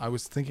models. I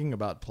was thinking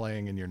about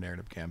playing in your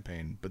narrative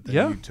campaign, but then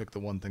Yeah. you took the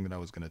one thing that I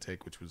was going to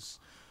take, which was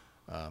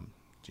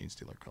Gene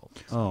Stealer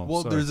Cult. Oh,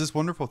 Well, sorry. there's this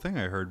wonderful thing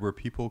I heard where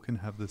people can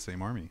have the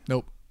same army.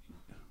 Nope.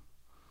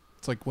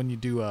 It's like when you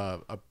do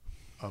a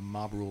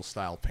mob rule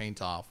style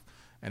paint off,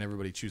 and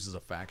everybody chooses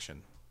a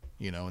faction,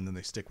 and then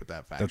they stick with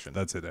that faction.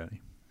 That's it, Danny.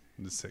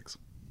 There's 6.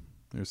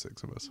 There's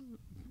 6 of us.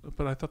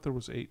 But I thought there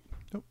was 8.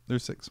 Nope,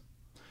 there's 6.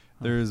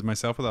 There's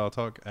myself with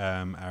Altok,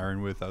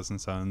 Aaron with Thousand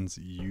Suns,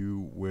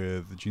 you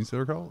with Gene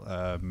Stealer Cult,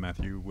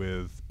 Matthew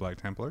with Black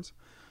Templars,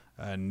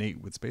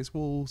 Nate with Space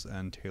Wolves,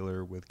 and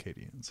Taylor with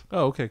Cadians.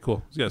 Oh, okay,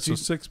 cool. Yeah, so you-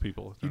 6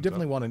 people. You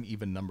definitely want an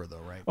even number,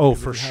 though, right? Oh,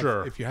 Because for if you have-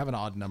 sure. If you have an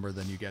odd number,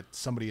 then you get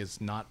somebody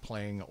is not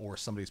playing or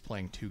somebody's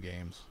playing 2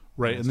 games.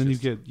 Right, and it's then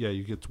just-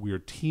 you get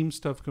weird team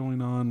stuff going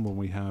on when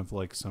we have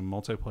like some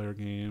multiplayer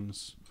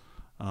games,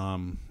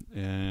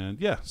 and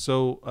yeah.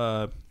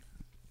 So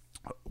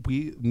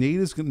Nate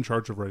is in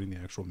charge of writing the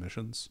actual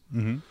missions.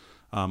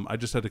 Mm-hmm. I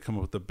just had to come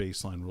up with the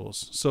baseline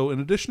rules. So in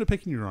addition to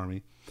picking your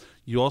army,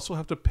 you also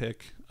have to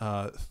pick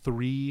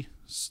three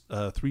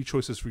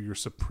choices for your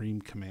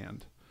supreme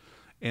command,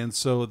 and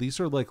so these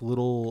are like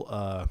little.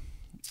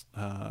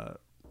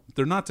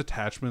 They're not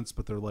detachments,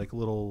 but they're like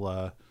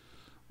little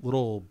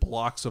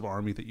blocks of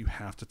army that you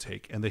have to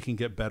take, and they can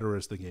get better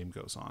as the game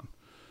goes on.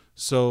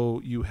 So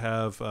you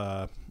have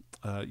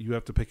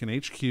to pick an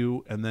HQ,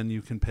 and then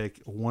you can pick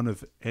one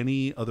of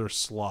any other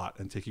slot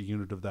and take a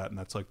unit of that, and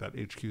that's like that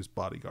HQ's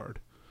bodyguard.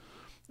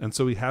 And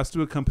so he has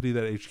to accompany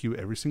that HQ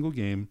every single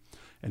game,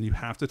 and you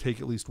have to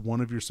take at least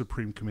one of your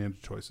supreme commander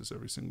choices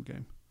every single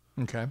game.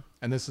 Okay,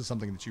 and this is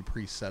something that you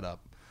pre-set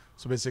up.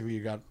 So basically,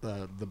 you got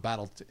the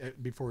battle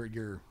before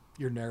your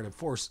narrative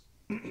force.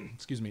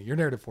 Excuse me, your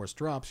narrative force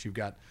drops. You've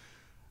got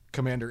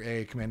Commander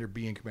A, Commander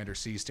B, and Commander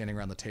C standing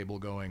around the table,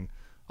 going,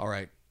 "All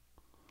right,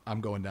 I'm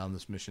going down.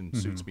 This mission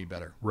suits me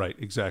better." Right,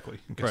 exactly.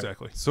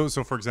 Exactly. So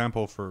for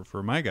example,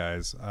 for my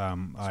guys,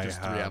 I Just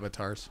have 3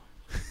 avatars.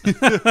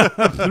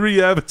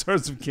 3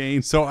 avatars of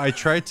Kane. So I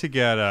tried to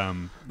get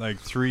like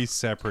 3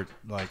 separate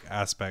like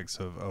aspects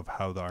of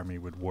how the army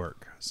would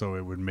work, so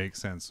it would make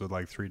sense with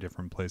like 3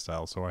 different play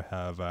styles. So I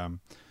have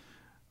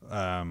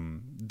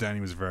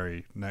Danny was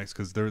very nice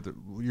because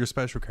your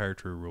special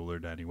character ruler,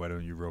 Danny. Why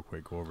don't you real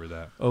quick go over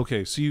that?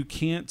 Okay, so you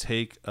can't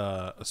take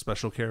a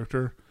special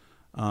character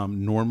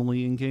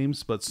normally in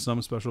games, but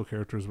some special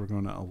characters we're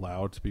going to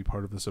allow to be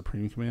part of the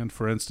Supreme Command.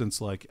 For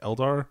instance, like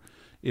Eldar,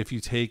 if you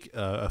take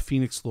a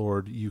Phoenix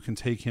Lord, you can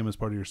take him as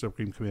part of your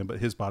Supreme Command, but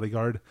his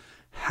bodyguard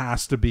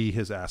has to be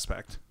his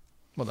aspect.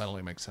 Well, that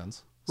only makes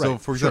sense. So,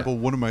 Right, for example,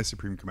 one of my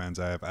Supreme Commands,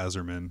 I have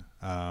Azerman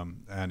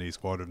and a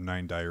squad of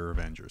 9 Dire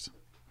Avengers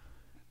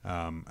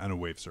and a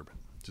Wave Serpent,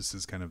 just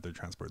as kind of their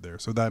transport there.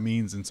 So that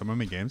means in some of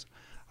my games,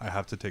 I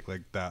have to take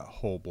like that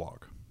whole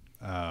block.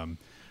 And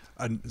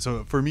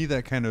so for me,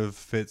 that kind of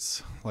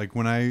fits. Like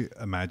when I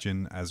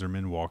imagine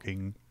Azerman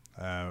walking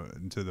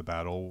into the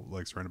battle,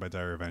 like surrounded by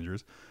Dire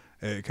Avengers,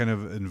 it kind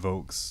of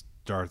invokes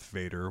Darth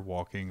Vader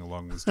walking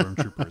along with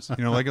stormtroopers.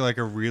 You know, like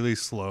a really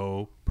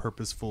slow,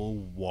 purposeful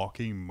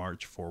walking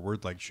march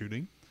forward, like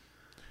shooting.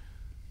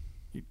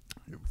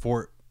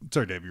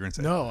 Sorry, Dave, you're gonna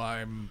say No,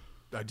 I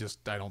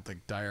don't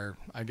think Dire.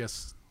 I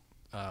guess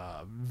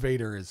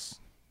Vader is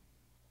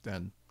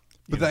then.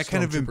 But that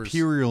kind of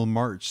Imperial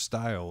March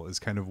style is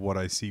kind of what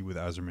I see with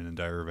Azerman and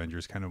Dire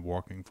Avengers kind of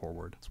walking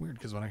forward. It's weird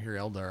because when I hear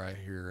Eldar, I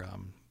hear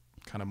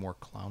kind of more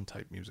clown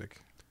type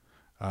music.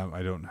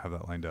 I don't have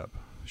that lined up.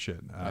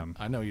 Shit.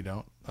 I know you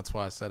don't. That's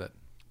why I said it.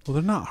 Well,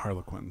 they're not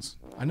Harlequins.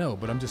 I know,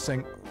 but I'm just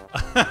saying.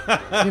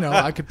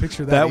 I could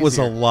picture that. That was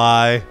a easier.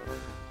 lie.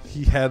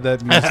 He had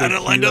that music. I had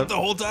it lined up the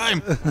whole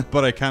time.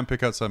 But I can't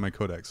pick outside my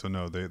codex, so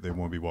no, they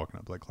won't be walking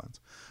up like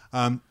clowns.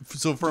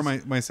 So for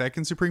my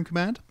second Supreme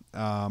Command,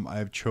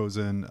 I've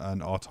chosen an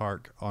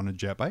Autarch on a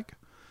jet bike.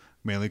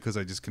 Mainly because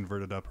I just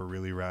converted up a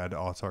really rad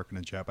Autarch and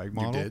a jet bike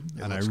model. You did?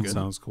 It And looks good.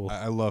 Sounds cool.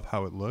 I love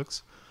how it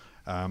looks.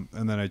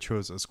 And then I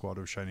chose a squad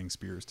of Shining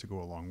Spears to go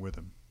along with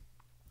him.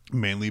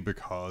 Mainly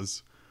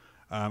because,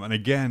 and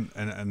again,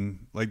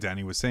 and like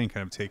Danny was saying,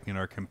 kind of taking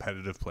our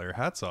competitive player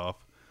hats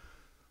off,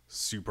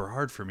 super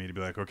hard for me to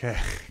be like, okay,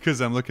 because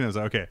I'm looking at it,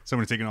 okay, so I'm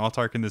going to take an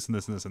Autarch and this and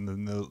this and this, and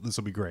then this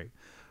will be great.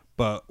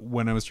 But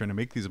when I was trying to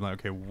make these, I'm like,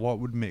 okay, what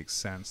would make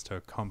sense to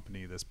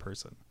accompany this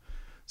person?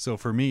 So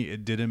for me,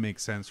 it didn't make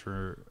sense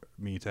for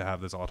me to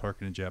have this Autarch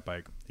and a jet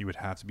bike. He would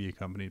have to be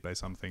accompanied by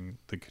something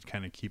that could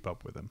kind of keep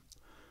up with him.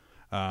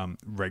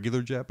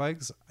 Regular jet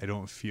bikes, I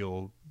don't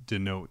feel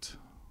denote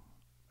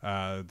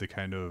the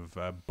kind of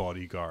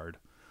bodyguard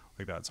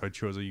like that. So I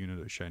chose a unit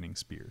of Shining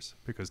Spears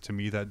because to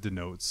me that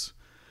denotes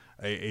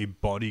a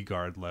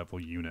bodyguard level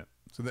unit.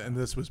 So, and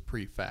this was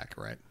pre-fac,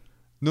 right?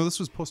 No, this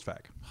was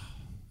post-fac.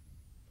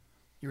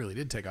 You really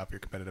did take off your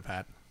competitive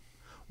hat.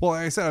 Well,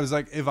 like I said, I was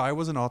like, if I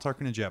was an Autarch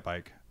and a jet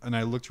bike, and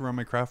I looked around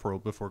my craft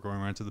world before going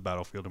around to the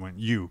battlefield and went,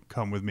 "You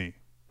come with me,"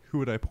 who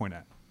would I point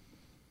at?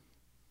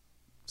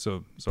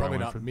 So Probably I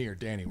went not for, me or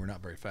Danny. We're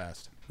not very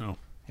fast. No.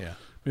 Yeah.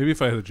 Maybe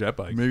if I had a jet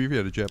bike. maybe if you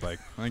had a jet bike,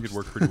 I think it'd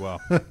work pretty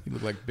well. You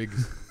look like big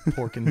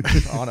Porkin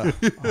Anna.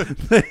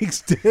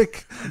 Thanks,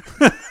 Dick.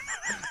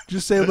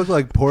 Just say it looked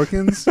like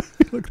Porkins.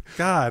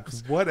 God,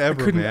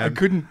 whatever,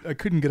 man. I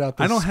couldn't get out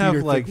this I don't have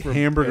speeder like thing from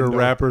hamburger Endo.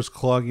 wrappers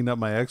clogging up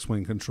my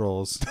X-wing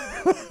controls.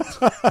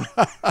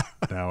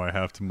 Now I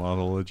have to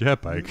model a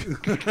jet bike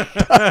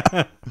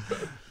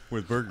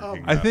with Burger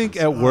King. I think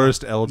wrappers. at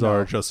worst Eldar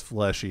are just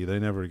fleshy. They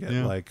never get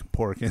Yeah. like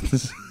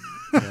Porkins.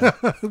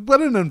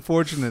 What an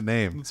unfortunate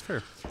name. That's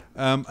fair.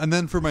 And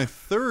then for my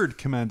third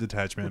command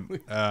detachment,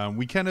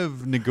 we kind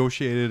of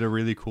negotiated a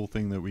really cool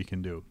thing that we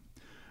can do.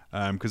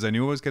 Because I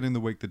knew I was getting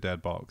the Wake the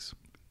Dead box.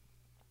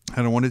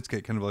 And I wanted to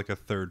get kind of like a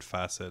third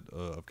facet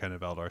of kind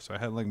of Eldar. So I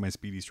had like my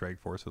Speedy Strike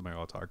Force with my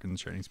Autarch and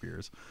Shining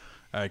Spears.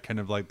 Kind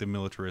of like the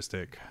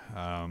militaristic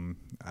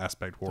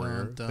aspect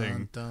warrior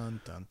thing. Dun.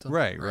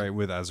 Right,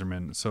 with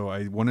Azerman. So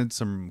I wanted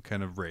some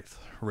kind of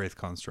Wraith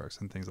constructs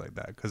and things like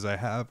that. Because I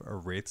have a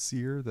Wraith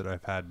Seer that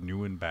I've had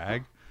new in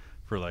bag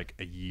for like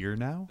a year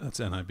now. That's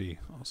NIB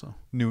also.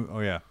 Oh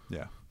yeah.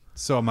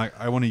 So I'm like,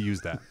 I want to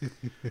use that.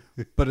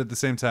 But at the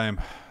same time,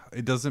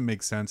 it doesn't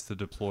make sense to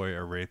deploy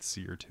a Wraith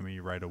Seer to me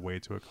right away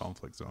to a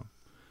conflict zone.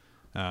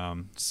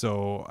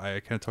 So I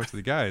kind of talked to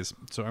the guys.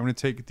 So I'm going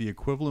to take the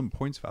equivalent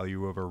points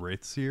value of a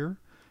Wraith Seer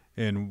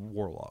in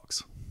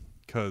Warlocks.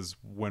 Because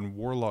when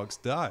Warlocks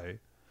die,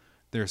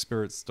 their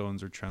Spirit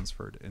Stones are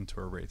transferred into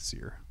a Wraith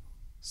Seer.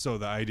 So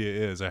the idea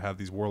is I have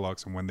these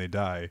Warlocks, and when they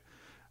die,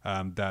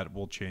 that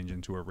will change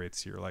into a Wraith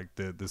Seer. Like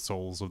the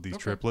souls of these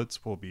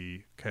triplets will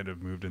be kind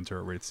of moved into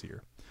a Wraith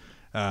Seer.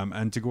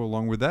 And to go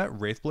along with that,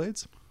 Wraith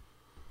Blades,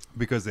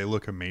 because they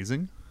look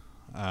amazing.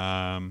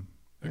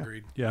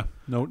 Agreed. Yeah,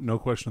 no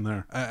question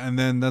there. And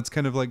then that's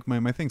kind of like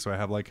my thing. So I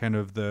have like kind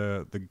of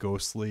the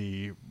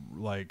ghostly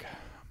like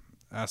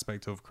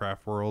aspect of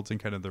craft worlds and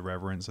kind of the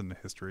reverence and the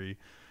history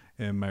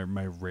in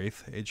my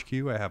Wraith HQ.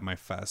 I have my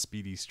fast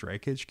speedy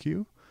strike HQ,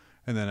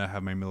 and then I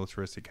have my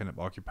militaristic kind of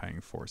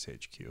occupying force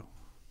HQ.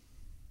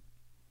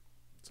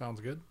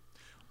 Sounds good.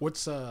 What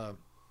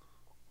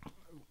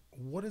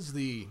is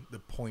the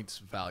points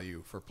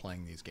value for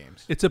playing these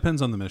games? It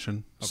depends on the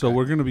mission. So Okay.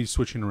 we're going to be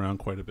switching around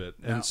quite a bit.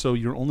 And Now- so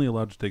you're only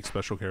allowed to take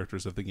special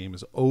characters if the game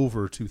is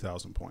over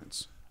 2,000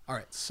 points. All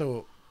right.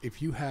 So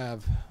if you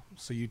have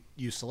So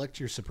you select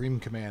your Supreme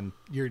Command,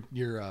 your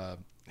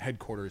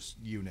headquarters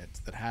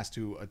unit that has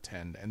to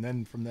attend, and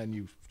then from then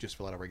you just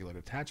fill out a regular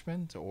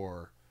detachment,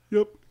 or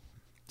Yep.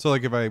 So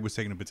like if I was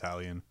taking a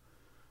battalion,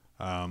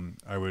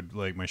 I would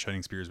like my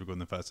Shining Spears would go in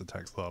the fast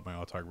attack slot, my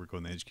Autarch would go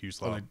in the HQ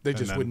slot. they and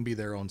just then- wouldn't be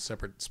their own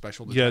separate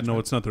special Yeah, detachment? no,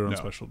 it's not their own No.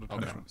 special Okay.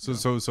 detachment.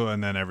 So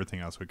and then everything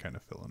else would kind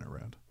of fill in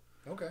around.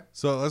 Okay.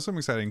 So that's something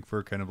exciting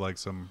for kind of like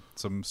some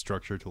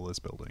structure to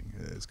list building.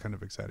 It's kind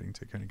of exciting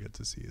to kind of get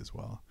to see as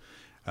well.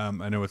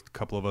 I know a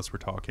couple of us were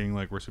talking,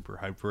 like we're super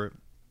hyped for it.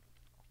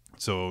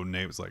 So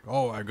Nate was like,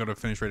 "Oh, I got to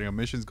finish writing on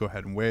missions. Go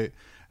ahead and wait."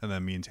 And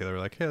then me and Taylor were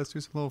like, "Hey, let's do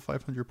some little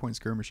 500-point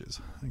skirmishes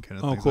and kind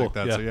of things cool. like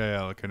that." Yeah. So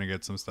yeah, I'll kind of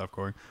get some stuff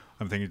going.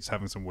 I'm thinking just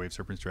having some Wave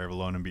Serpents drive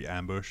alone and be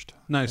ambushed.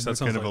 Nice. And That just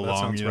sounds kind like of that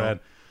along, sounds you know, rad.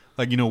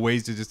 like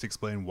ways to just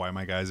explain why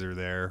my guys are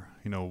there.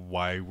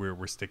 Why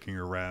we're sticking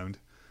around.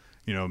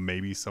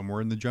 Maybe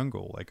somewhere in the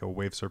jungle, like a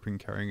Wave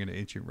Serpent carrying an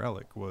ancient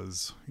relic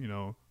was,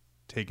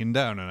 taken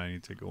down, and I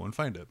need to go and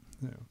find it.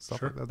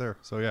 Stuff like that there.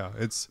 So yeah,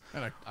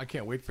 And I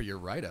can't wait for your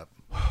write-up.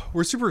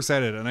 we're super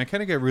excited, and I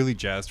kind of get really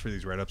jazzed for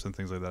these write-ups and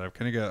things like that. I've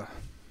kind of got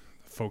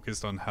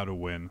focused on how to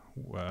win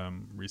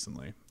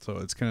recently, so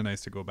it's kind of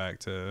nice to go back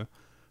to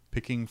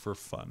picking for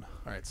fun.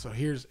 All right, so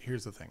here's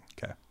the thing.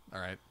 Okay.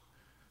 All right.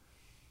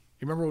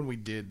 You remember when we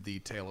did the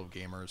Tale of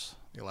Gamers,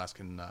 the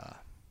Alaskan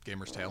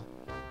Gamer's Tale,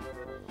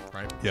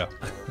 right? Yeah.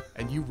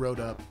 And you wrote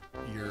up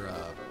your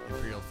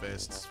Imperial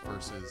Fists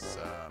versus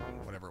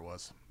whatever it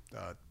was,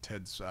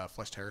 Ted's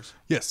Flesh Terrors.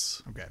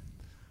 Yes. Okay.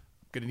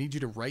 Gonna need you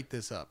to write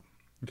this up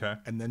Okay.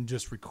 and then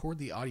just record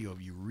the audio of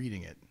you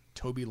reading it,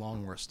 Toby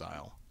Longworth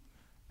style,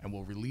 and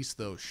we'll release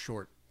those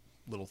short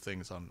little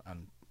things on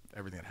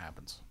everything that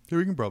happens. Yeah,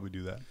 we can probably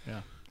do that.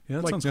 Yeah. Yeah,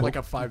 that like sounds like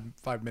cool. a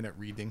 5-minute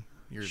reading.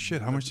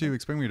 Shit, how much do you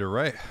expect me to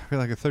write? I feel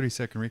like a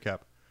 30-second recap.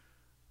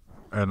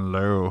 And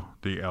lo,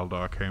 the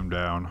Eldar came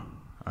down,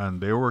 and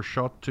they were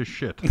shot to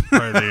shit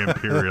by the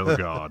Imperial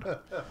God.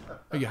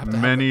 Oh, you have to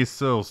Many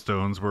soul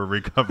stones were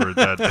recovered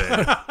that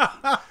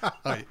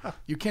day.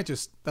 you can't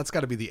just. That's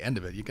got to be the end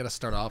of it. You got to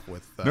start off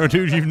with. No,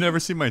 dude, you've never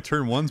seen my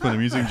turn ones when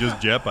I'm using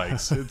just jet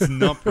bikes. It's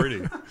not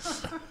pretty.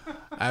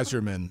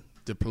 Azurman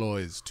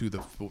deploys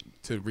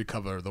to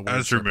recover the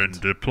Wave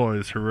Serpent.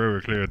 deploys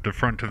heroically at the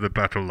front of the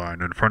battle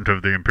line in front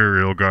of the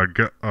Imperial God.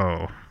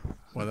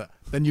 Well,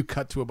 then you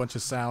cut to a bunch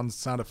of sound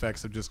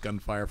effects of just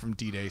gunfire from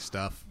D-Day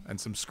stuff and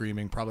some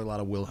screaming, probably a lot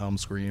of Wilhelm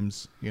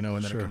screams, and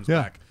then it comes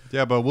back.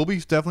 Yeah, but we'll be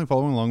definitely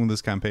following along with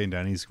this campaign.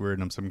 Danny's squared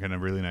them some kind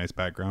of really nice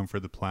background for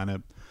the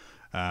planet.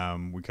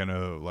 We kind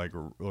of like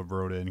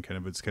wrote in kind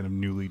of it's kind of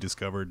newly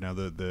discovered now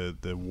that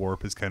the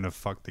warp has kind of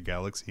fucked the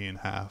galaxy in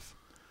half.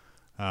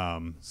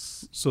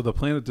 So the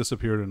planet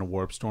disappeared in a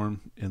warp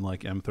storm in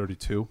like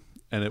M32,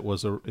 and it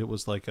was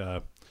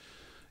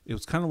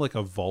kind of like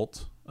a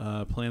vault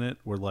planet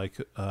where like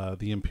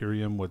the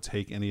Imperium would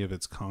take any of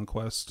its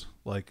conquest,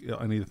 like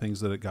any of the things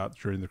that it got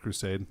during the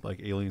Crusade,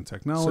 like alien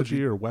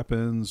technology or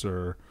weapons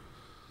or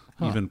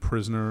even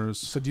prisoners.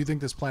 So do you think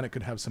this planet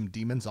could have some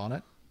demons on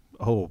it?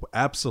 Oh,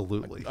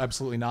 absolutely,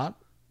 Absolutely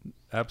not.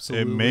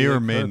 absolutely. It may or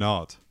it may could.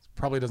 not.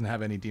 Probably doesn't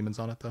have any demons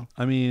on it, though.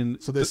 I mean,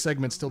 So this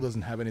segment still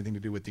doesn't have anything to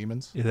do with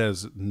demons? it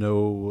has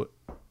no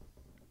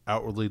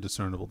outwardly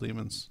discernible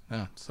demons.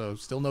 Yeah, so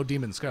still no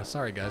demons.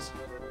 Sorry, guys.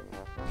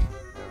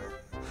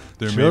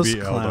 There Just may be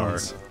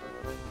clowns.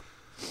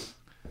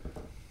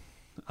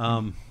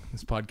 Eldar.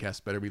 This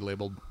podcast better be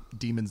labeled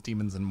Demons,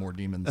 Demons, and More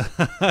Demons.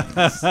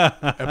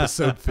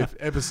 episode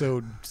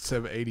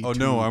 782. Oh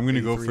no, I'm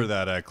gonna go 83. for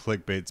that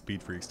clickbait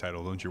Speed Freaks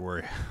title. Don't you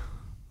worry.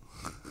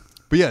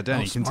 But yeah,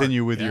 Danny, smart.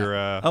 continue with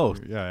Yeah.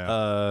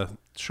 your.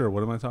 Sure.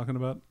 What am I talking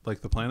about?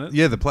 Like the planet?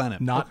 Yeah, the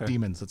planet. Not Okay.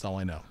 demons. That's all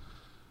I know.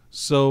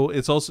 So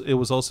it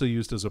was also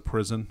used as a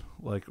prison,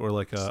 like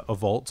a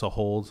vault to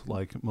hold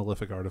like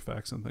malefic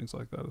artifacts and things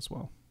like that as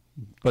well.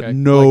 But Okay.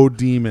 no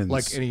demons.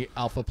 Like any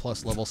Alpha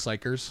Plus level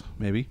psychers.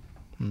 maybe.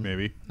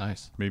 Maybe,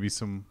 Nice. maybe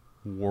some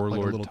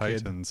warlord little kid.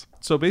 titans.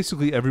 So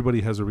basically,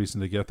 everybody has a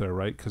reason to get there,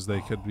 right? Because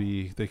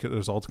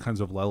there's all kinds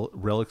of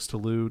relics to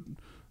loot.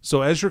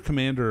 So as your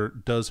commander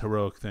does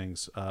heroic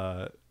things,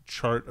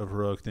 chart of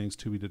heroic things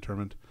to be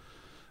determined,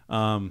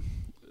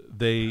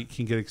 they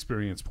can get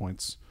experience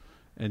points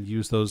and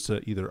use those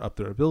to either up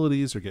their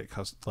abilities or get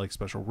like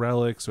special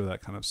relics or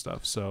that kind of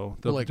stuff. So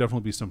there'll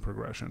definitely be some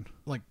progression.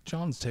 Like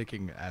John's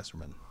taking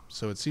Azurman,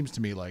 so it seems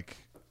to me like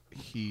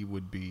he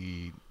would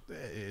be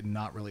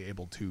not really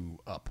able to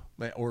up,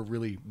 or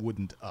really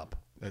wouldn't up.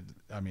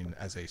 I mean,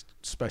 as a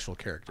special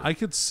character. I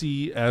could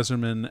see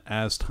Azurman,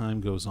 as time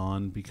goes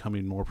on,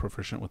 becoming more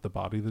proficient with the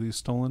body that he's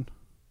stolen.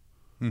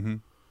 Mm-hmm.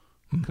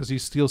 Because he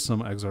steals some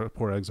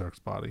poor Exarch's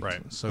body.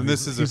 Right. So and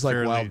this is he's a like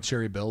fairly, Wild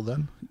Cherry Bill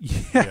then.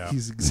 Yeah,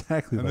 he's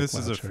exactly and like this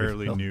is Wild a Cherry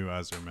fairly Bill. new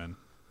Azurman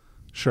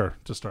Sure,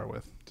 to start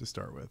with. to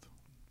start with.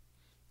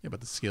 Yeah, but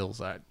the skills,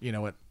 you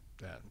know what?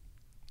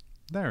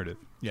 Narrative.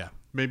 Yeah.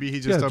 Maybe he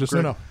just Yeah, upgrades. just-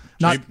 No,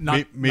 not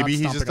maybe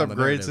he just stomping on the upgrades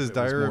narrative. his It was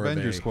dire more of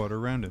Avenger a- squad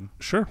around him.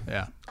 Sure.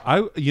 Yeah.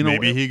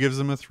 Maybe he gives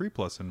them a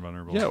 3+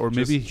 invulnerable. Yeah, or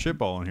Just maybe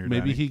shitballing here.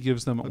 Maybe Danny. he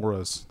gives them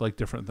auras, like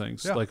different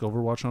things, Yeah. like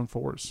Overwatch on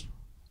 4s.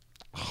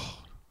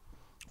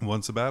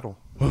 Once a battle.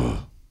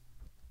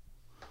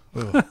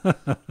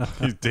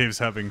 Dave's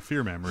having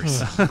fear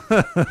memories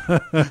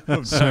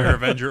of Sire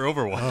Avenger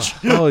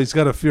Overwatch. Oh, he's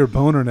got a fear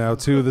boner now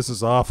too. This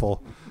is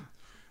awful.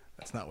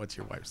 That's not what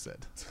your wife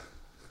said.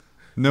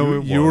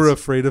 No, You were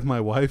afraid of my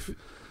wife.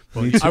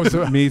 Me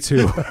too. Me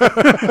too.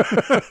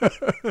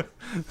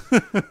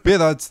 But yeah,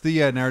 that's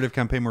the narrative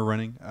campaign we're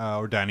running,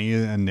 or Danny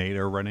and Nate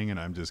are running, and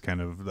I'm just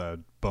kind of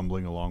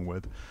bumbling along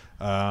with.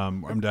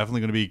 I'm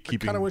definitely going to be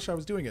keeping. I kind of wish I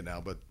was doing it now,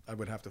 but I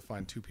would have to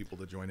find 2 people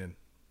to join in.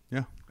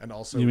 Yeah. And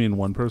also, You mean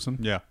one person?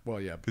 Yeah. well,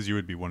 yeah. Because you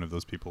would be one of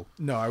those people,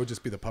 No, I would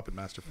just be the puppet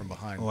master from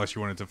behind. unless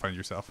you wanted to find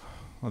yourself.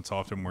 That's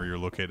often where you're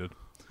located.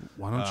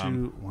 Why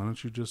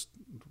don't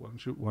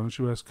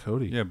you ask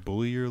Cody? Yeah,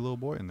 bully your little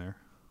boy in there.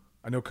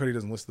 I know Cody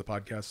doesn't listen to the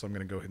podcast, so I'm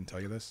going to go ahead and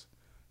tell you this.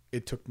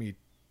 It took me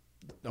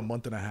a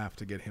month and a half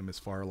to get him as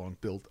far along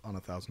built on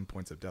 1,000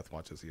 points of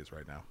Deathwatch as he is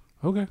right now.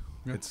 Okay.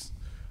 It's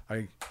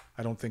I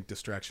don't think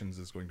distractions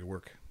is going to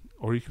work.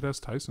 Or you could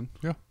ask Tyson.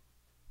 Yeah.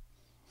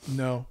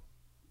 No.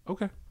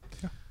 Okay.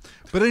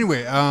 But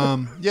anyway,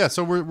 yeah,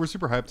 so we're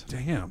super hyped.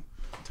 Damn.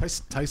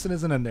 Tyson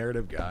isn't a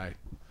narrative guy.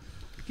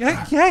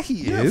 Yeah,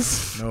 he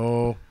is.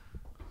 No.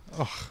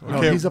 No,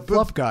 Okay, he's a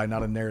fluff guy,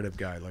 not a narrative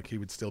guy. Like, he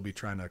would still be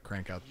trying to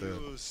crank out the...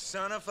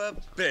 Son of a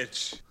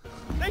bitch.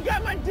 I'm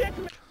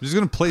just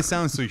going to play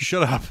sound so you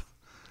shut up.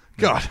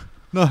 God,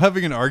 not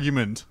having an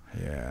argument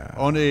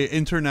on a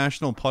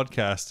international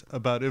podcast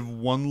about if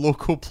one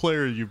local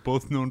player you've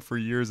both known for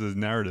years is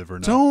narrative or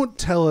not. Don't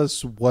tell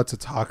us what to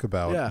talk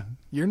about. Yeah,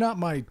 you're not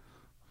my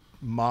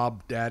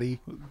mob daddy.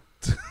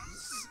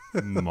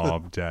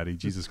 Mob daddy,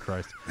 Jesus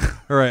Christ.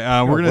 All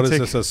right, we're going to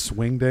take... Is this, a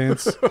swing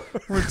dance?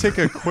 We're going to take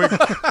a quick...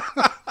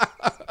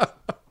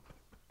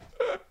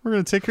 We're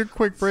going to take a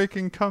quick break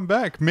and come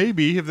back.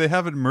 Maybe if they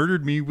haven't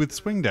murdered me with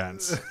swing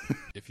dance.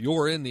 If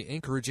you're in the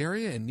Anchorage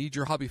area and need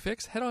your hobby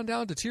fix, head on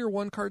down to Tier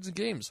 1 Cards and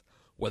Games.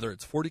 Whether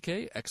it's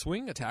 40K,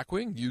 X-Wing, Attack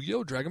Wing,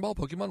 Yu-Gi-Oh!, Dragon Ball,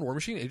 Pokemon, War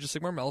Machine, Age of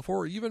Sigmar, Malifaux,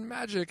 or even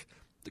Magic,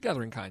 the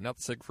Gathering kind, not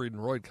the Siegfried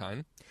and Royd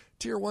kind,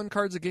 Tier 1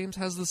 Cards and Games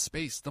has the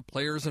space, the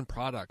players, and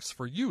products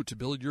for you to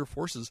build your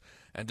forces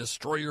and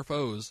destroy your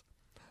foes.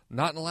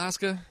 Not in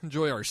Alaska?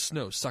 Enjoy our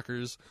snow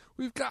suckers.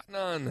 We've got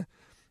none.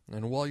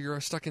 And while you're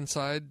stuck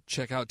inside,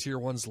 check out Tier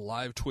 1's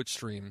live Twitch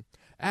stream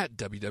at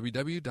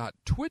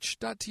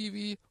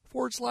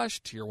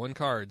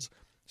www.twitch.tv/Tier1Cards,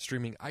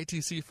 streaming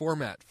ITC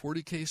format,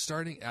 40K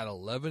starting at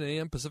 11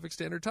 a.m. Pacific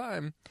Standard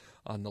Time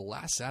on the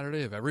last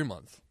Saturday of every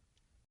month.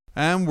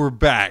 And we're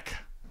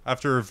back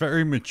after a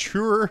very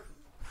mature,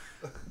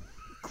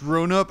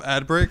 grown-up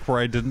ad break where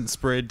I didn't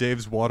spray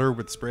Dave's water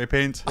with spray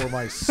paint. Or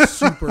my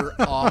super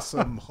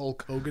awesome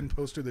Hulk Hogan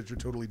poster that you're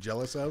totally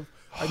jealous of.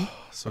 I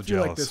feel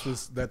jealous. like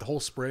that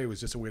whole spray was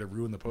just a way to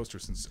ruin the poster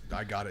since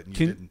I got it and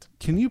you Can, didn't.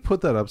 can you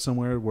put that up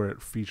somewhere where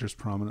it features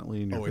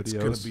prominently in your videos? It's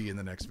going to be in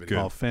the next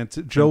video. Oh,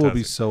 Joe will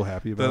be so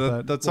happy about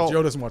that. That's Well, all.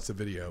 Joe doesn't watch the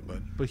video, but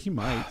But he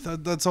might.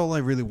 That's all I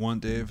really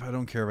want, Dave. I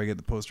don't care if I get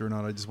the poster or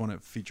not. I just want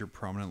it featured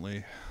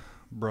prominently,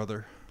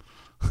 brother.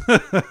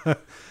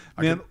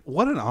 Man,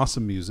 what an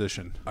awesome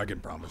musician. I can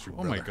promise you.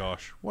 Oh my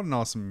gosh, what an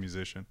awesome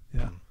musician!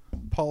 Yeah.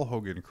 Paul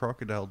Hogan,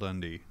 Crocodile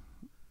Dundee.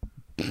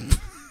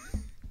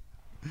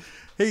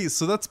 Hey,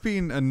 so that's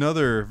been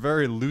another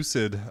very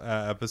lucid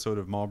episode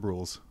of Mob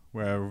Rules,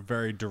 where we're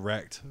very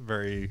direct,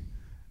 very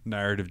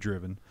narrative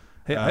driven.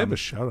 Hey, I have a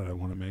shout out I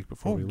want to make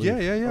before we leave. Yeah.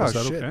 Oh, is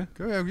that shit.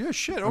 okay? Yeah,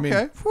 shit. mean,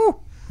 Okay.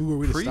 Whew. Who are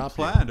we to stop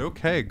here? Pre-planned.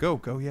 Okay,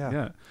 go. Yeah.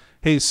 Yeah.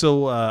 Hey,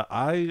 so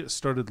I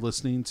started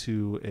listening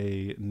to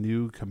a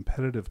new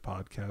competitive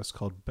podcast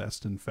called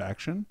Best in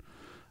Faction.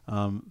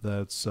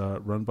 That's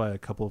run by a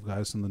couple of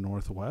guys in the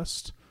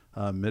Northwest,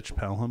 Mitch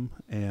Pelham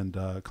and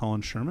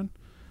Colin Sherman.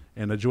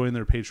 And I joined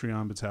their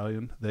Patreon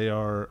battalion. They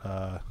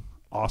are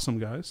awesome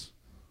guys.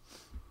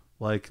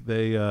 Like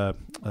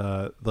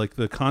like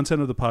the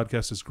content of the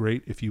podcast is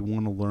great if you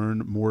want to learn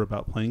more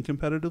about playing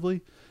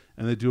competitively,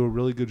 and they do a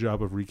really good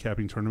job of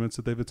recapping tournaments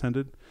that they've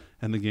attended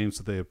and the games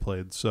that they have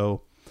played.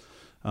 So,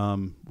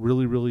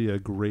 really a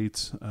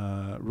great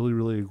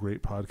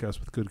podcast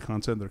with good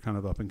content. They're kind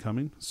of up and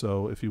coming.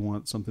 So if you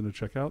want something to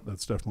check out,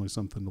 that's definitely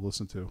something to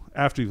listen to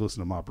after you've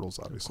listened to Mob Rules,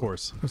 obviously. Of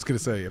course. I was going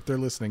to say, if they're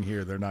listening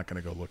here, they're not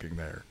going to go looking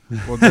there.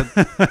 Well,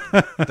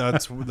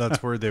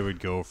 that's where they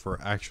would go for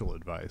actual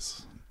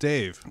advice.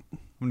 Dave, I'm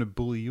going to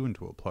bully you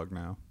into a plug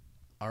now.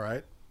 All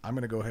right. I'm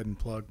going to go ahead and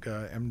plug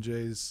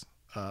MJ's,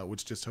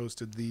 which just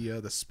hosted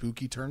the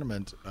spooky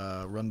tournament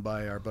run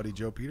by our buddy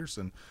Joe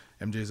Peterson.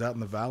 MJ's out in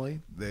the valley.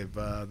 They've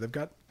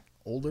got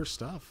older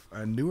stuff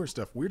and newer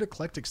stuff, weird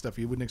eclectic stuff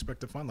you wouldn't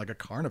expect to find, like a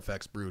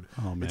Carnifex brood.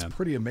 Oh, man. It's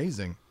pretty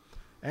amazing.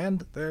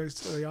 And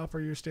they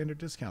offer your standard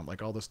discount,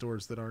 like all the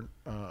stores that aren't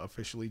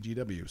officially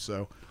GW.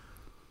 So,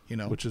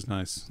 Which is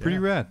nice. Pretty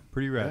rad.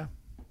 Yeah.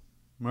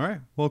 All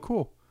right. Well,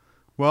 cool.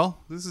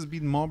 Well, this has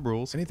been Mob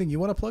Rules. Anything you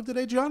want to plug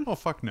today, John? Oh,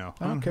 fuck no.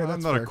 Okay, I'm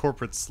that's not fair. a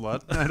corporate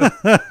slut.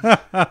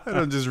 I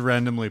don't just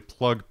randomly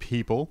plug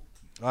people.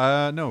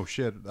 No,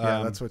 shit.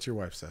 Yeah, that's what your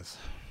wife says.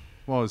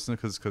 Well, it's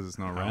because it's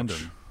not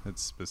random.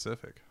 It's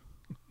specific.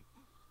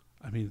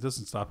 I mean, it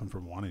doesn't stop him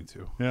from wanting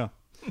to. Yeah.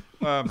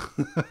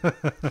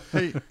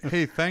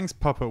 Hey, thanks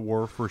Puppet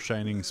War for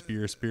Shining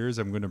Spears.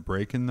 I'm going to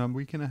break in a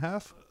week and a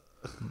half.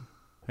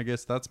 I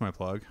guess that's my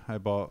plug. I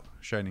bought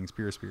Shining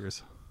Spears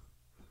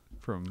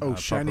from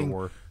Puppet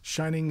War.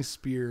 Shining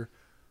Spears.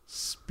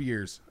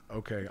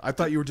 Okay, I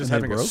thought you were just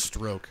And they having a broke?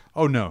 stroke.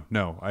 Oh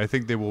no! I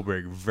think they will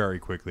break very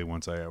quickly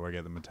once I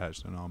get them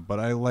attached and on. But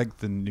I like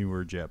the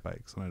newer jet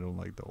bikes, and I don't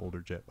like the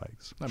older jet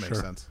bikes. That makes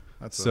sense.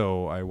 That's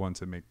So I want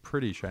to make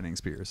pretty Shining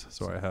Spears.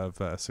 So I have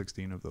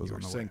 16 of those you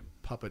on were the saying way.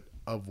 Puppet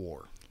of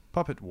War.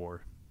 Puppet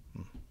War,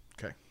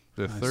 Okay.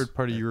 the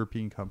third-party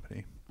European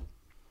company.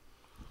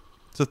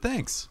 So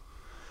thanks.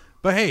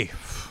 But hey,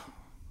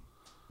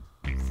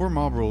 for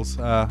Mob Rules,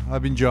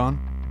 I've been John.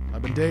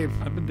 I've been Dave.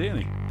 I've been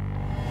Danny.